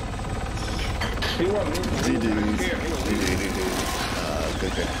 GG.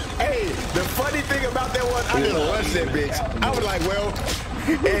 Good Hey, the funny thing about that one, I didn't rush that bitch. I was like, well,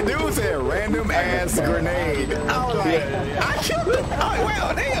 and dude said random ass grenade. I was like, I killed him. I was like,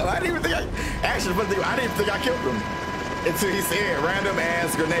 well, damn, I didn't even think actually, I didn't even think I killed him until he said random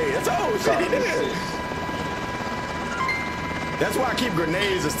ass grenade. That's all shit he did. That's why I keep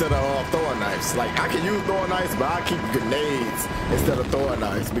grenades instead of throwing knives. Like, I can use throwing knives, but I keep grenades instead of throwing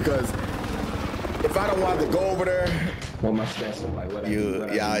knives because if I don't want to go over there, what my stats look like? What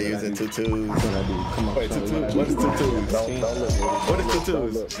y'all using 2-2s. What I do? Come on. Wait, 2-2s. What is 2-2s? Don't look. What is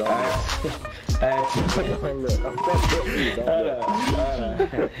 2-2s?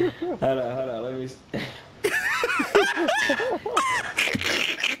 Hold on. Let me.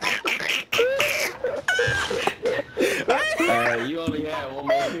 You only had one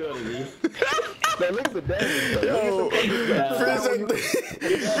more kill than me. Man, look at the damage. Yo,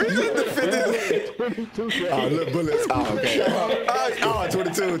 Freeze oh, look, bullets. Oh, okay. Oh,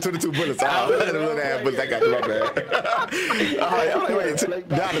 22 bullets. Oh, little ass bullets. I got you, my bad. Wait,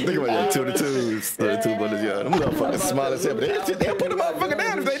 down to think about it. 22s. 22 bullets, yeah. Them motherfuckers small as hell, but they'll put the motherfucker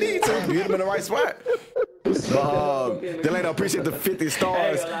down if they need to. You hit them in the right spot. Delano, appreciate the 50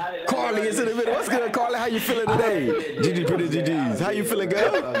 stars. Carly is in the middle. What's good, Carly? How you feeling today? GG, pretty GGs. How you feeling,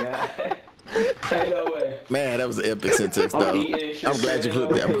 girl? Man, that was an epic sentence, though. I'm glad you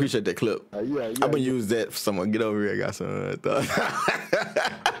clipped that. I appreciate that clip. I'm gonna use that for someone. Get over here. I got some thoughts.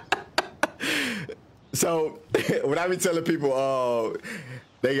 So, when I be telling people,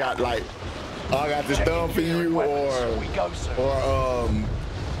 they got like, oh, I got this thumb for you, or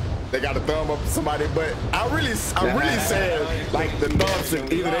they got a thumb up for somebody, but I really said like the thumbs.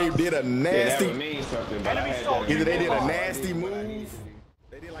 Either they did a nasty, move.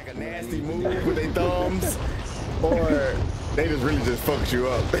 They did like a nasty move with their thumbs, or they really just fucked you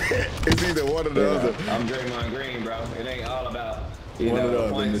up. It's either one or the other. I'm Draymond Green, bro. It ain't all about one or the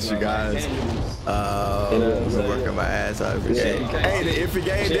other, you guys. I'm working my ass out every game. Hey, the iffy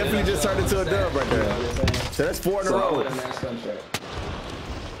game definitely just turned into a dub right there. So that's 4 in a row.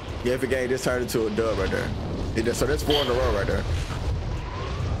 Yeah, if a game just turned into a dub right there. So that's 4 in a row right there.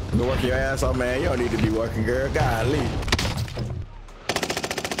 Been working your ass off, man. You don't need to be working, girl. Golly.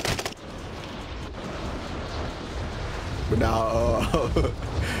 But now,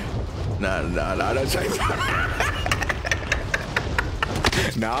 no, don't change.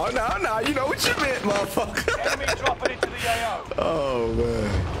 No, you know what you meant, motherfucker. Enemy dropping into the AO. Oh, man.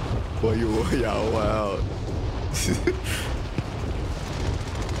 Boy, y'all wild.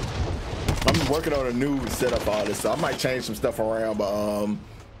 I'm working on a new setup for all this, so I might change some stuff around, but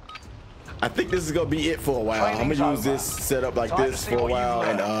I think this is gonna be it for a while. I'm gonna use this setup like this for a while,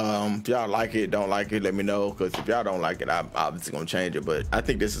 and if y'all like it, don't like it, let me know, because if y'all don't like it, I'm obviously gonna change it, but I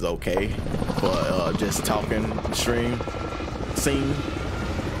think this is okay for just talking, stream, scene,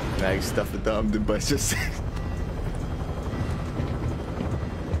 like stuff the thumb, but it's just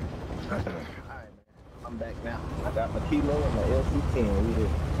I'm back now. I got my kilo and my LC10. We did.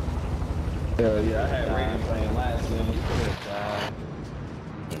 Hell yeah, I had Raiden playing last game.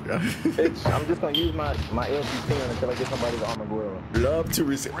 I'm just gonna use my LC10 until I get somebody to armor gorilla. Love to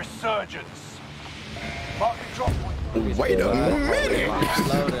receive. Resurgence. Marking drop point. Wait a minute.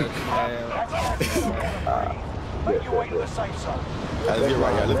 Make your way to the safe zone. Let's get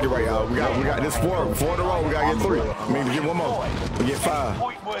right, y'all. We got this 4 in a row. We gotta get 3. I mean, we get 1 more. We get 5.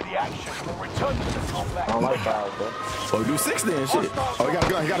 Point-worthy action will return them to combat. I don't like 5, bro. Oh, do 6 then, shit. Oh, he got a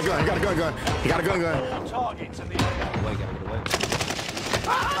gun. He got a gun. All targets in the AO.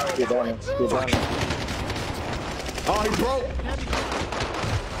 Get down there. Oh, he broke.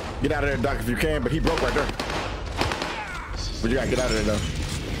 Get out of there, Doc, if you can, but he broke right there. But you gotta get out of there, though.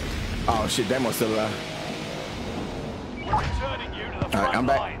 Oh, shit, that one's still alive. Returning you to the front All right, I'm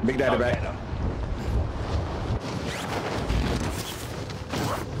back. line. Big Daddy Go back. get 'em.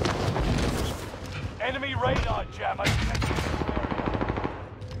 Enemy radar jammer.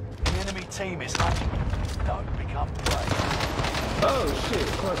 The enemy team is hunting you. Don't become prey. Oh shit!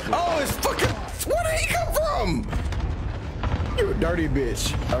 Oh, it's fucking. Where did he come from? You a dirty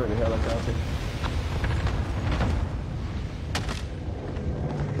bitch. I already helicopter.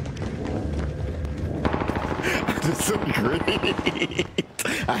 Disagree.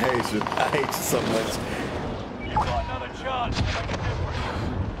 I hate you. I hate you so much. You've got another chance to make a difference.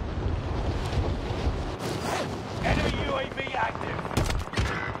 Enemy UAV active.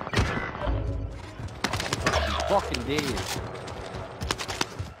 Fucking dead.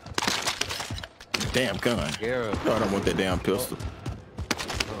 Damn gun. Yeah. No, I don't want that damn pistol.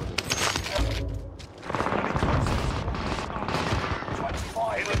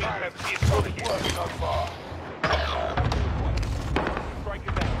 Fire the man. It's good work so far.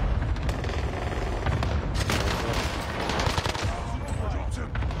 Breaking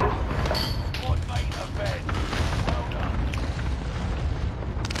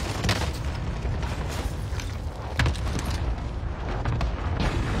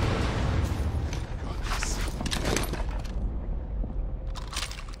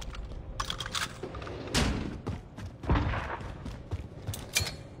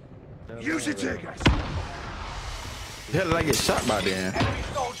Using tear gas. Hell did I get shot by then? Enemy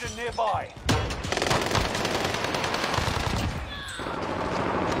soldier nearby.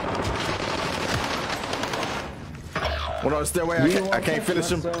 Hold on, stay away. I can't finish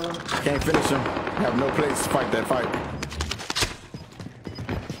him. I can't finish him. I have no place to fight that fight.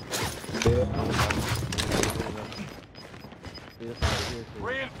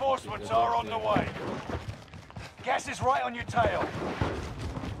 Reinforcements are on the way. Gas is right on your tail.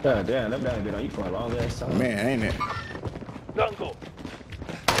 God damn, that guy been on you for a long ass time. Man, ain't it? Jungle.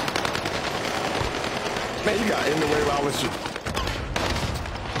 Man, you got in the way while I was shooting.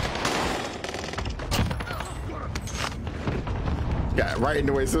 Got right in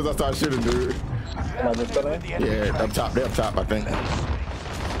the way as soon as I started shooting, dude. Yeah, up top. They're up top, I think.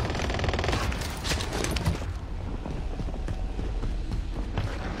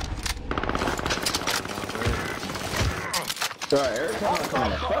 Sorry, every time I come in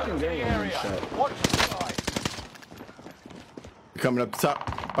the fucking game, I'm Area. shot. Watch the side. Coming up the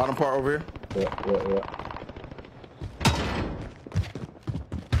top, bottom part over here. Yeah.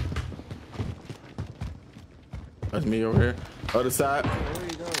 That's me over here. Other side.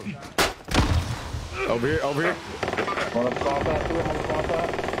 Over here. Wanna call back to it? Wanna call back?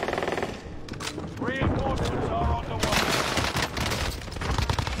 Reinforcements are on the way.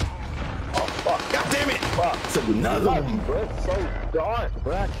 God damn it! Fuck. It's another one. Bro, it's so dark,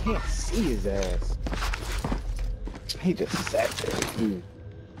 bro. I can't see his ass. He just sat there, dude.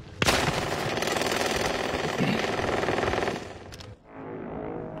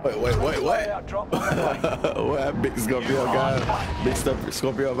 Wait. Out, drop on the way. What happened? Big Scorpio guy. Big stuff.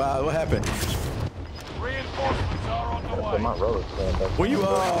 Scorpio vibe. What happened? Reinforcements are on the So way. my road is going back. When you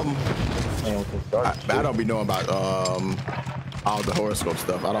Man, with this dark shit. I don't be knowing about all the horoscope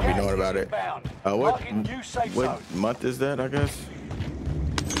stuff. I don't be knowing about it. What month is that? I guess.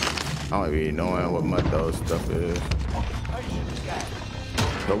 I don't be knowing what month those stuff is.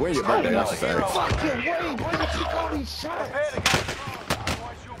 But when your birthday? I should say. Prepare to get otherwise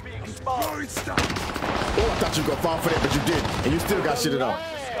you'll be exposed. I thought you were gonna fall for that, but you did, and you still got shit it on.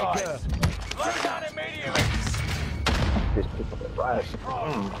 Slow down immediately. This people are right.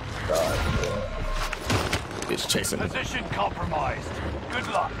 It's chasing me. Position compromised. Good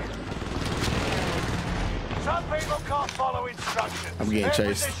luck. Some people can't follow instructions. I'm getting Their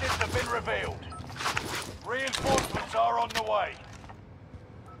chased. positions have been revealed. Reinforcements are on the way.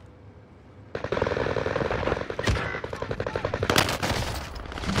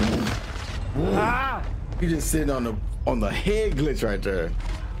 You just sitting on the head glitch right there.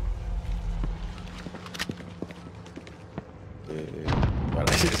 But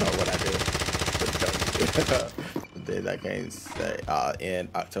I should know what I did. Then I can't say in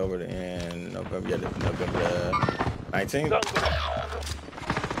October to in November. Yeah, November 19th.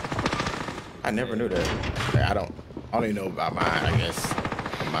 I never knew that. Like, I don't even know about mine. I guess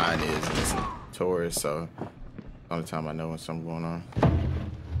mine is it's Taurus, so only time I know when something going on.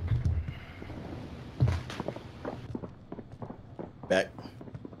 Back.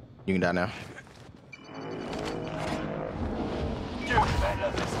 You can die now. Do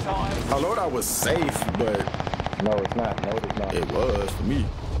better this time. Oh Lord, I was safe, but No, it's not. No, it's not. it was for me.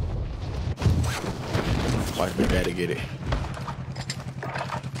 Watch me daddy get it.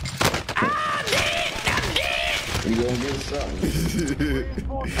 You gonna get something.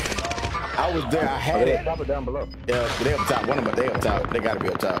 I was there. I had it. Drop it down below. Yeah, they up top. One of them, they up top. They gotta be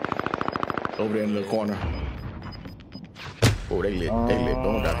up top. Over there in the corner. Oh, they lit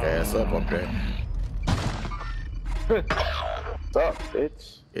Boondock ass up there. What's up,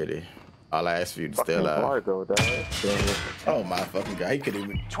 bitch? Get it. All I asked for you to stay Fucking alive. Margo, dog. Oh my fucking god, he could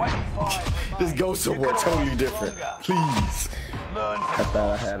even 25. just go somewhere totally different. Please. Learn I from thought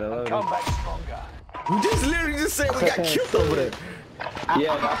I had a and load. come back stronger. We just literally just said we got killed over there.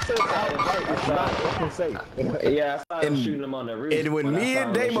 Yeah, I said It's not fucking safe. yeah, I started shooting them on the roof. And when me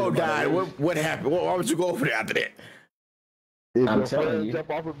and Damo died, what happened? Why would you go over there after that? If I'm your telling friend you. jump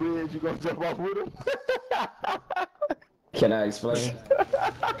off a bridge, you gonna jump off with him? Can I explain?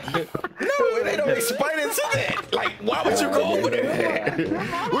 No, they don't explain it to that. Like, why would you go over there?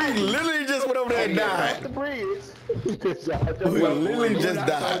 We literally just went over there and died. The bridge. We literally just I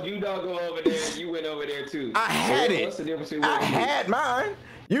died. told you don't go over there, you went over there too. I had What's the difference it. between I what you had mine.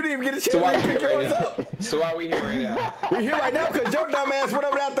 You didn't even get a chance So why to we pick here yours right up. now? So why we here right now? We're here right now because your dumb ass went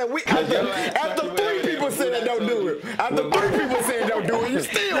over there after after three people said don't do it. After three people said don't do it, you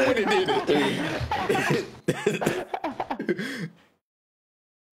still went and did it.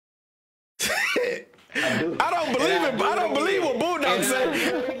 I don't believe it. I don't believe what Boondock said.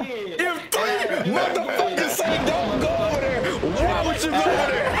 If three motherfuckers say don't go over there, why would you go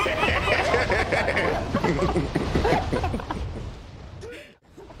over there?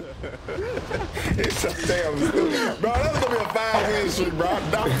 It's so damn stupid. Bro, that's gonna be a 5-win streak, bro. I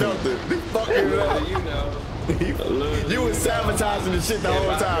felt it. This fucking up. You know. You was sabotaging the shit the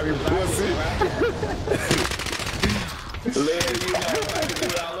whole time, you pussy. Look, you know, if I could do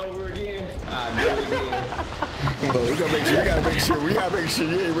it all over again, I'd do it again. But we gotta make sure. We gotta make sure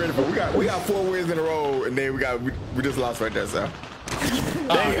you ain't ready for. We got 4 wins in a row, and then we just lost right there, so.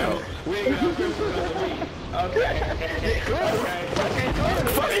 Damn. We ain't got to for another week. Okay.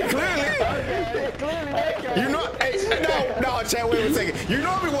 Fucking clearly. You know, hey, no, Chad, wait a second. You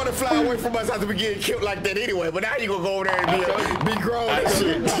normally want to fly away from us after we get killed like that anyway, but now you gonna go over there and be grown and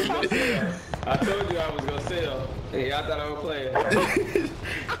shit. I told you I was gonna sell. Hey, I thought I was playing.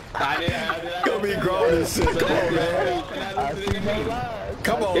 I did. Gonna be grown and shit. Come on, man.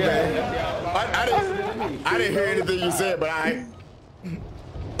 Come on, man. I didn't hear anything you said, but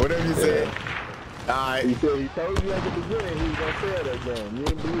whatever you said. Alright. He told you at the beginning he was gonna sell that game. You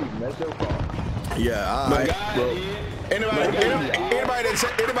didn't believe him. That's your fault. Yeah, alright. Anybody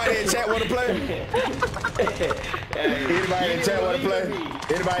in chat want to play? Anybody in chat want to play?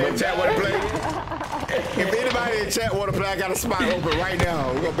 Anybody in chat want to play? If anybody in chat want to play, I got a spot open right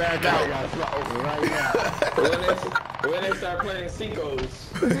now. We're gonna back out. I got a spot open right now. When they start playing Seacoast.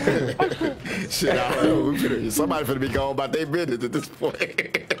 Shit, I don't know. Somebody finna be going about their business at this point.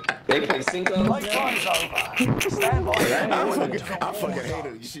 They play Cinco. Playtime's over. Stand by. I fucking hate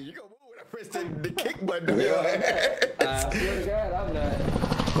it. Shit, you gonna move when I press the kick button. I swear to God, I'm not.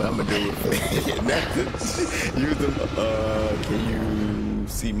 What I'm gonna do it. Use them. Can you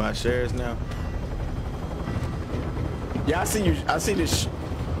see my shares now? Yeah, I see you. I see this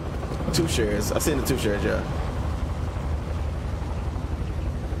 2 shares. I seen the 2 shares. Yeah.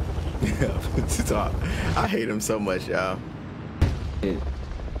 I hate him so much, y'all.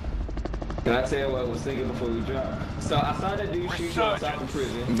 Can I tell you what I was thinking before we drop? So I saw that dude shoot shots out from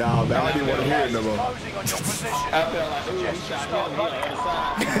prison. Nah, man, I didn't want to hear it no more. I felt like, ooh, he shot him on the other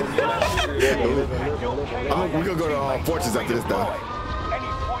side. We're gonna go to Fortunes after this, though. Any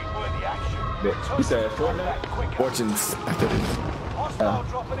point-worthy action. You said Fortnite? Fortunes after this. Hostile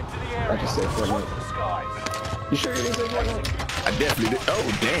dropping into the area. I just said Fortnite. Watch the skies. You sure you didn't say Fortnite? I definitely did. Oh,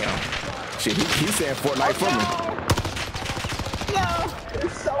 damn. Shit, he said Fortnite for me. No,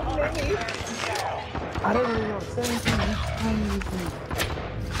 there's so many. I don't even know what I'm saying.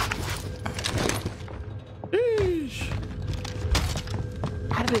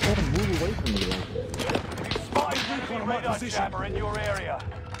 How did they gotta move away from me like that? Spotted UAV radar jammer in your area.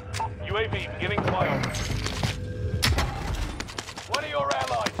 UAV beginning flyover. One of your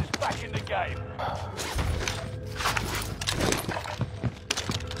allies is back in the game.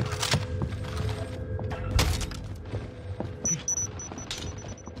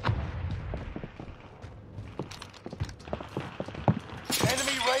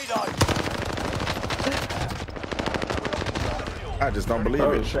 Enemy radar. I just don't believe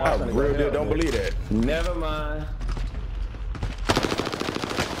it. I really don't believe that. Never mind.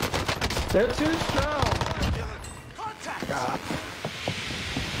 They're too strong. God.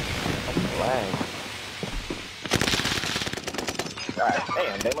 God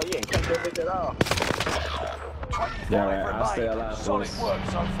damn, Demo, you ain't catch that bitch at all. Yeah, right. I'll stay alive, Solid boys. work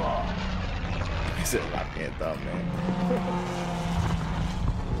so far. He said, I can't thought, man.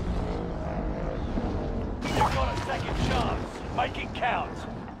 You've got a second chance. Make it count.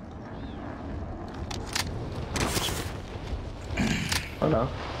 Oh no.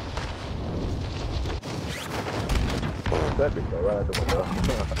 That bitch go right out the window. One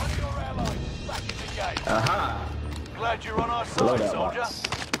of your allies is back in the game. Aha! Glad you're on our Below side, that soldier. box.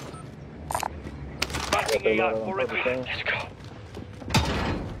 Backing up for it. Let's go.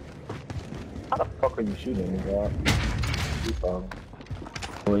 How the fuck are you shooting me, dog?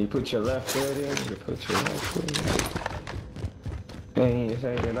 When you put your left foot in, you put your right foot in. And you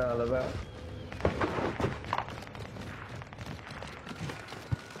say it all about.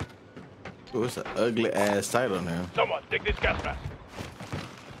 Ooh, it's an ugly ass title now. Someone, take this gas mask.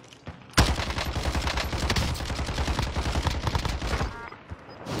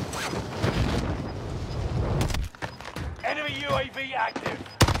 Enemy UAV active.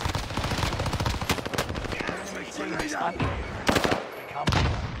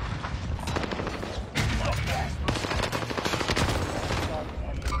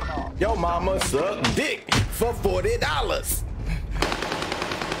 Yo, mama suck dick for $40.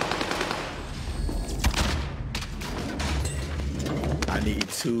 I need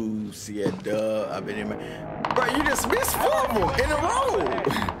 2 see a dub. I've been in my. Bro, you just missed 4 of them in a row.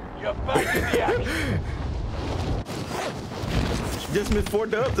 You're back in the action. Just missed 4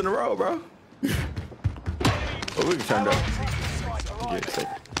 dubs in a row, bro. But we can turn it up.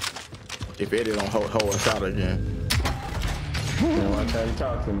 If Eddie don't hold us out again. You don't want to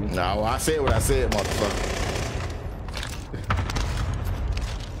talk to me. No, I said what I said, motherfucker.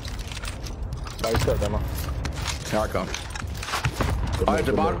 Nice shot, Demo. Here I come. Oh, at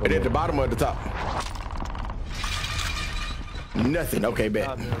the bottom, at the bottom or at the top? Nothing. Okay,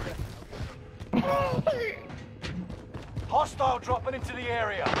 bet. Hostile dropping into the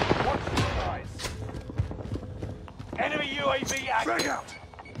area. Watch the skies. Enemy UAV active. Out.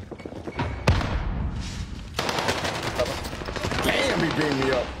 Damn, he beat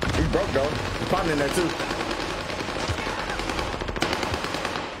me up. He broke though. He's probably in there too.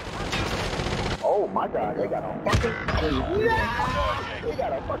 Oh my God, they got a fucking. They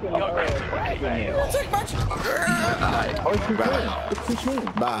got a fucking. Take my truck. Oh, it's too clean. It's too clean.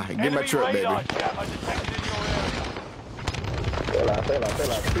 Bye. Get my truck, baby. Radar jammer detected in your area. Fail out.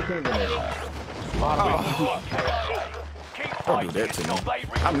 Too clean in there. Keep Don't do fighting that to until me.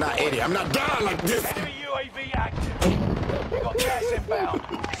 they I'm not Eddie. I'm not dying like this. Enemy UAV active. We've got gas inbound.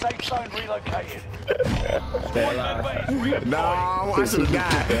 Safe zone relocated. Squad member is redeployed. No, I should have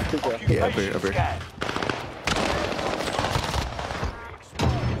died. Yeah, up here. Scan.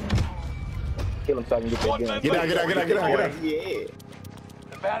 Kill him so I can get that Squad gun. member Get out. Yeah.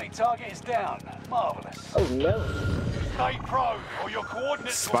 The bounty target is down. Marvelous. Oh no. Stay pro, or your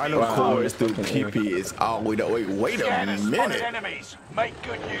coordinates Spinal will be cords through PP is all we don't. Wait a Scanners spotted minute. enemies. Make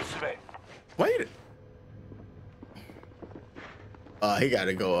good use of it. Wait. He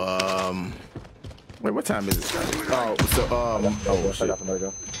gotta go. Wait, what time is it? Oh, so oh shit.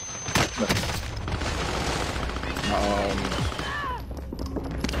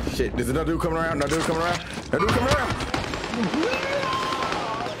 Shit, there's another dude coming around.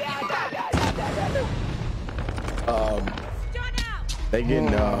 They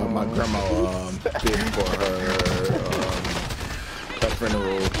getting my grandma fit for her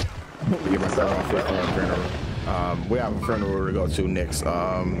funeral. Get my grandma fit for her funeral. We have a funeral to go to next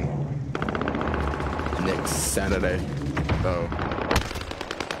Saturday. So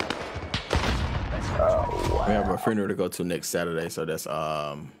we have a funeral to go to next Saturday. So that's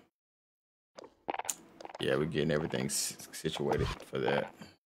yeah, we're getting everything situated for that.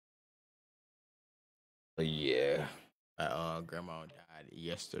 But yeah, grandma died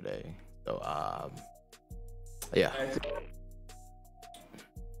yesterday. So yeah.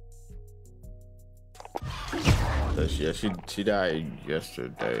 So she died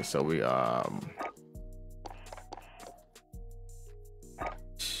yesterday. So we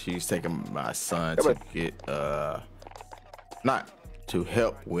she's taking my son to get not to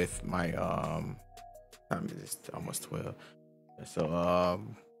help with my time is almost 12. So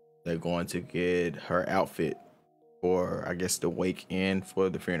they're going to get her outfit for, I guess, the wake and for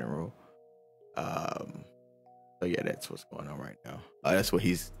the funeral. So yeah, that's what's going on right now. That's what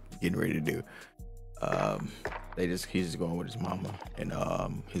he's getting ready to do. He's just going with his mama and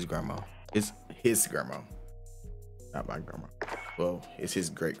his grandma. It's his grandma, not my grandma. Well, it's his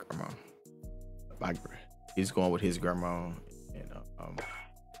great grandma. He's going with his grandma and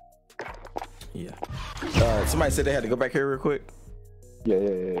yeah. Somebody said they had to go back here real quick.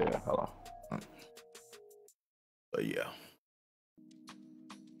 Yeah. Hold on. But yeah.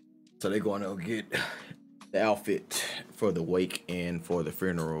 So they're going to get the outfit for the wake and for the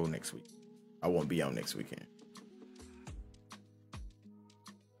funeral next week. I won't be on next weekend.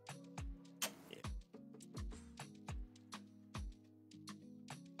 Yeah.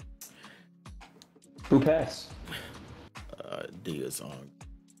 Who passed? Dia's on.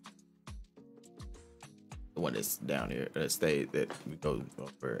 The one that's down here, that stayed, that we go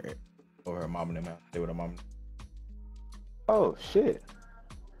over her mom and them out. Stay with her mom. Oh shit.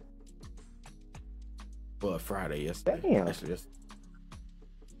 Well, Friday yesterday. Damn. Actually,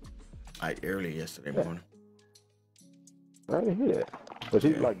 like early yesterday morning. I didn't hear that. Was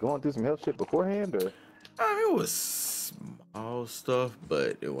she like going through some health shit beforehand, or? It was small stuff,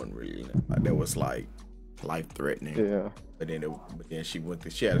 but it wasn't really that was like life threatening. Yeah. But then she went through.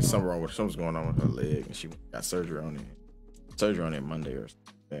 She had something wrong with something's going on with her leg, and she got surgery on it. Surgery on it Monday or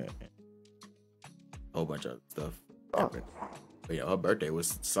something. A whole bunch of stuff happened. But yeah, her birthday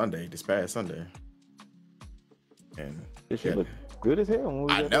was Sunday, this past Sunday. And she looked good as hell when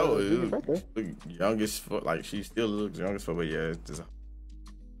we I know it birthday. Youngest for, like she still looks youngest for, but yeah, it's just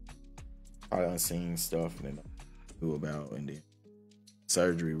all unseen stuff and then knew about, and then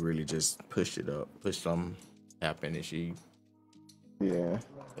surgery really just pushed something happened, and she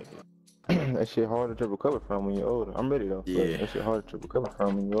that shit harder to recover from when you're older. I'm ready though. Yeah, that shit harder to recover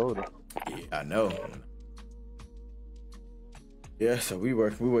from when you're older. Yeah, I know. Yeah, so we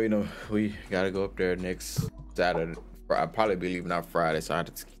gotta go up there next Saturday. I'll probably be leaving out Friday, so I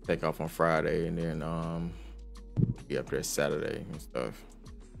have to take off on Friday and then be up there Saturday and stuff.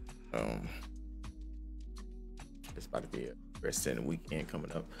 It's about to be a rest in the weekend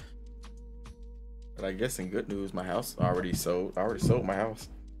coming up. But I guess in good news, my house already sold. I already sold my house.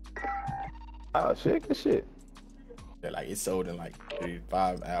 Oh shit, good shit. Yeah, like it sold in like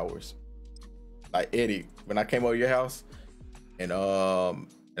 35 hours. Like Eddie, when I came over your house, and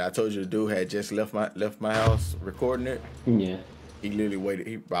I told you the dude had just left my house recording it. Yeah. He literally waited.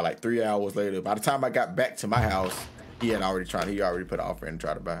 He about like 3 hours later. By the time I got back to my house, he already put an offer in and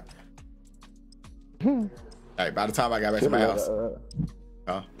tried to buy. Like by the time I got back to my house,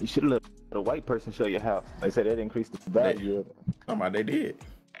 you should let a white person show your house. They said that increased the value of it. They did.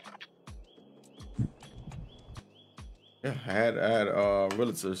 Yeah, I had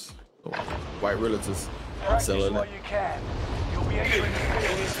realtors, white realtors selling it.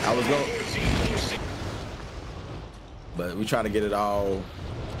 I was going, but we trying to get it all,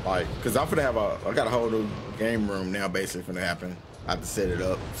 like, cause I'm gonna have I got a whole new game room now, basically gonna happen. I have to set it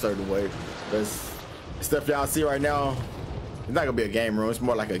up a certain way. There's stuff y'all see right now. It's not gonna be a game room. It's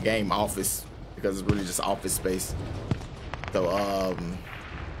more like a game office because it's really just office space. So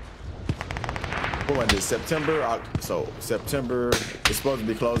what was it, September? So September, it's supposed to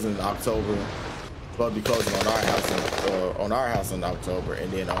be closing in October. It's supposed to be closing on our house in October,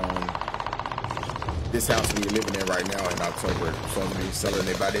 and then this house we're living in right now in October, it's supposed to be selling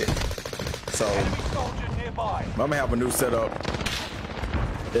it by that. So I'm gonna have a new setup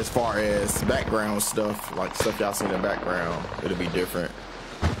as far as background stuff, like stuff y'all see in the background. It'll be different,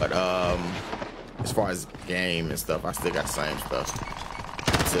 but as far as game and stuff, I still got the same stuff.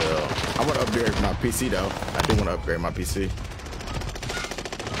 So I want to upgrade my PC though. I do want to upgrade my PC,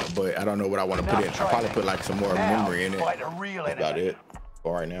 but I don't know what I want to put in. I'll probably put like some more memory in it. That's about it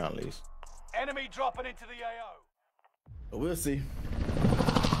for right now, at least. Enemy dropping into the AO. But we'll see.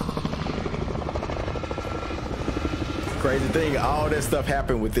 Crazy thing, all that stuff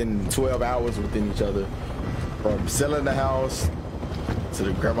happened within 12 hours within each other. From selling the house to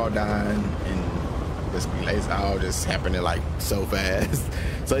the grandma dying and just relays, all just happening like so fast.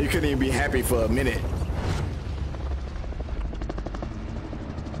 So you couldn't even be happy for a minute.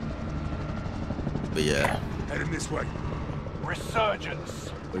 But yeah. Heading this way.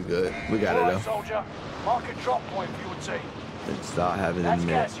 Resurgence. We good. We got it though. Soldier, mark a drop point for your team. Let's start having That's it.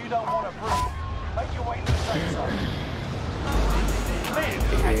 gas you don't want to breathe. Make your way to the safe zone.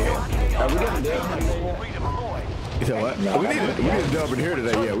 You said what? We need to dump in here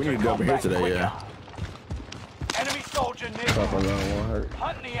today. Yeah, we need to dump in here today. Yeah. Enemy soldier near.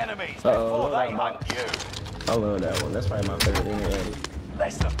 Hunt the enemies before they hunt you. I love that one. That's probably my favorite thing.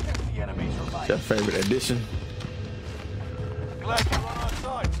 Less than 50 enemies remain. What's your favorite addition? Glad you're on our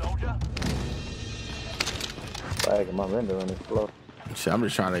side, soldier. Lagging my render on this floor. Shit,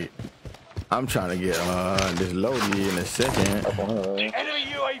 I'm trying to get this loaded in a second. Enemy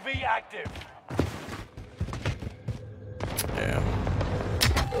UAV active. Yeah.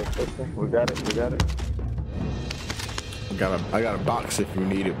 We got it. I got a box if you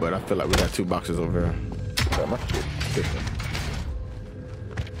need it, but I feel like we got 2 boxes over here. Got my shit.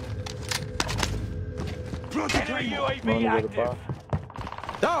 Enemy UAV active.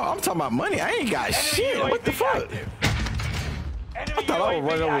 No, I'm talking about money. I ain't got shit. What the fuck? I thought I was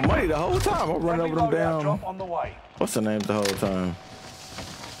running over money the whole time. I'm running over them damn. What's the name the whole time?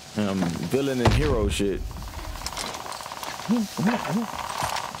 Villain and hero shit.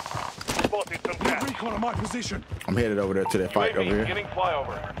 Recon on my position. I'm headed over there to that fight over here. Giving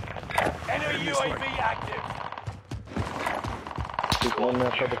flyover. Enemy UAV active. Just one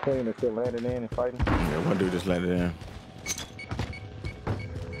left for the plane that's still landing in and fighting. Yeah, one dude just landed in.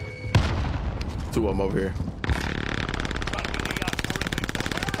 2 of them over here.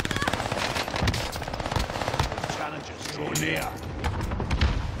 Challenges draw near.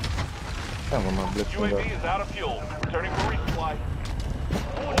 UAV is out of fuel. Returning for resupply.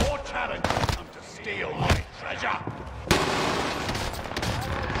 More challenges come to steal my treasure.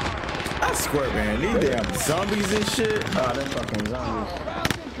 I swear, man, these damn zombies and shit. Oh, them fucking zombies.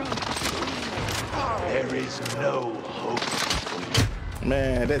 There is no hope.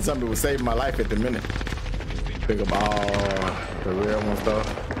 Man, that zombie was saving my life at the minute. Pick up all the real one stuff.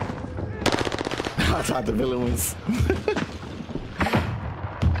 I tried the villain ones.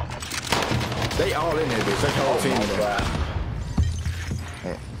 They all in there, bitch. That whole team in there.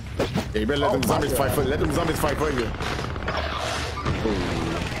 Yeah, you better let them zombies fight for you. Let them zombies fight for you.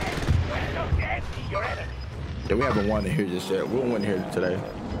 Yeah, we haven't won in here just yet. We'll win here today.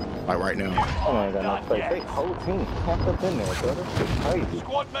 Like right now. Oh, I ain't got no place. They whole team packed up in there, brother. It's crazy.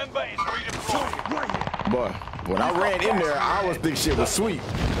 Squad member is redeployed. Boy, when I ran in there, I always think shit was sweet.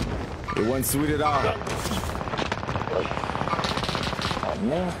 It wasn't sweet at all. Oh,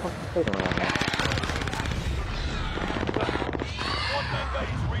 man, fucking sit around, man.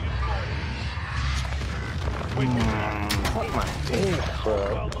 Fuck my dick,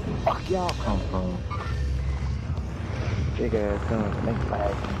 bro. Fuck y'all come from? Big ass guns, make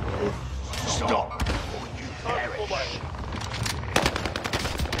lag. Stop.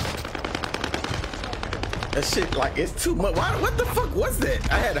 That shit, like, it's too much. What the fuck was that?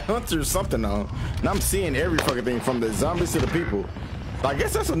 I had Hunter or something on, and I'm seeing every fucking thing from the zombies to the people. I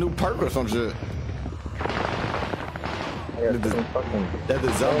guess that's a new perk or some shit. That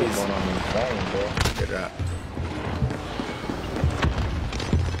the zombies going on in the game, bro. Get it out.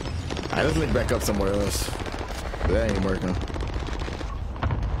 Alright, let's link back up somewhere else. That ain't working.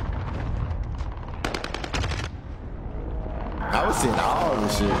 I was seeing all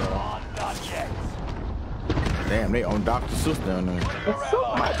this shit. Damn, they on Dr. Seuss down there. What's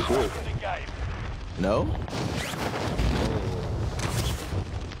up, my dick? No?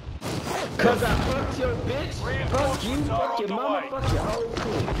 Cause I fucked your bitch, fuck you, fuck your mama, fuck your whole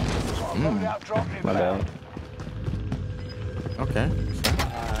crew. My bad. Okay.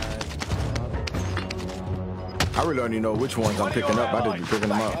 I really don't even know which ones I'm picking up. I just be picking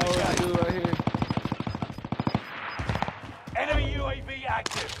them up. Enemy UAV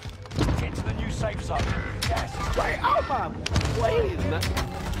active. Get to the new safe zone. Gas is Right out my way.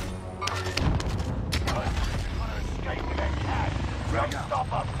 escape with their cash. Don't stop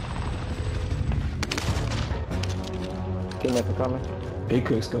them. Kidnapper coming. He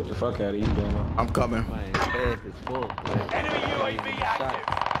quick scope the fuck out of you, though. I'm coming. My head is full. Enemy UAV active.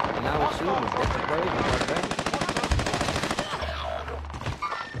 And I was shooting. That's crazy, my baby.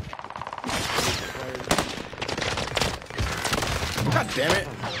 God damn it.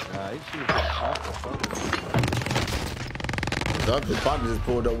 The other partner just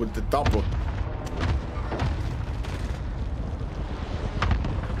pulled up with the thumper.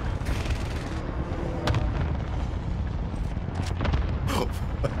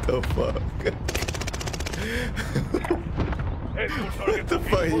 What the fuck? What the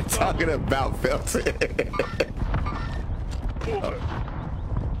fuck are you talking about, Felton?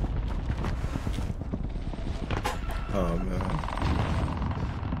 Oh man.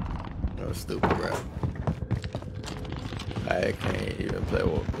 No stupid rap. I can't even play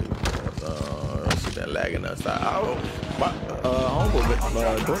with people. She been lagging us out. Oh, my homeboy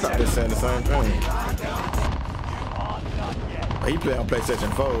Doorstop been saying the same thing. He play on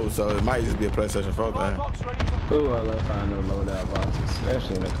PlayStation 4, so it might just be a PlayStation 4 thing. Ooh, I love finding those loadout boxes,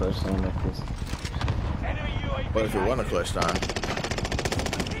 especially in a clutch time like this. What if you want a clutch time?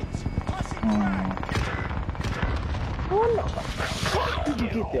 What the fuck did you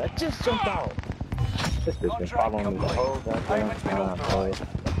get there? I just jumped out. This bitch been following me the whole goddamn time, boy.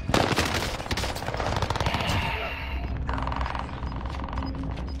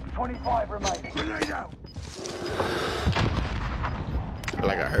 25 remaining. Grenade out. I feel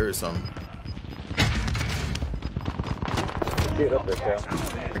like I heard something. Get up there, Cal.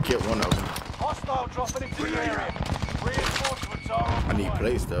 I killed one of them. Hostile dropping into the area. Reinforcements are on I need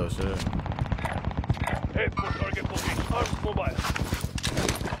plates though, shit.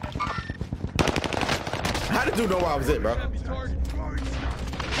 How did you know where I was at, bro?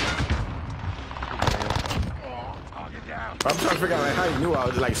 I'm trying to figure out like how he knew I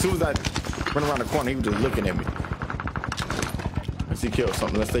was. Like as soon as I went around the corner, he was just looking at me. Unless he killed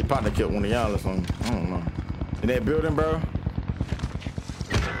something. Let's say partner killed one of y'all or something. I don't know. In that building, bro.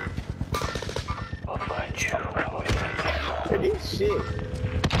 I'll find you. This shit.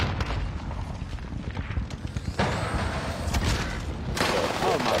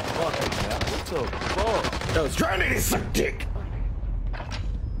 Oh my fucking god. What the fuck? Yo, Trinity suck dick.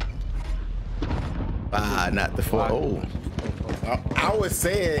 Ah, not the 4. Oh. I was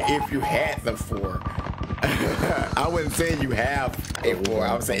saying if you had the 4. I wasn't saying you have a 4.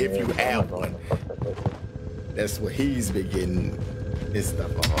 I was saying if you have one. That's what he's been getting this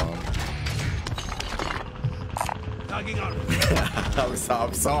stuff on. I'm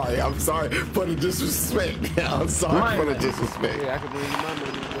sorry for the disrespect. I'm sorry for the disrespect. Yeah, I can bring you my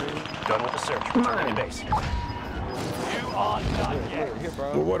money. Done with the search. Return to base. You are done yet. Here, bro.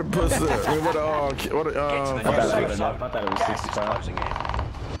 Well, what a pussy. I mean, what a Get to the new I safe thought zone. it was Gas is 65. closing in.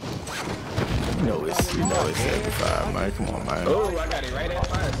 you know it's 75, man. Come on, man. Oh, I got it right at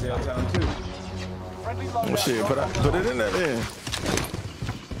fire sale time too. Friendly Oh, loadout. shit, put it in there then.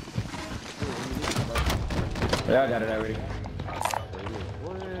 Yeah, I got it already.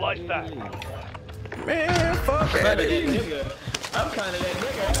 Like that. Man, fuck that. Nigga. I'm kind of that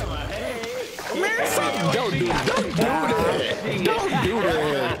nigga. I'm like, hey. You man, don't do that. Don't do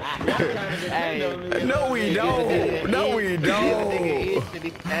that. Hey, No, we don't. No, we don't.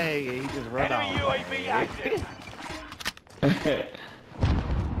 Hey, he just run Enemy off. UAV active.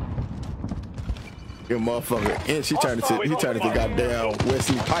 You motherfucker. And he turned to goddamn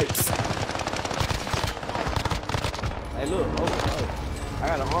Wesley Pipes. Hey, look. Oh, I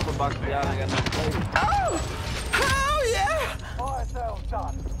got an armor box for y'all. I got no place. Oh, hell yeah. Fire sales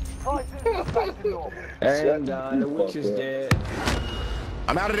done. Prices are back to normal. And the witch is dead.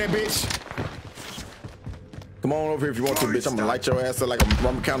 I'm out of there, bitch. Come on over here if you want to, bitch. I'm gonna light your ass up like a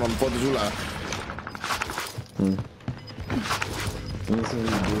rum count on the 4th of July. Listen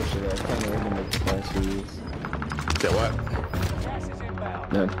to this bullshit. I can't even make the price for this. Say what? Gas is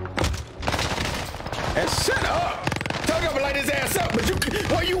inbound. No. And shut up! Tell him to light his ass up, but you,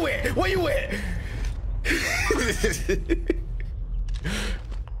 where you at? Where you at?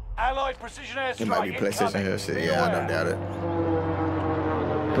 Allied precision airstrike. It might be PlayStation incoming. here shit. Yeah, I don't doubt it.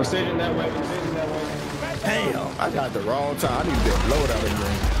 Precision that way. Precision that way. Damn, I got the wrong time. I need to get load out of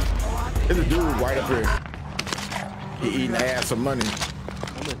here. There's a dude right up here. He eating ass for money.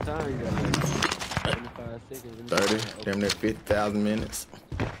 How much time you got left? 25 seconds. 30, damn near 50,000 minutes.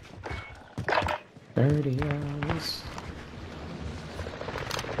 30 hours.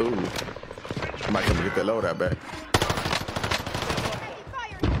 Ooh. I might come and get that load out back.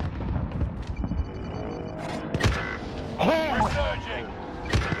 Resurging.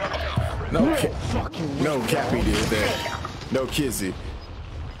 No Cappy did that. No Kizzy.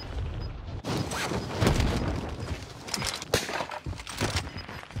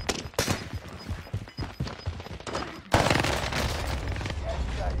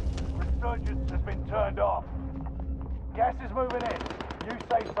 Resurgence has been turned off. Gas is moving in. New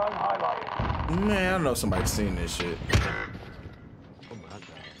safe zone highlighted. Man, I know somebody's seen this shit.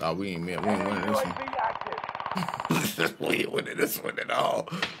 Oh, we ain't winning this one. UAV active. We ain't winning this one at all.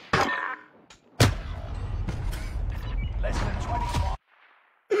 Less than 25.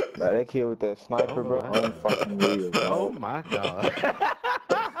 Bro, that kid with that sniper, bro, on fucking real, bro. Oh my god.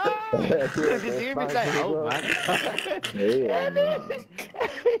 That kid with Did you hear me that say, sniper, oh bro. my Yeah, man.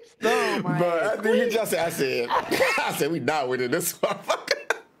 god. Bro, I think he just said, I said, we not winning this motherfucker.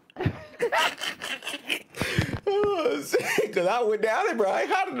 Oh, shit. Cause I went down there, bro. Like,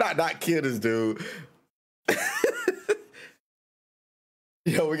 how did I not kill this dude?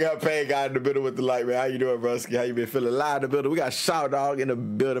 Yo, we got Pain Guy in the middle with the light, man. How you doing, broski? How you been feeling? Live in the building. We got Shout Dog in the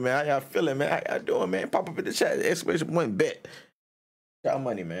building, man. How y'all feeling, man? How y'all doing, man? Pop up in the chat. Exclamation point bet. Get y'all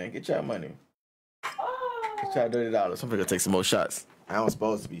money, man. Get y'all money. Get y'all $30. I'm gonna take some more shots. I don't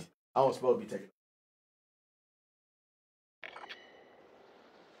supposed to be taking.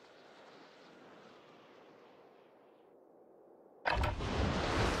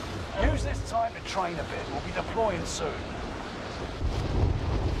 Use this time to train a bit. We'll be deploying soon.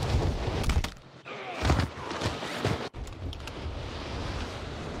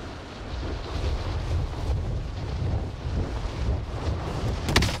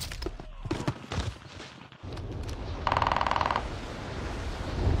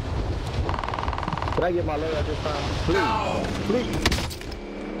 Can I get my load at this time? Please.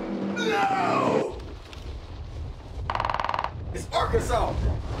 No! It's Arkansas,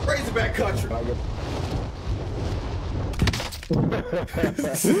 Razorback country. Can I get...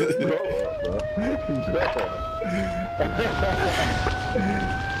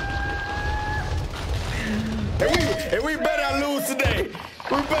 And we better not lose today.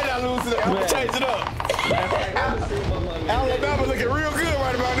 We better not lose today. I'm gonna change it up. Alabama looking real good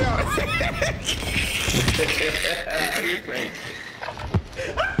right about now.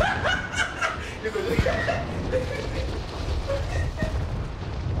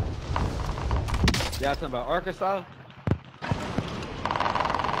 Y'all talking about Arkansas?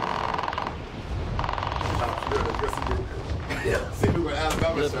 See me with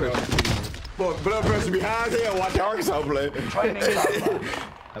Alabama. Blood pressure behind here. Watch Arkansas play. Training's over.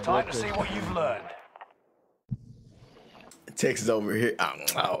 Time to see what you've learned. Texas over here.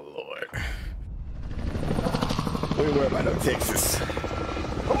 Oh Lord. We ain't worried about no Texas.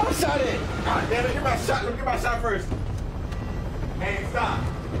 Come on, shot it. All right, damn it, get my shot. Let me get my shot first. Hey, stop.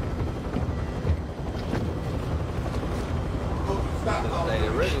 Stop. Say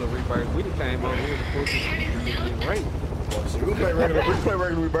the regular rebirth, we done came over here to put this right. We play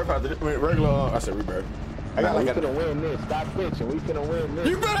regular rebirth out there. Regular, I said rebirth. I got like we finna win this. Stop bitching. We finna win this.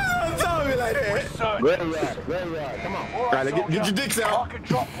 You better not tell me like that. Ready, right. Come on. All right, get your dicks out. Mark a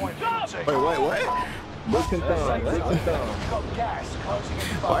drop point for your team. Wait, what? Dicks and thumbs. Safe Dicks zone. and thumbs. You've got gas closing in.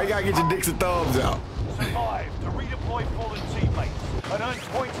 Why you gotta get your dicks and thumbs out? Survive to redeploy fallen teammates. and earn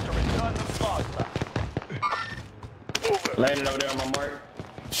points to return them faster. Landed over there on my mark.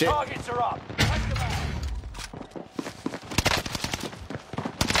 Shit. Targets are up. Take them out.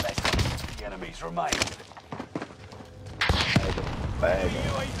 Less than 50 enemies remain. Bag.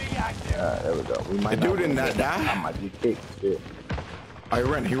 UAV active. There we go. We might The dude not did not win. die? I might be kicked. Shit. Oh, he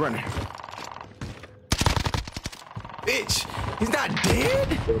running. He running. Bitch, he's not dead.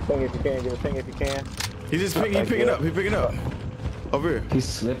 Get a thing if you can. Get a thing if you can. He just picking up. He picking up. Over here. He's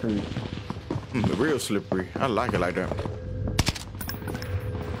slippery. Real slippery. I like it like that.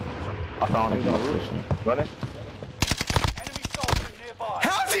 I found him. Running. Enemy soldier nearby.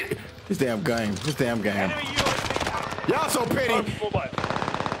 How's it? This damn game. This damn game. Enemy UAV. Y'all so petty.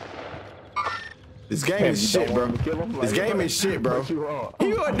 This game Damn, is you shit, don't bro. want him to kill him? This Like, game is shit, bro. what you want?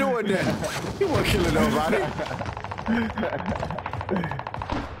 You weren't doing that. You weren't killing nobody.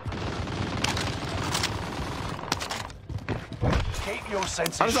 Keep your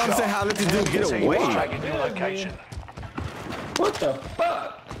senses I just don't understand how I let this dude get away. Tracking your location. What the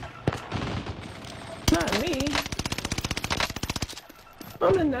fuck? Not me.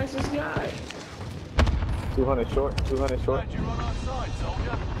 I'm the nicest guy. 200 short. 200 short. Glad you're on our side,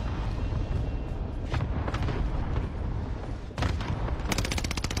 soldier.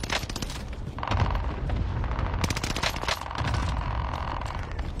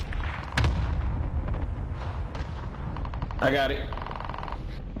 I got it.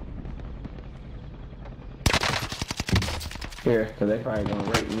 Here, cause they probably gonna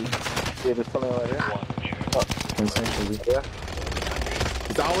rape me. Yeah, there's something right there. Essentially. Yeah.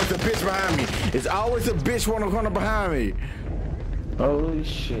 It's always a bitch behind me. It's always a bitch one corner behind me. Holy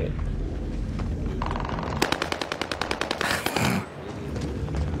shit.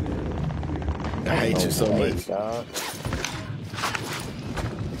 I hate you so much. Dog.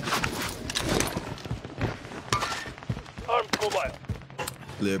 Armed mobile.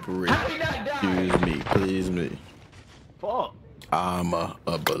 Slippery. How did I die? Excuse me, please me. Fuck. I'm a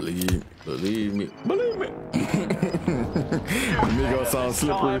believe me. Amigo sound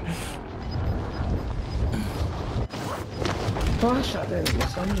slippery. Oh, I shot that nigga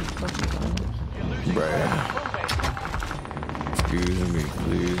so many fucking times. Bruh. Excuse me,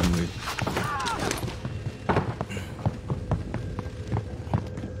 please me.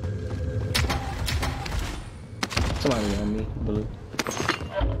 Somebody on me, blue.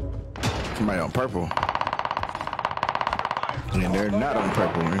 Somebody on purple. And they're not on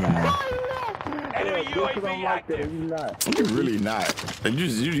purple anymore. Enemy UAV active. You not. You really not.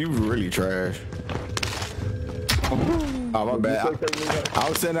 You really trash. Oh my bad. I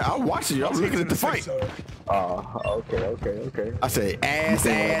was saying that. I was watching you. I was looking at the fight. Okay. I said ass.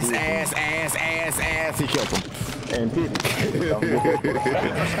 He killed him. And did it.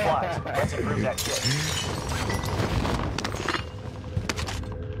 Supplies. Let's improve that shit.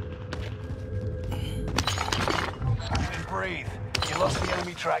 And breathe. You lost the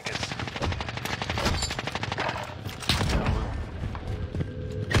enemy trackers.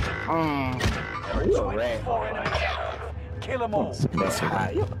 You a rat. 4 enemies. Kill them all.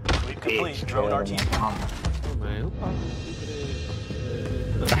 We've completed drone RT. Oh, man, who popping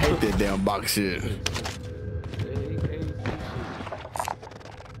stupid I hate that damn box shit.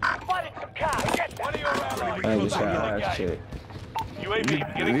 Fighting some cars. Get one of your allies. I ain't just got ass shit.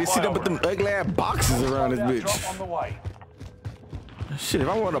 UAV getting You see them with them ugly ass boxes around this Drop bitch. on the way. Shit, if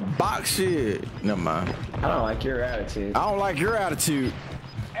I want a box shit, never mind. I don't like your attitude. I don't like your attitude.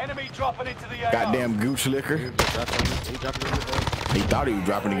 Enemy dropping into the AO. Goddamn gooch liquor. He thought he was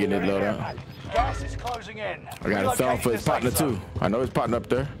dropping to get that load out. Gas is closing in. I got a thumb for his partner too. I know his partner up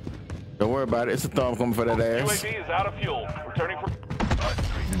there. Don't worry about it. It's a thumb coming for that ass. UAV is out of fuel. Returning for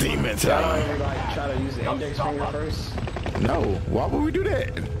Demon Y'all don't time. ever like try to use the index finger first? No, why would we do that?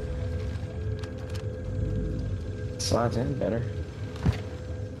 Slides in better.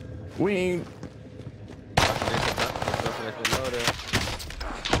 We ain't.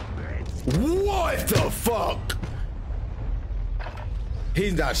 What the fuck?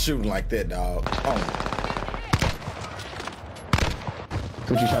 He's not shooting like that, dog. Oh,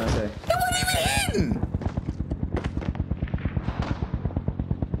 What you trying to say? it wasn't even hitting.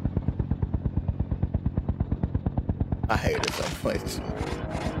 I hate it so much.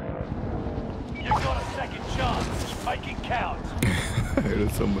 You've got a second chance. Make it count. I hate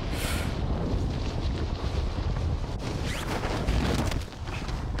it so much.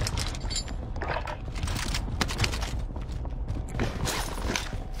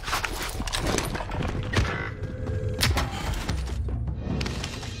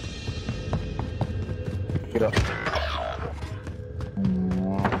 Get up.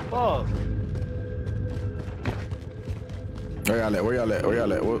 Fuck. Where y'all at? Where y'all at? Where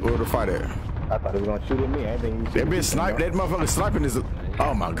y'all at? Where the fight at? I thought he was gonna shoot at me. I didn't think he was That bitch snipe. That motherfucker sniping is.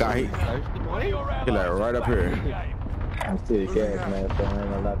 Oh my god. He like right up here. I'm still gas, man, so I ain't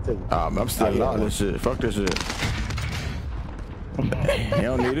gonna lie to you. I'm still on this shit. Fuck this shit. He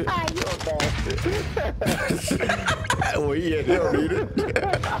don't need it. Well, yeah, they don't need it.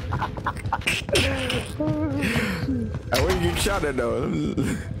 Where you get shot at though?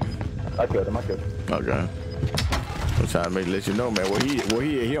 I killed him. Okay. I'm trying to let you know, man. Well,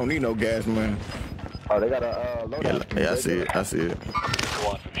 he don't need no gas, man. Oh, they got a loadout. Yeah, I see it.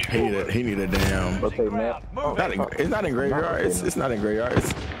 He need a damn. Okay, man. It's not in graveyard. It's not in graveyard.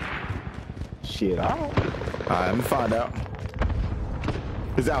 It's shit. All right, let me find out.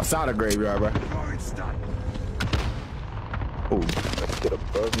 It's outside of graveyard, bro. Oh, let's get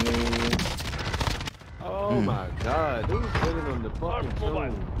above me. Oh my god, they was sitting on the fucking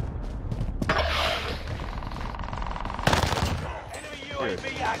phone. Enemy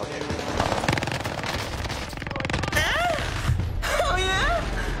UAV active. Oh yeah.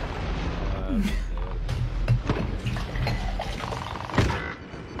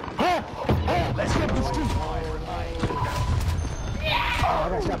 Let's get this to I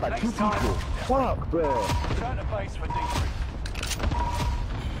got shot by 2 people. Fuck, bro. Turn to base for debrief.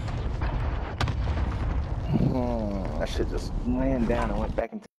 That shit just laying down and went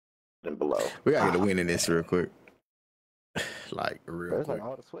back into below. We gotta get a win in this real quick. Like real There's quick. like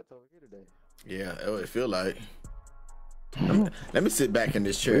all the sweats over here today. Yeah, that's what it feel like. Let me sit back in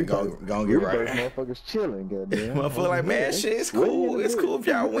this chair and go get right. Motherfuckers chilling, goddamn. Motherfucker like, man, shit, it's cool. It's cool if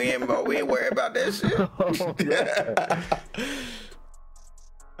y'all win, but we ain't worried about that shit.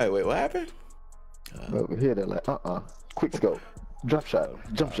 Hey, wait, what happened? Over here, they're like, quick scope, drop shot,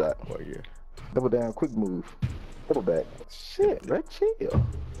 jump shot, double down, quick move, double back. Shit, bro, chill.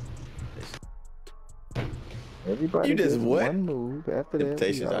 Everybody You just does what? one move after that.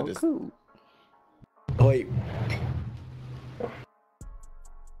 We all cool. Wait.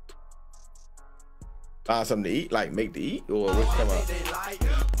 Something to eat, like make to eat, or what you talking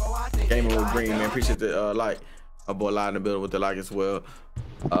about? Gaming with Green, man. Appreciate the like. My boy Lie in the building with the like as well.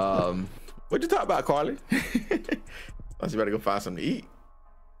 What you talk about, Carly? Unless you better go find something to eat.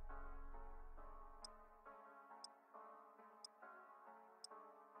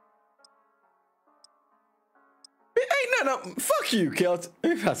 Ain't none of fuck you, Kelton.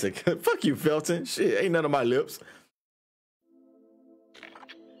 I said fuck you, Felton. Shit, ain't none of my lips.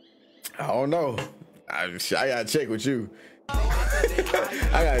 I don't know. I gotta check with you.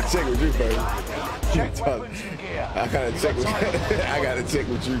 I gotta check with you first. Check weapons and gear. I gotta check with you. I gotta check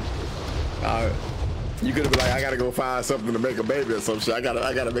with you. You could have been like, I gotta go find something to make a baby or some shit. I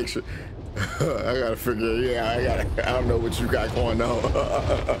gotta make sure. I gotta figure. Yeah, I don't know what you got going on.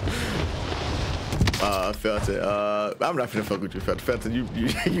 Felton. I'm not finna fuck with you, Felton. Felton,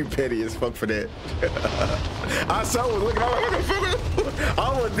 you petty as fuck for that. I saw was looking. I'm like, I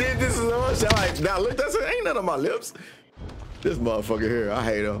almost did this so much. I'm like, now look, that's ain't none of my lips. This motherfucker here, I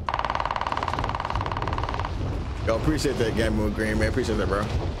hate him. Yo, appreciate that game with Green, man. Appreciate that, bro.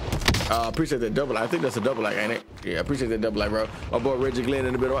 Appreciate that double. I think that's a double like, ain't it? Yeah, appreciate that double like, bro. My boy Reggie Glenn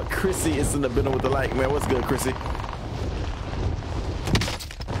in the middle. Chrissy is in the middle with the like, man. What's good, Chrissy?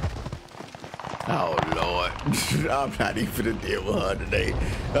 Oh Lord, I'm not even gonna deal with her today.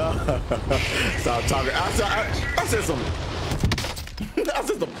 Stop talking. I said something. I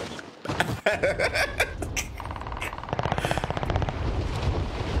said something.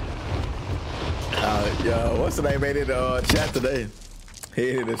 Yo, what's the name? Made it chat today.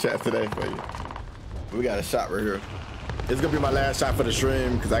 He in the chat today for you. We got a shot right here. It's gonna be my last shot for the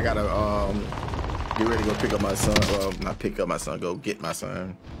stream because I gotta get ready to go pick up my son. Well, not pick up my son, go get my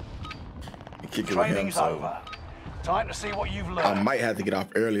son. And kick it with him. Training's over. Time to see what you've learned. I might have to get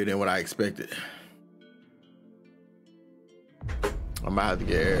off earlier than what I expected. I might have to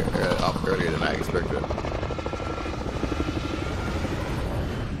get off earlier than I expected.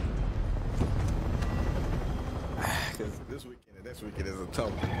 This weekend is a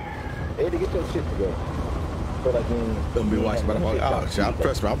tough. Hey, to get your shit together. So like gonna be watching by the phone. Oh shit, I'm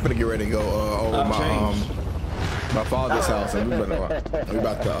pressed, man. I'm finna get ready to go over my father's house, and we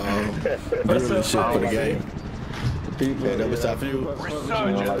about to do this shit for the game. Yeah, double shot for you.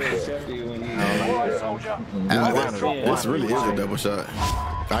 This really is a double shot.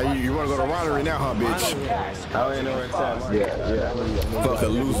 You wanna go to Ronnery now, huh, bitch? I ain't know where it's at. Yeah. Fuck a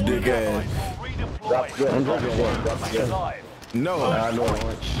loose dick ass. No, I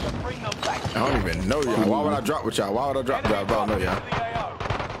don't even know y'all. Why would I drop with y'all? Why would I drop y'all? I don't know y'all.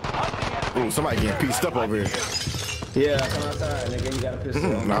 Ooh, somebody getting pieced up over here. Yeah, come outside, nigga. You got a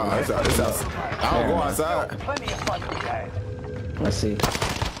pistol. Nah, it's outside. I don't go outside. Plenty of fun to be had. Let's see.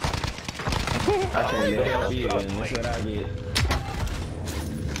 I can't help you, and that's what I get.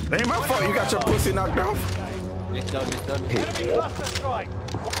 Ain't my fault you got your pussy knocked off. It's done. Enemy cluster strike.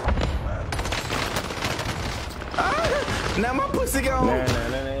 Now my pussy gone. Nah.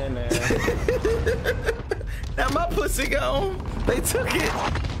 Now my pussy gone. They took it.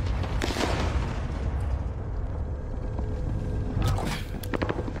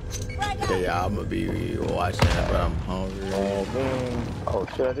 Yeah, I'm gonna be watching that, but I'm hungry. Oh man. Oh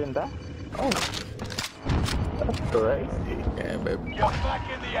shit, I didn't die. Oh. That's crazy. Yeah, baby. You're back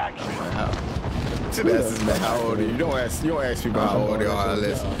in the action. See, that's just how old are you? You don't ask people how old they are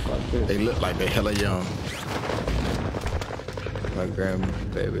unless they look like they hella young. My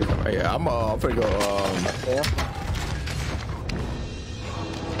grandbaby. Yeah, I'm finna go.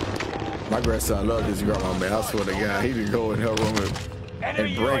 My grandson loved his grandma, man. I swear to God, he could go in her room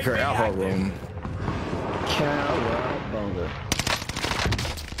and break her out her room. Cowabunga.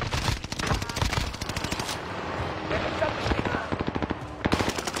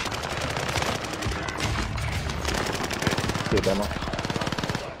 Good demo.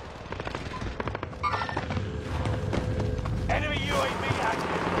 Enemy UAV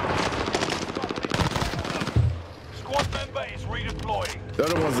active. Squad member is redeploying. The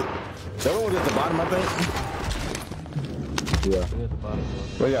other one's at the bottom, I think. Yeah.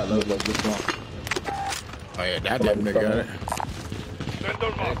 Well, yeah, look. This one. Oh yeah, that nigga got it.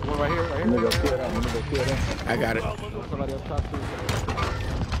 One right here. Let me go kill them. I got it. Somebody up top too.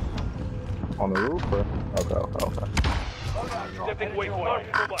 On the roof, bro? Okay. Stepping waypoint.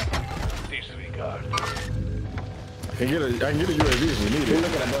 Disregard. I can get a UAV if we need it.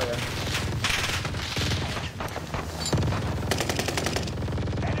 Look at that boy.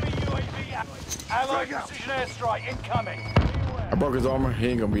 Enemy UAV active. Allied precision airstrike incoming. I broke his armor. He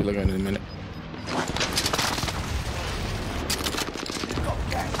ain't gonna be looking in a minute.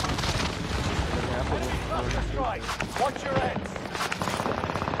 Enemy cluster strike. Watch your heads.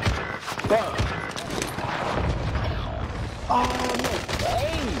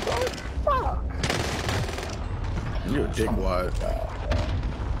 You're a dickwad.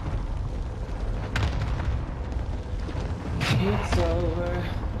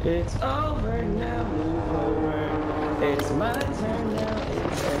 It's over now, move over. It's my turn now,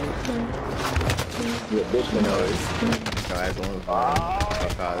 it's over. Yeah, bitch, you know it. That's one.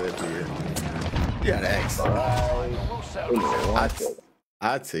 Fuck all that here. You gotta ask.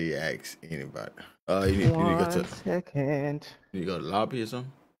 I tell you, ask anybody. You need to go to. Second. You need to go to the lobby or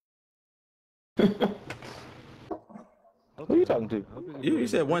something. Who are you talking to? You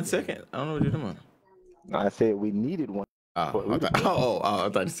said 1 second. I don't know what you're talking about. I said we needed one. I thought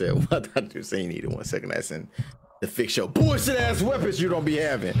you said. I thought you were saying you needed 1 second. That's in to fix your bullshit ass weapons you don't be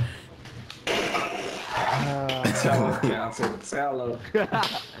having. Sallow.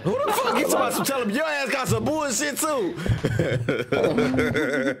 Who the fuck you supposed to tell him your ass got some bullshit too?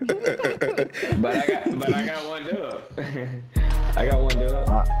 But I got one dub. I got one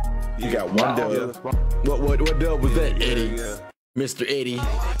dub. You got one dub. What dub was that, Eddie? Mr. Eddie.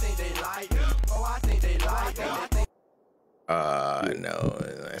 No.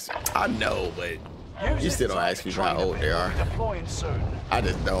 I know, but you still don't ask me how old they are. Deploying soon. I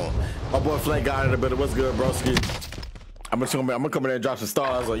just don't. My boy Flake got it, but what's good, broski? I'm gonna come in there and drop some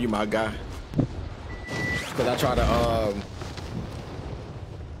stars on you, my guy. Cause I try to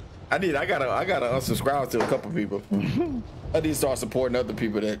I gotta unsubscribe to a couple people. I need to start supporting other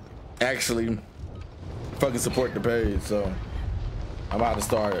people that actually fucking support the page. So I'm about to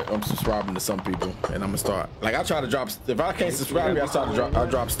start subscribing to some people, and I'm gonna start. Like I try to drop. If I can't subscribe, I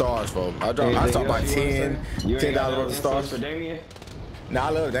drop stars for them. I start by $10 worth of stars. For Damien? Nah, I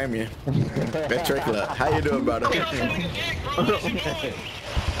love Damien. That trick club. How you doing, brother?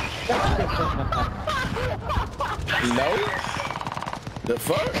 No. The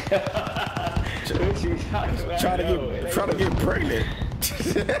fuck? Try to get pregnant.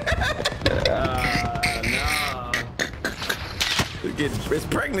 No. It's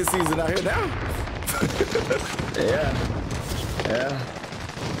pregnant season out here now. Yeah.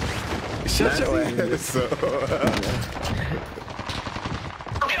 Shut your ass up.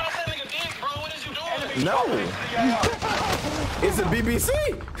 No. It's a BBC.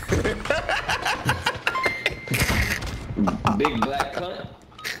 Big black cunt.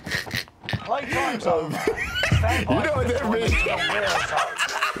 Playtime's over. You know what that means?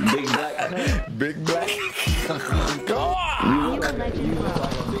 Big black cunt. Big black. You look like a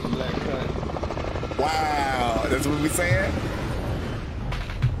big black cunt. Wow, that's what we saying?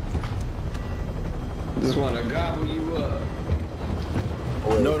 Just wanna gobble you up.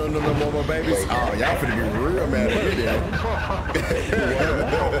 No more babies. Oh, y'all finna be real mad at me then.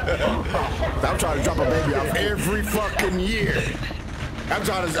 I'm trying to drop a baby off every fucking year. I'm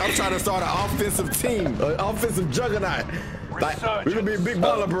trying to start an offensive team, an offensive juggernaut. Like, we're gonna be a big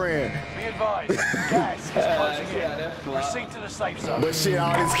baller brand. Be advised, gas is closing in. Proceed to the safe zone. But shit,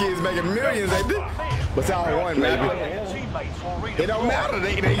 all these kids making millions, they do. But y'all won, baby. Teammates will read It don't matter,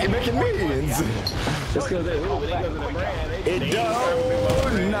 they making millions. Just because they move, they go to the brand. It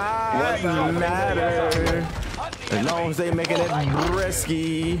don't matter. As long as they making it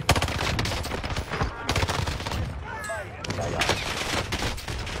risky.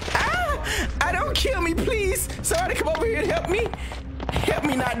 Don't kill me, please. Somebody come over here and help me. Help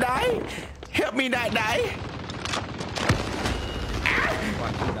me not die. Help me not die. Ah!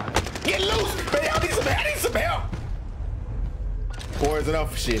 Get loose. Man, I need some help. 4 is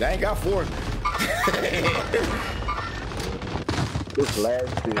enough. Shit, I ain't got 4. This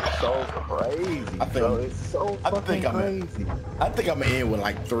last is so crazy. Bro. It's so fucking crazy. I think I'm gonna end with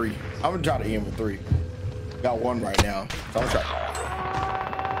like 3. I'm gonna try to end with 3. Got 1 right now. So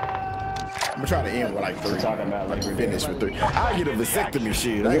I'm gonna try to end with like 3. Talking about like finish with 3. I'll get a vasectomy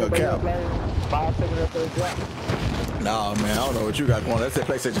shit. I ain't gonna count. 5 seconds after the drop. Nah, man, I don't know what you got going. That's that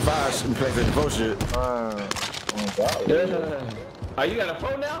PlayStation 5 and PlayStation 4 shit. Oh, you got a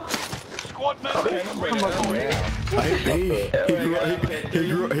phone now? Squad members, He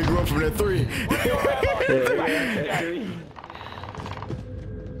grew up from that 3.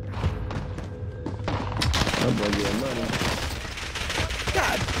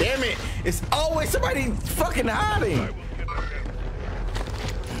 God damn it! It's always somebody fucking hiding.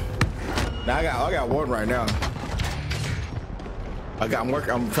 Now I got 1 right now. I'm trying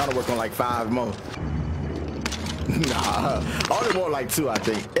to work on like 5 more. Nah, I only want like 2, I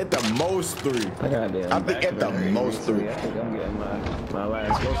think. At the most 3. I think at the most 3. I think I'm getting my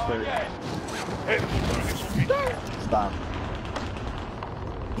last most 3. Stop.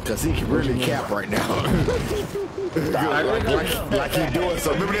 Because he can really cap right now. like he doing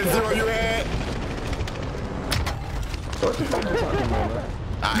so. Remember that 0 you had?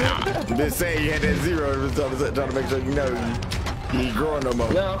 I'm just saying you had that 0. Trying to make sure you know you ain't growing no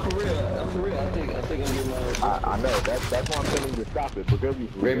more. No, for real. I think I'm getting my. I know. That's why I'm telling you to stop it. Because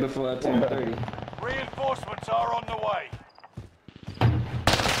right before I turn 30. reinforcements are on the way.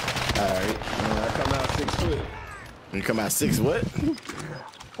 Alright. I come out 6 foot. You come out 6 what?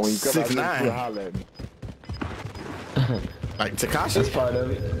 When you come 6'9". out, you holler at me. Like Tekashi? That's part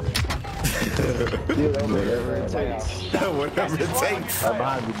of it. Whatever it takes. Whatever it takes. I'm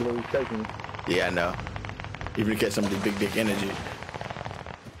behind you, Blue. He's taking me. Yeah, I know. Even to catch some of this big dick energy.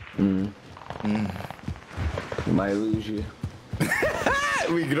 Might lose you.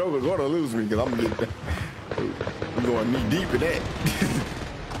 We're gonna lose me because I'm going knee deep in that.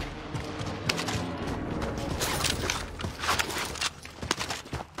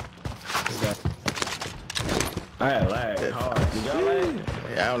 I had lag hard. Did y'all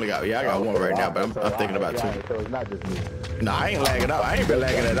lag? Yeah, I got 1 right now, but I'm thinking about 2. So it's not just me. Nah, I ain't lagging out. I ain't been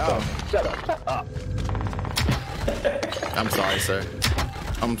lagging at all. Shut up. I'm sorry, sir.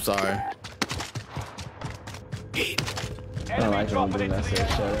 I'm sorry. I don't like when I say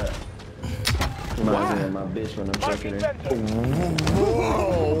shut up. Reminds me of my bitch when I'm checking her.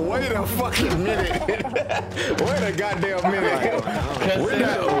 Whoa, wait a fucking minute. Wait a goddamn minute. We're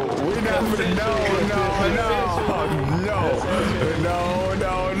not finna, no.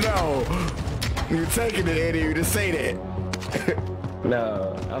 You're taking it, Eddie, you just say that.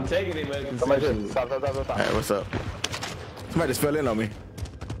 No, I'm taking it, but Stop. Hey, what's up? Somebody just fell in on me.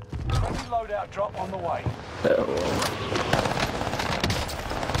 Loadout drop on the way.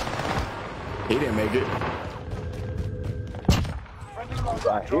 He didn't make it.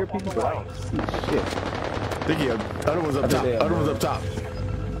 I hear people, but I don't see shit. I think other one's up top. Other one's up top.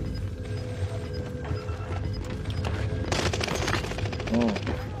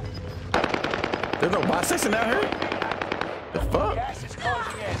 There's no buy section out here? The fuck? Gas is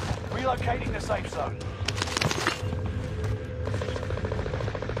closing in. Relocating the safe zone.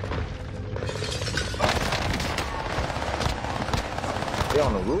 He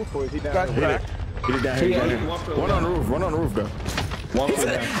on the roof or is he down there? Hit it down here. One on the roof, bro. He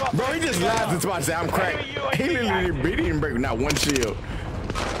said, bro, he just lied to somebody say I'm cracked. He literally didn't break not 1 shield.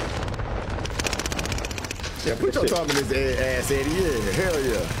 Yeah, put your thumb in his ass, Eddie. Yeah, hell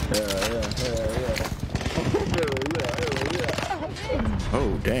yeah.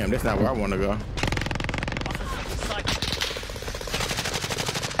 Oh, damn, that's not where I want to go.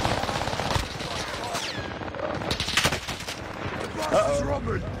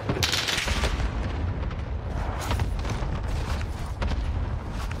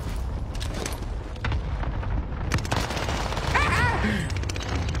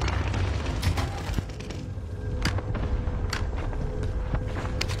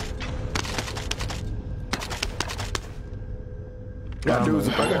 Got dudes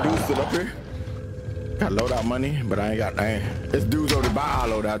still up here. Got loadout money, but I ain't. It's dudes over by our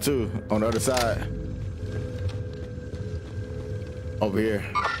loadout too, on the other side. Over here.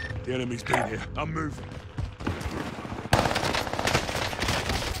 The enemy's been here. I'm moving.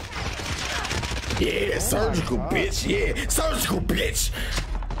 Yeah, surgical bitch. Yeah, surgical bitch.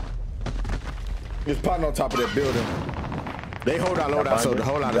 It's potting on top of that building. They hold our loadout, so the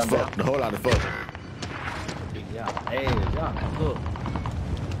whole lot is fuck. The whole lot is fuck. Hey, y'all, look.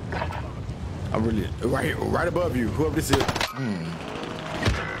 I'm really right above you. Whoever this is.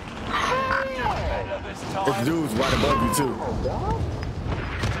 This dude's right above you too.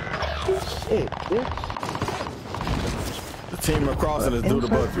 Shit, bitch. The team across and this dude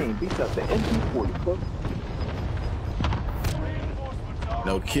above you. Beats up the MP40.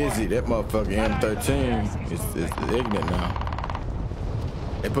 No Kizzy, that motherfucker M13 is ignorant now.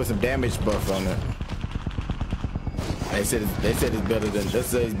 They put some damage buff on it. They said it's better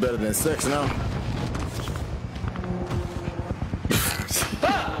than sex now.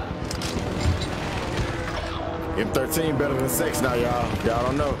 M13 better than sex now, y'all. Y'all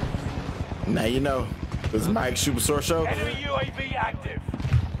don't know. Now you know. This is Mike Super Sword Show. Enemy UAV active.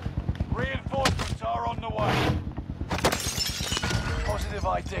 Reinforcements are on the way. Positive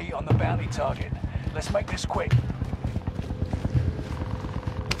ID on the bounty target. Let's make this quick.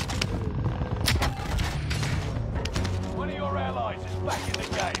 One of your allies is back in the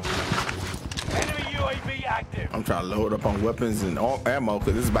game. Enemy UAV active. I'm trying to load up on weapons and ammo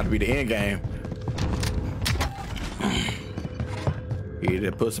because this is about to be the end game. Yeah,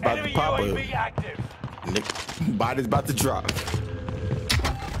 that puss about to pop up. UAV active. Body's about to drop.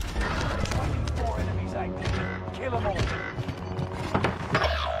 4 enemies active. Kill them all.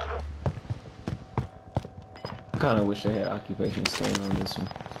 I kind of wish they had occupation scan on this one.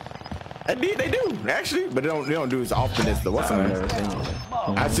 They do actually, but they don't do it as often as the what's I've on never it. seen it.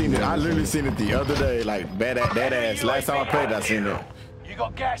 I seen it. I literally seen it the other day, like bad ass. Last time I played, I seen it. You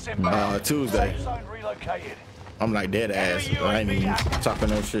got gas inbound. Tuesday. Safe zone relocated. I'm like dead ass. I ain't even talking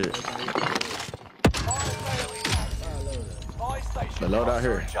no shit. The load out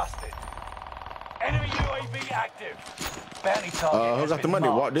here. Adjusted. Enemy UAV active. Bounty target. Who got the money?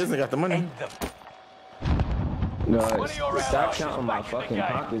 Walt Disney got the money. End them. No, stop counting my fucking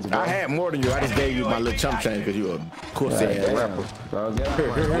pockets, bro. I had more than you. I just gave you my little chump change because you a pussy ass rapper. Bro, get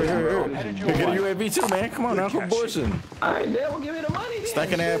Here, get a UAV too, man. Come on now, quit bullshitting. Alright, then we'll give me the money then.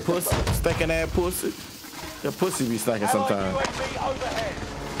 Stinking ass pussy. Stinking ass pussy. Your pussy be stinking sometimes. UAV overhead.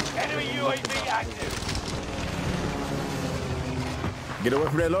 Enemy UAV active. Get away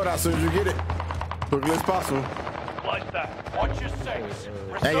from that loadout as soon as you get it. Quickly as possible. Like that. Watch your six.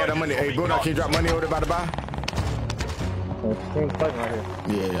 I ain't got that money. Hey, Bruno, can you drop money over there by the buy? Team's fighting right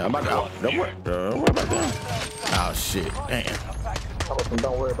here. Yeah, I'm about to. Don't worry about that. Oh shit. Damn.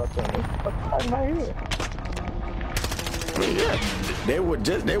 Don't worry about that. I'm right here. Yeah. They would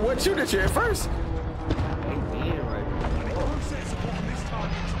shoot at you at first.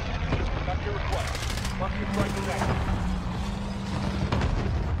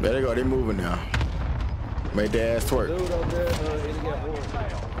 There they go, they moving now. Made their ass twerk. Dude over there,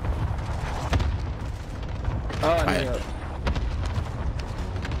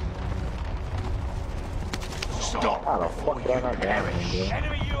 Stop. How the fuck did I not get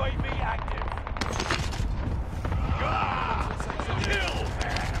Enemy UAV active.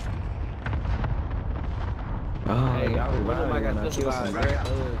 oh, hey, I was One of them got kill specialized, some right?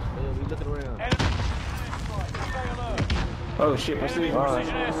 We looking around. Enemy. Stay alert. Oh shit, Enemy precision.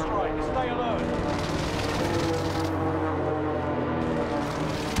 precision airstrike. Stay alert.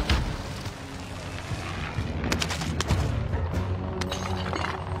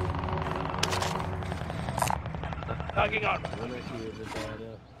 Hugging on.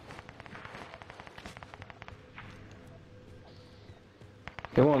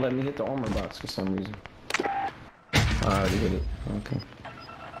 They won't let me hit the armor box for some reason. I already hit it. Okay.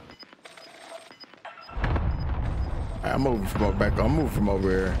 I'm moving from back. I'm moving from over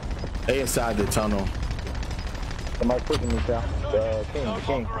here. They inside the tunnel. Somebody pushing me, Sal. The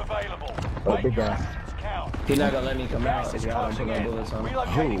king. Oh, big guy. He's not gonna let me come out if y'all don't put no bullets on him.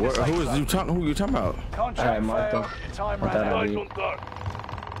 Who you talking about? Alright, marked him. I thought I'd leave.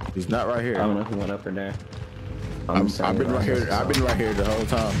 He's not right here. I don't know if he went up or there. I've been right here. I've been right here the whole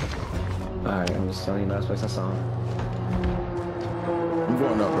time. Alright, I'm just telling you last place I saw him. I'm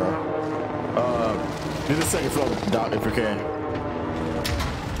going up, bro. Do the second floor, Doc, if you can.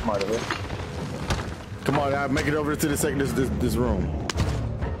 Smart of it. Come on, now, make it over to the second this room.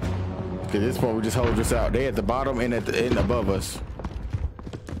 At this point, we just hold this out. They at the bottom and at the end above us.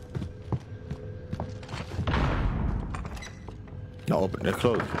 No, open that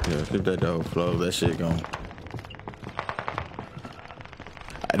close. Yeah, keep that door closed. That shit going.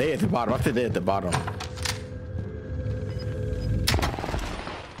 They at the bottom. I think they at the bottom.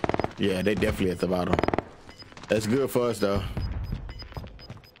 Yeah, they definitely at the bottom. That's good for us though.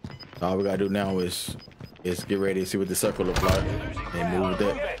 All we gotta do now is get ready to see what the circle looks like and move with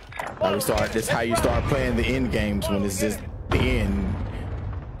that. How we start. That's how you start playing the end games when it's just the end.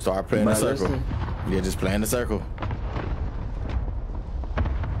 Start playing the circle. Yeah, just playing the circle.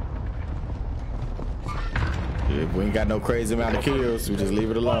 If we ain't got no crazy amount of kills, we just leave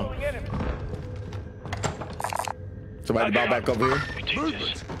it alone. Somebody about back over here.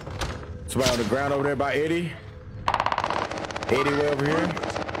 Somebody on the ground over there by Eddie. Eddie way over here.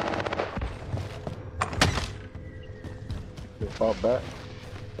 Fall back.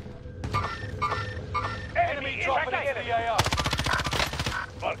 Enemy dropping into the AR.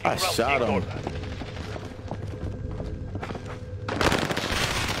 I shot him.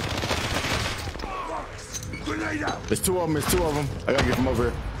 There's two of them. There's two of them. I gotta get them over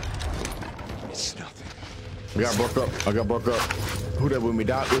here. It's nothing. I got broke up. I got broke up. Who that with me,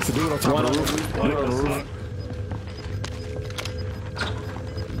 Doc? It's the dude on top of the roof. Dude on the roof.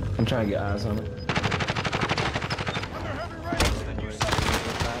 I'm trying to get eyes on him.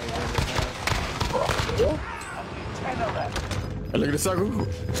 Hey, look at the circle.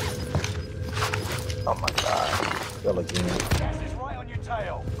 Oh my god. Still again. Gas is right on your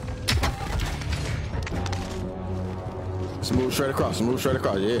tail. Let's move straight across. Move straight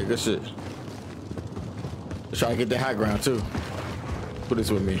across. Yeah, good shit. Let's try to get the high ground too. Put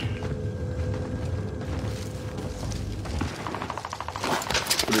this with me.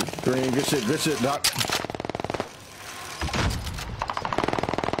 Put it green. Good shit, Doc.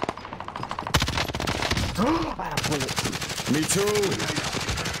 Me too.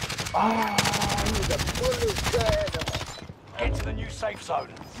 Get to the new safe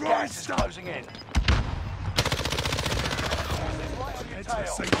zone. Gas is closing in. Right on your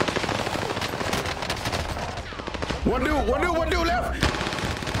tail. One dude left.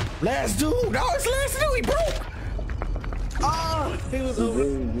 Last dude. No, it's last dude. He broke. Oh, he was over.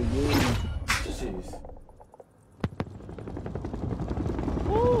 Jeez.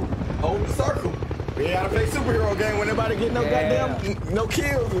 Woo. Hold the circle. We ain't gotta play superhero game when nobody get no goddamn no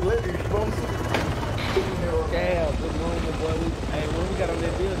kills. Damn, good moment, boy. Hey, when we got on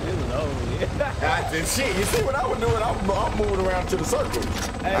that building, it was over. Shit, you see what I was doing? I'm moving around to the circle.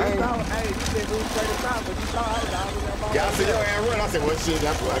 Hey, you said move straight across, but you saw I was out there. Yeah, I said, yo, and run. I said, well, shit, I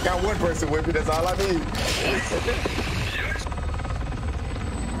got one person with me. That's all I need.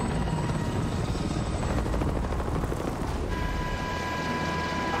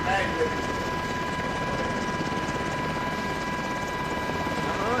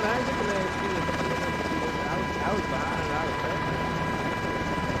 I was behind. I was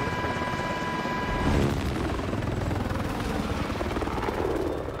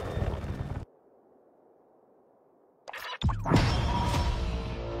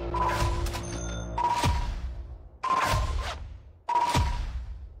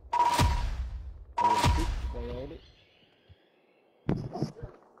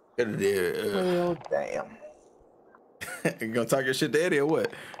Oh, damn. You gonna talk your shit to Eddie or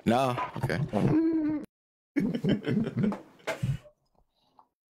what? No. Okay.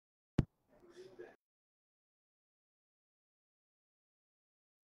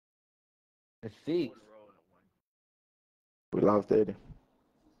 It's 6. We lost Eddie.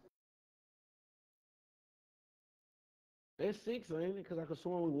 It's 6, ain't it? Because I could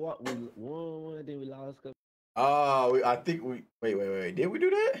swear we won one, then we lost. Oh, I think we wait. Did we do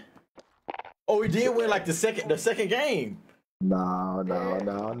that? Oh, we did win like the second game. No,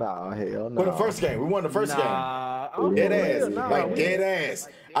 hell no. For the first game, we won the first game. Dead ass, dead ass.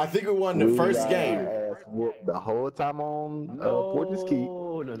 I think we won the first game. Ass whooped the whole time on Fortress Keep.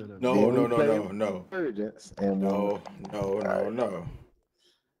 No. Urgence and No. All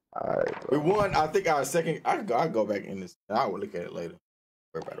right, We won. I think our second. I'll go back in this. I will look at it later.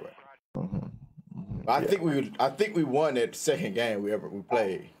 By the way. I think we won that second game we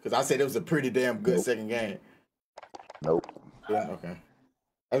played because I said it was a pretty damn good second game. Nope. Yeah, okay.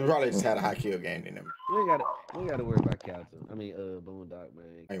 I probably just had a high kill game in them. We ain't gotta worry about Captain. I mean, Boondock,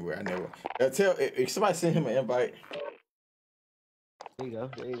 man. Anyway, I never. Tell if somebody send him an invite. There you go.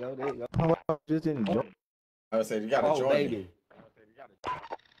 Just didn't jump. I would say you gotta join. Baby.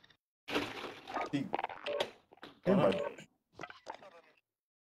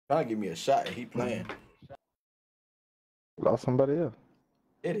 Trying to give me a shot and he playing. Lost somebody else.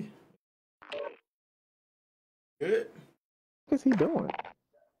 Eddie. Good. What's he doing?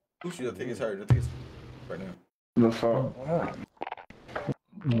 Who should I think is hurt? I think it's right now. No fault.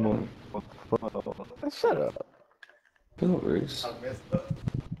 Shut up. No worries.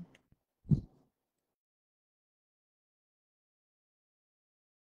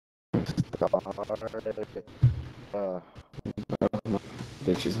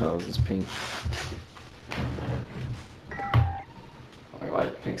 Bitch's house is pink. I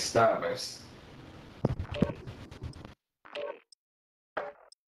like pink Starburst.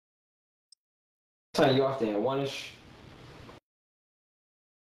 Time you off there in one-ish.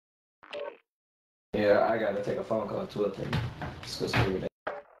 Yeah, I gotta take a phone call to a thing. Just go screw that.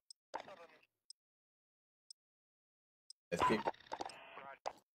 Let's keep.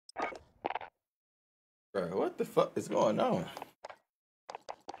 Bro, what the fuck is going on?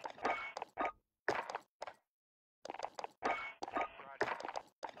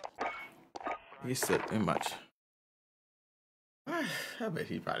 He said too much. I bet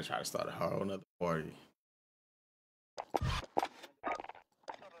he probably tried to start a whole nother party.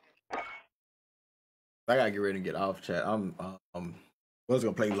 I gotta get ready to get off chat. I was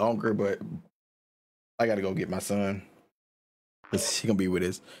gonna play longer, but I gotta go get my son. He gonna be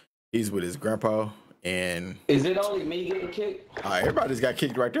with he's with his grandpa. And is it only me getting kicked? Everybody just got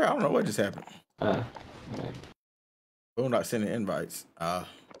kicked right there. I don't know what just happened. Okay. We're not sending invites.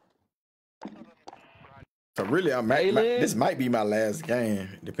 So really, this might be my last game.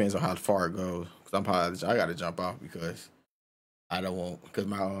 Depends on how far it goes. Cause I gotta jump off because I don't want. Cause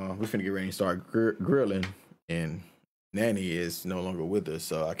we finna get ready and start grilling, and Nanny is no longer with us,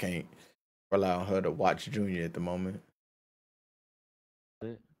 so I can't rely on her to watch Junior at the moment.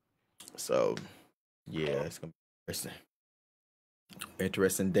 So. Yeah, it's gonna be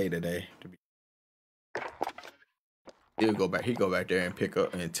interesting day today. He'll go back. He go back there and pick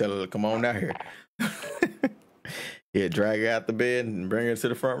up and tell her to come on out here. He'll drag her out the bed and bring her to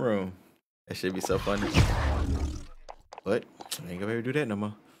the front room. That should be so funny. But I ain't gonna be able to do that no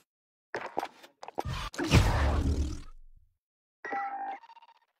more.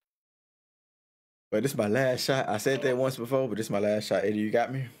 But this is my last shot. I said that once before, but this is my last shot. Eddie, you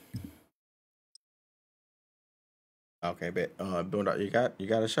got me? Okay, bet. Boondock, you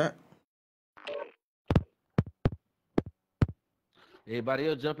got a shot? Anybody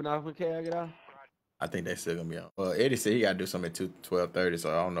else jumping off when K I get off? I think they still gonna be on. Well, Eddie said he gotta do something at 12:30, so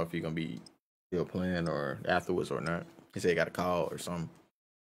I don't know if he's gonna be still playing or afterwards or not. He said he got a call or something.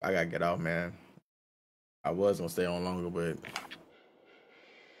 I gotta get off, man. I was gonna stay on longer, but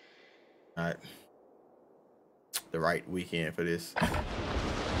not the right weekend for this.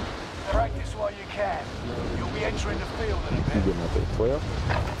 Practice while you can. You'll be entering the field in a bit. You getting up at 12?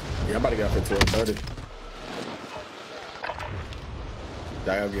 Yeah, I'm about to get up at 12:30. I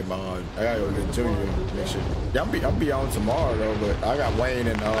gotta get I gotta go get Junior next year. Yeah, I'll be on tomorrow though, but I got Wayne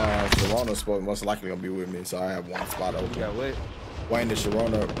and Sharona spot most likely gonna be with me, so I have one spot open. Yeah, wait. Wayne and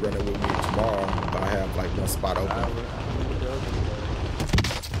Sharona running with me tomorrow, but I have like one spot open.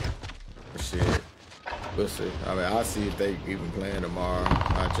 Shit. We'll see. I mean, I'll see if they even playing tomorrow.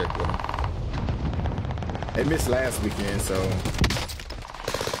 I'll check with them. They missed last weekend, so.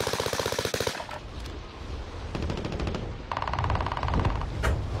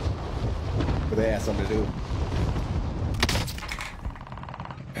 But they had something to do.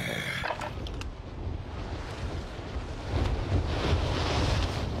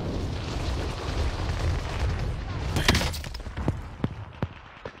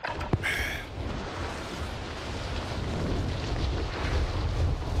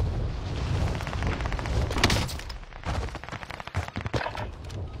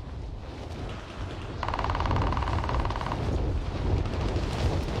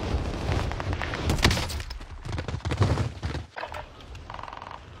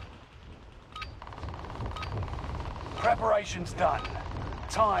 Preparation's done.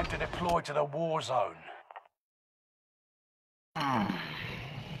 Time to deploy to the war zone. I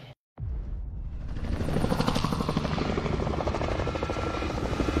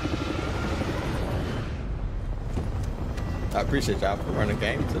appreciate y'all for running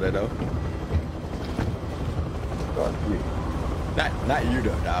game today, though. Not you,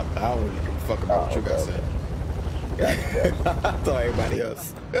 though, dog. I don't really give a fuck about what you guys said. I thought everybody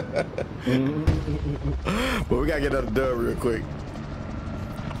else. But we gotta get another dub real quick.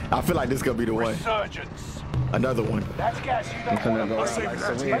 I feel like this gonna be the one. Resurgence. Another one. That's gas you don't want to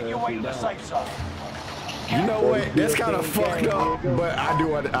miss. Make your way to the safe zone. You know what? That's kind of fucked up, but I know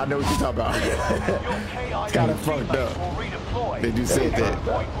what you're talking about. It's kind of fucked up. They do say that.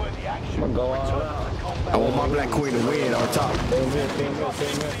 I'm gonna go all out. I want my Black Queen to win on top.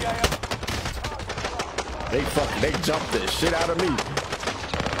 They jumped the shit out of me.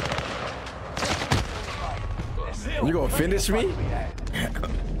 You gonna finish me?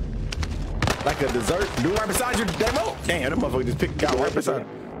 like a dessert. Dude right beside you, demo. Damn, that motherfucker just picked out right beside.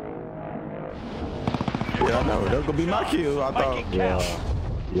 Yeah, I know. That's gonna be my kill. I thought. Yeah.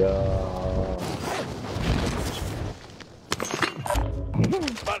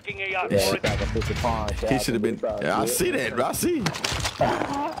 Marking a yard. Yeah, like a 50 pound shot. He should have been. Yeah, I see that. I see.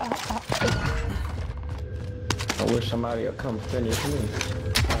 I wish somebody would come finish me.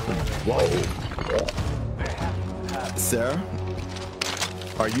 Whoa. Sarah,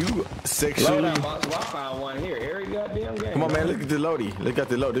 are you sexually? Load out, well, I found one here. Every goddamn game. Come on, man. Look at the Lodi. Look at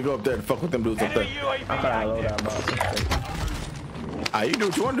the Lodi. They go up there and fuck with them dudes up there. Enemy UAV I found a load active. out box. Ah, you do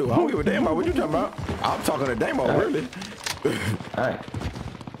what you want to do. I don't give a damn about what you talking about. I'm talking to Damo, really. Alright.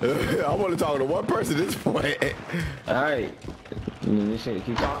 I want to talk to one person at this point. Alright. This shit,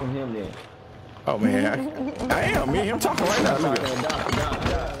 keep talking to him then. Oh, man. I am. Me and him talking right now. Look at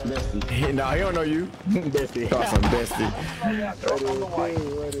Bestie. Nah, he don't know you. Bestie. Talk some bestie.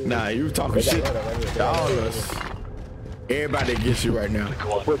 Nah, you talking shit to all of us. Everybody gets you right now.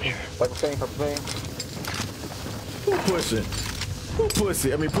 Purple thing. Who pushing? Who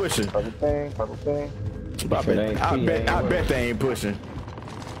pussy? I mean pushing. Purple thing. I bet they ain't pushing.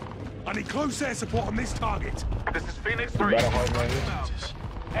 I need close air support on this target. This is Phoenix 3.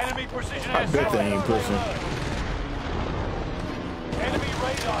 Enemy precision I bet they ain't pushing. Enemy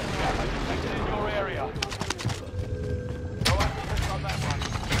radar jammer detected in your area. Proactive on that one.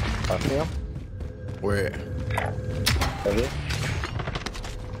 I see him. Where? Right here.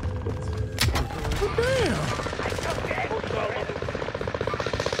 Damn.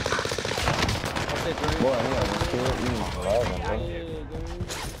 Boy, he almost killed me.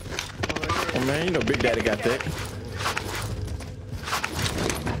 Oh, man, you know Big Daddy got that.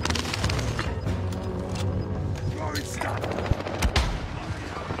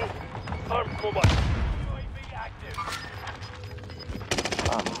 Armed mobile. UAV active.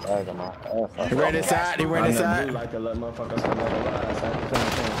 I'm bagging my ass off. He ran inside. He ran inside. Like to let motherfuckers come out alive. So I can come.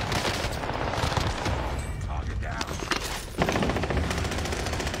 Target down.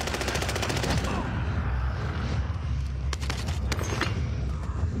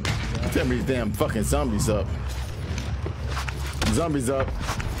 Tell me these damn fucking zombies up. Zombies up.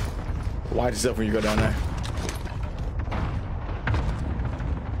 Watch yourself when you go down there.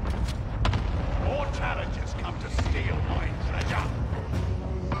 More challenges come to steal my treasure.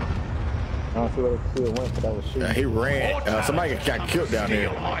 I don't feel like it went, but that was shooting. He ran. Somebody got killed down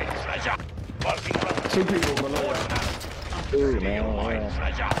Steal there. my treasure. Working on 2 people below us. Dude, man. my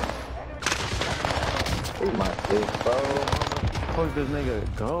treasure. Eat my dick, bro. Where this nigga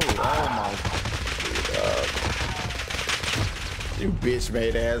go? Oh my. You bitch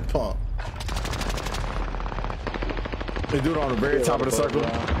made ass punk. They do it on the very top of the circle.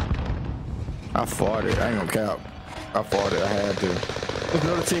 I fought it. I ain't gonna cap. I fought it. I had to. There's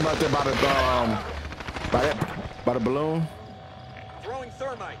another team out there by the balloon. Throwing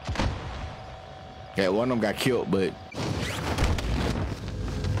thermite. Yeah, one of them got killed, but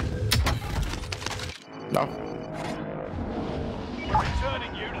no.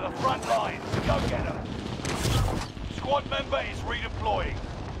 Returning you to the front lines. Go get them. Squad member is redeploying.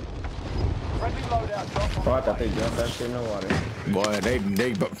 Friendly loadout drop. Oh, I thought they jumped that shit in the water. Boy, they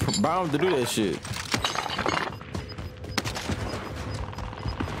bound to do that shit.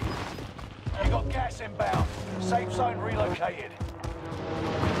 You got gas inbound. Safe zone relocated.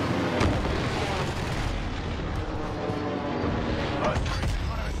 Mercenaries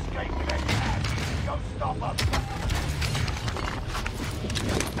trying to escape with their cash. Go stop them.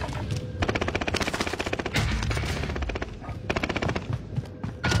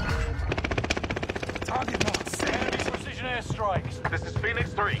 Target marked. Enemy precision airstrikes. This is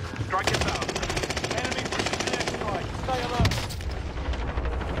Phoenix 3. Strike it down. Enemy precision airstrikes. Stay alert.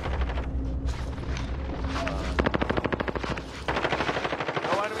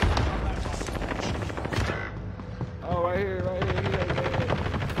 No enemies on that one. Oh, right here.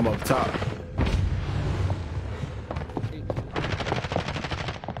 I'm up top.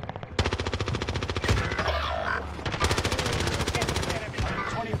 Enemy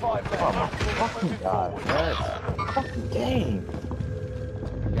 25 left. Moving God, forward. that's fucking game.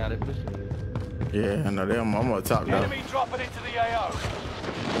 Got it pushing you. Yeah, I know them. I'm up top now. Enemy dropping into the AO.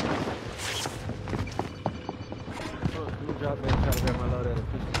 You drop in, try to grab my load out and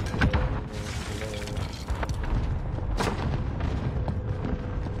push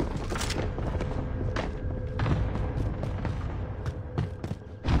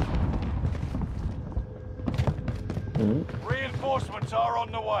Reinforcements are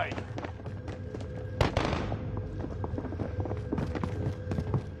on the way.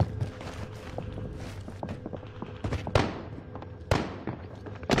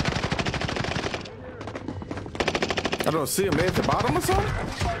 I don't see him. They at the bottom or something?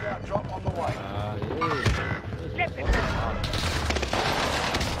 Loadout drop on the way. Get this.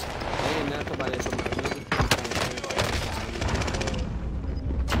 Ain't not somebody from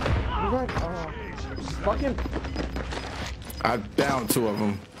my Fucking. I downed 2 of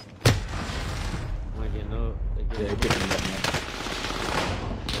them. getting up. Yeah, getting up, man.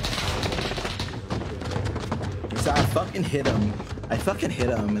 So I fucking hit him. I fucking hit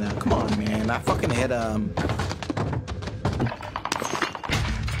him. Now, come on, man. I fucking hit him.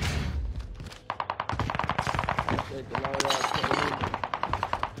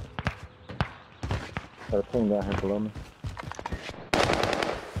 Got a team down here below me.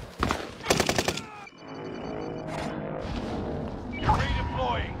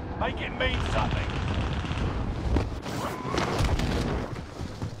 Redeploying. Make it mean something.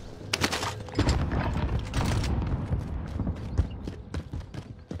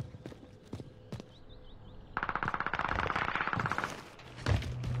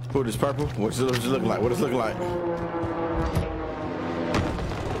 Who this purple? What's it looking like? What does it look like?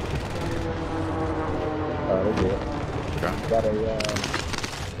 They're good. Okay. Got a,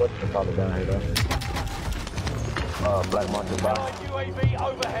 what's the color down here, though? Black market box. Allied UAV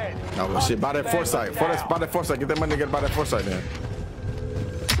overhead. No, well, shit, buy that foresight. Buy that foresight. Get that money, get buy that foresight then.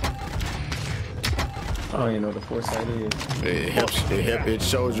 I don't even know what the foresight is. It helps. It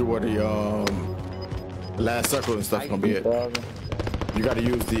shows you where the last circle and stuff's gonna be at. 10,000. You gotta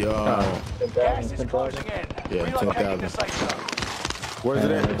use the Gas is closing in. Yeah, Relocating 10,000. the safe zone. Where's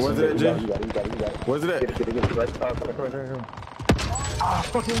it at? Where's it at, G? You got it. Where's it at? Get it. Right.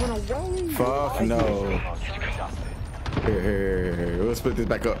 Fucking went away. Fuck no. Here. We'll split this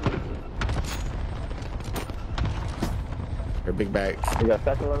back up. Her big bag. You got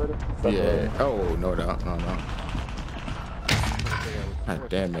satchel already? Yeah. Oh, no. God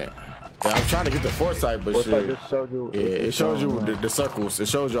damn it. Yeah, I'm trying to get the foresight, but Foresight shit. just showed you. Yeah, it shows you the circles. It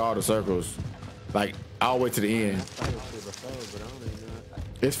shows you all the circles. Like, all the way to the end.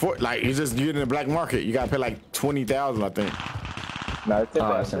 It's for, like, you just, you're in the black market. You gotta pay like 20,000, I think. No, it's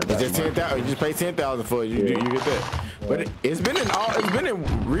 10,000. It's just 10,000. You just pay 10,000 for it. You get that. But it's been in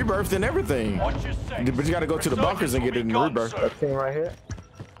rebirth and everything. Watch your six. But you gotta go to the bunkers and get it in rebirth. That team right here.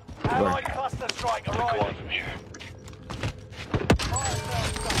 Allied cluster strike arriving.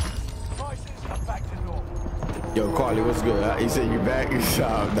 Prices are back to normal. Yo, Carly, what's good? He said you back.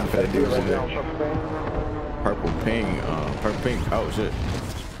 I'm not finna do Right there on shit. purple thing. Purple pink. Oh shit.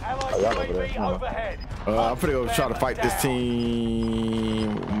 Allied y'all over there. UAV overhead. I'm finna go try to fight this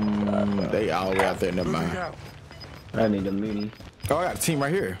team. They all the way out there. Never mind. I need a mini. Oh, I got a team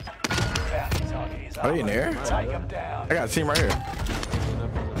right here. Are they in there? Take them down. I got a team right here.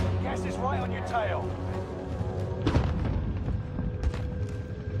 Gas is right on your tail.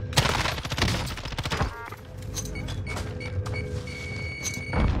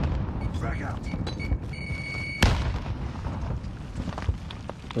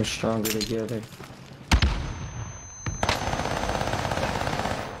 We're stronger together.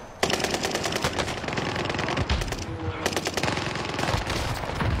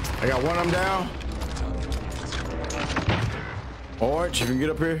 I got one of them down. Orange, you can get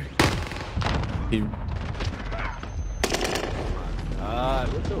up here. He,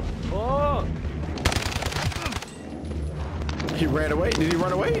 What the fuck? he ran away. Did he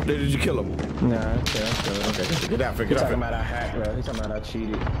run away? Or did you kill him? Nah, okay. Okay, get out. He's Get talking out. about I hacked, bro. He's talking about I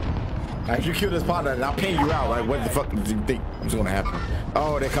cheated. If you kill this partner, then I'll ping you out. Like, what the fuck did you think was gonna happen?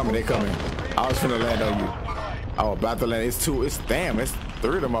 Oh, they're coming. I was finna land on you. I was about to land. It's 3 of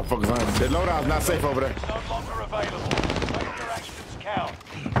them motherfuckers on it. The loadout's not safe over there. No longer available. Make your actions count.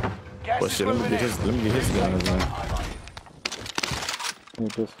 Gas Well, is shit, let me moving get in. his guns, man. You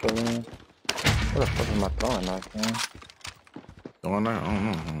just fill in. What the fuck am I throwing knife, man? Going there? I don't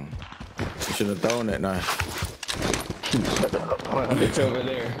know. You should have thrown that knife. It's over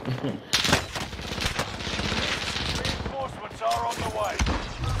there. Reinforcements are on the way.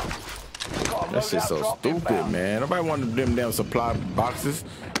 Got a That shit's so loadout drop stupid, inbound. man. Nobody wanted them damn supply boxes.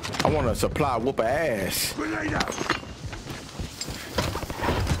 I want a supply whoop a ass. Grenade out.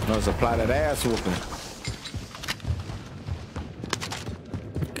 I want to supply that ass whooping.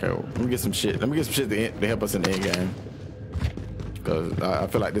 Okay, well, let me get some shit. Let me get some shit to help us in the end game. Cause I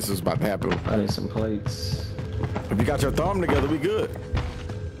feel like this is about to happen. I need some plates. If you got your thumb together, we good.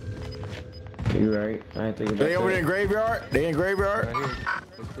 You right? I ain't thinking about They over there in that. graveyard? They in graveyard? They're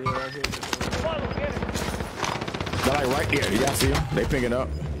like right there. Y'all see them? They picking up.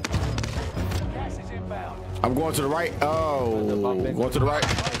 Gas is inbound. I'm going to the right. Oh, going to the right.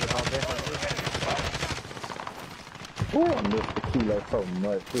 Boy, I missed the kilo so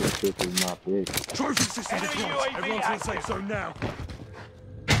much. This shit is my bitch. Trophy system Enemy deployed. UAV Everyone's in the safe active. zone now.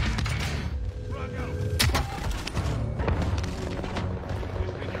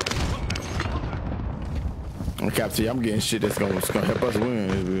 Captain, I'm getting shit that's gonna help us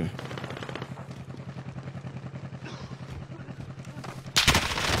win.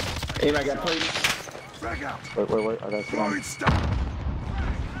 Anybody got plates? Frag out. Wait. I got Throwing some. stuff.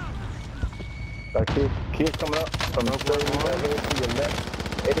 Got kids coming up from the third to your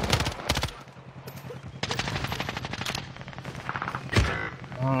left. Eddie.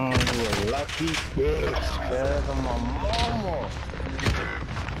 Oh, you a lucky bitch. That's my mama.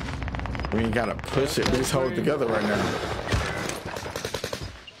 We ain't gotta push it. Let's hold together right now.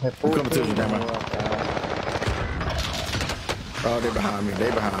 I'm coming to you, damn it. Oh, they behind me. They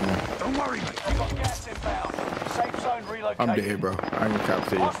behind me. Don't worry, mate. You got gas inbound. Safe zone relocated. I'm dead, bro. I ain't gonna cop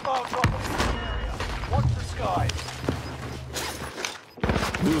to you. Hostile dropping in the area. Watch the skies.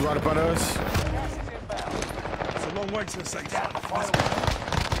 Dude's right up on us. Gas is inbound. It's a long way to the safe Down zone. the final.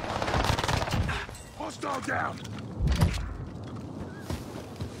 Hostile down.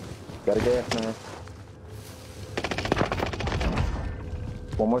 Got a gas, man.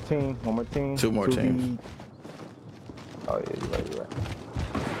 One more team. Two more teams. Oh, yeah, you're right.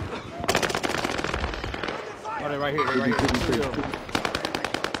 Oh, they're right here. They're right here.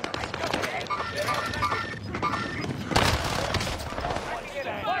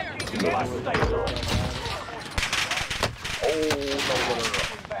 The last stay zone.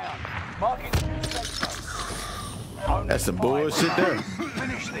 Marking new safe zone. Only That's some 5 bullshit there.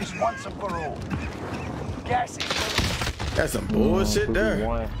 Finish this once and for all. Gas is moving. That's some bullshit there.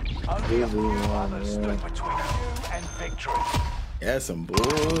 One. Only a few others stood between you and victory. That's some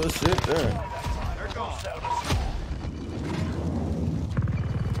bullshit there.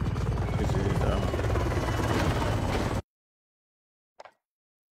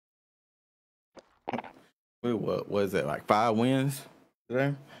 Wait, what was it? Like 5 wins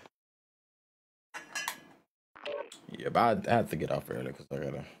today? Yeah, but I have to get off early because I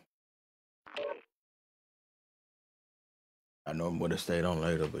know I would have stayed on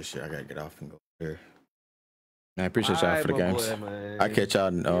later, but shit, I gotta get off and go there. Man, I appreciate y'all for the games. I catch y'all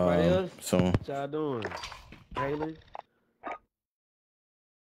soon. What y'all doing? Haley?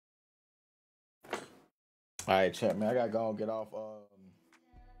 All right, chat, man. I gotta go and get off.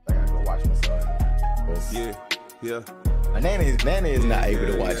 I gotta go watch my son. Yeah. Nanny is not able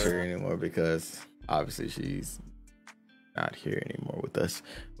to watch her anymore because obviously she's not here anymore with us.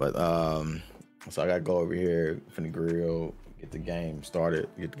 But so I gotta go over here from the grill, get the game started,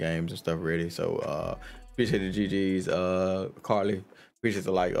 get the games and stuff ready. So appreciate the GGs, Carly. Appreciate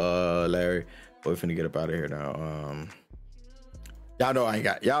the Larry. But we're finna get up out of here now. Y'all know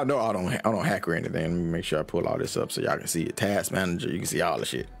I don't hack or anything. Let me make sure I pull all this up so y'all can see it. Task manager, you can see all the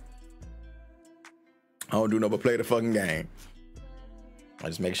shit. I don't do no but play the fucking game. I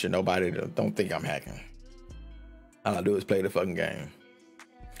just make sure nobody don't think I'm hacking. All I do is play the fucking game.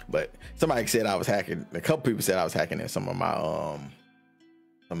 But somebody said I was hacking. A couple people said I was hacking in some of my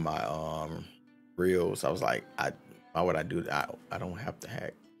reels. I was like, why would I do that? I don't have to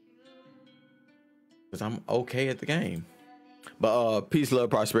hack because I'm okay at the game. But peace, love,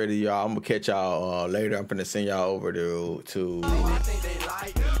 prosperity, y'all. I'm gonna catch y'all later. I'm gonna send y'all over to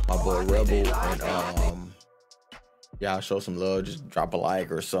my boy Rebel, and y'all show some love. Just drop a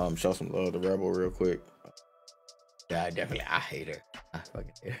like or something. Show some love to Rebel real quick. Yeah, I hate her. I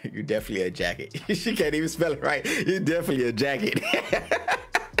fucking hate her. You're definitely a jacket. She can't even spell it right. You're definitely a jacket.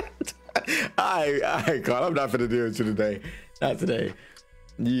 All right, Carl. I'm not finna do it today. Not today.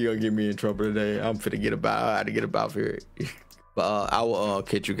 You gonna get me in trouble today. I'm finna get about. I had to get about here. But I will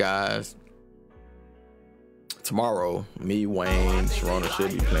catch you guys tomorrow. Me, Wayne, Sharona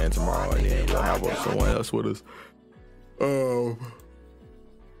should be playing tomorrow, and then we'll have someone else with us.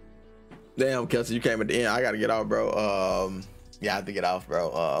 Damn, Kelsey, you came at the end. I gotta get off, bro. Yeah, I have to get off, bro.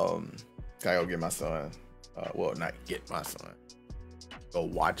 Gotta go get my son. Well, not get my son. Go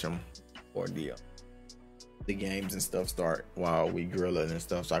watch him for the games and stuff start while we grilling and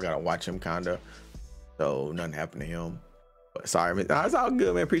stuff. So I gotta watch him kinda. So nothing happened to him. But sorry, man. It's all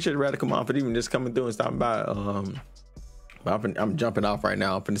good, man. Appreciate the Radical Mom for even just coming through and stopping by. But I'm jumping off right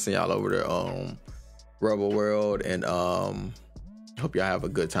now. I'm finna send y'all over to Rebel World, and hope y'all have a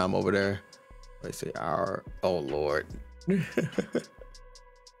good time over there. Let's see, oh Lord. You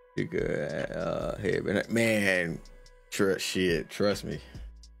good? Hey, man, trust me.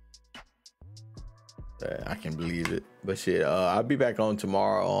 I can believe it. But shit, I'll be back on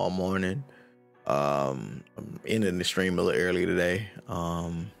tomorrow morning. I'm ending the stream a little early today.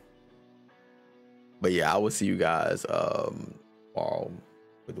 But yeah, I will see you guys tomorrow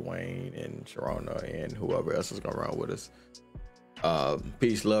with Wayne and Sharona and whoever else is gonna run with us.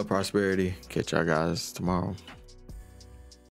 Peace, love, prosperity. Catch y'all guys tomorrow.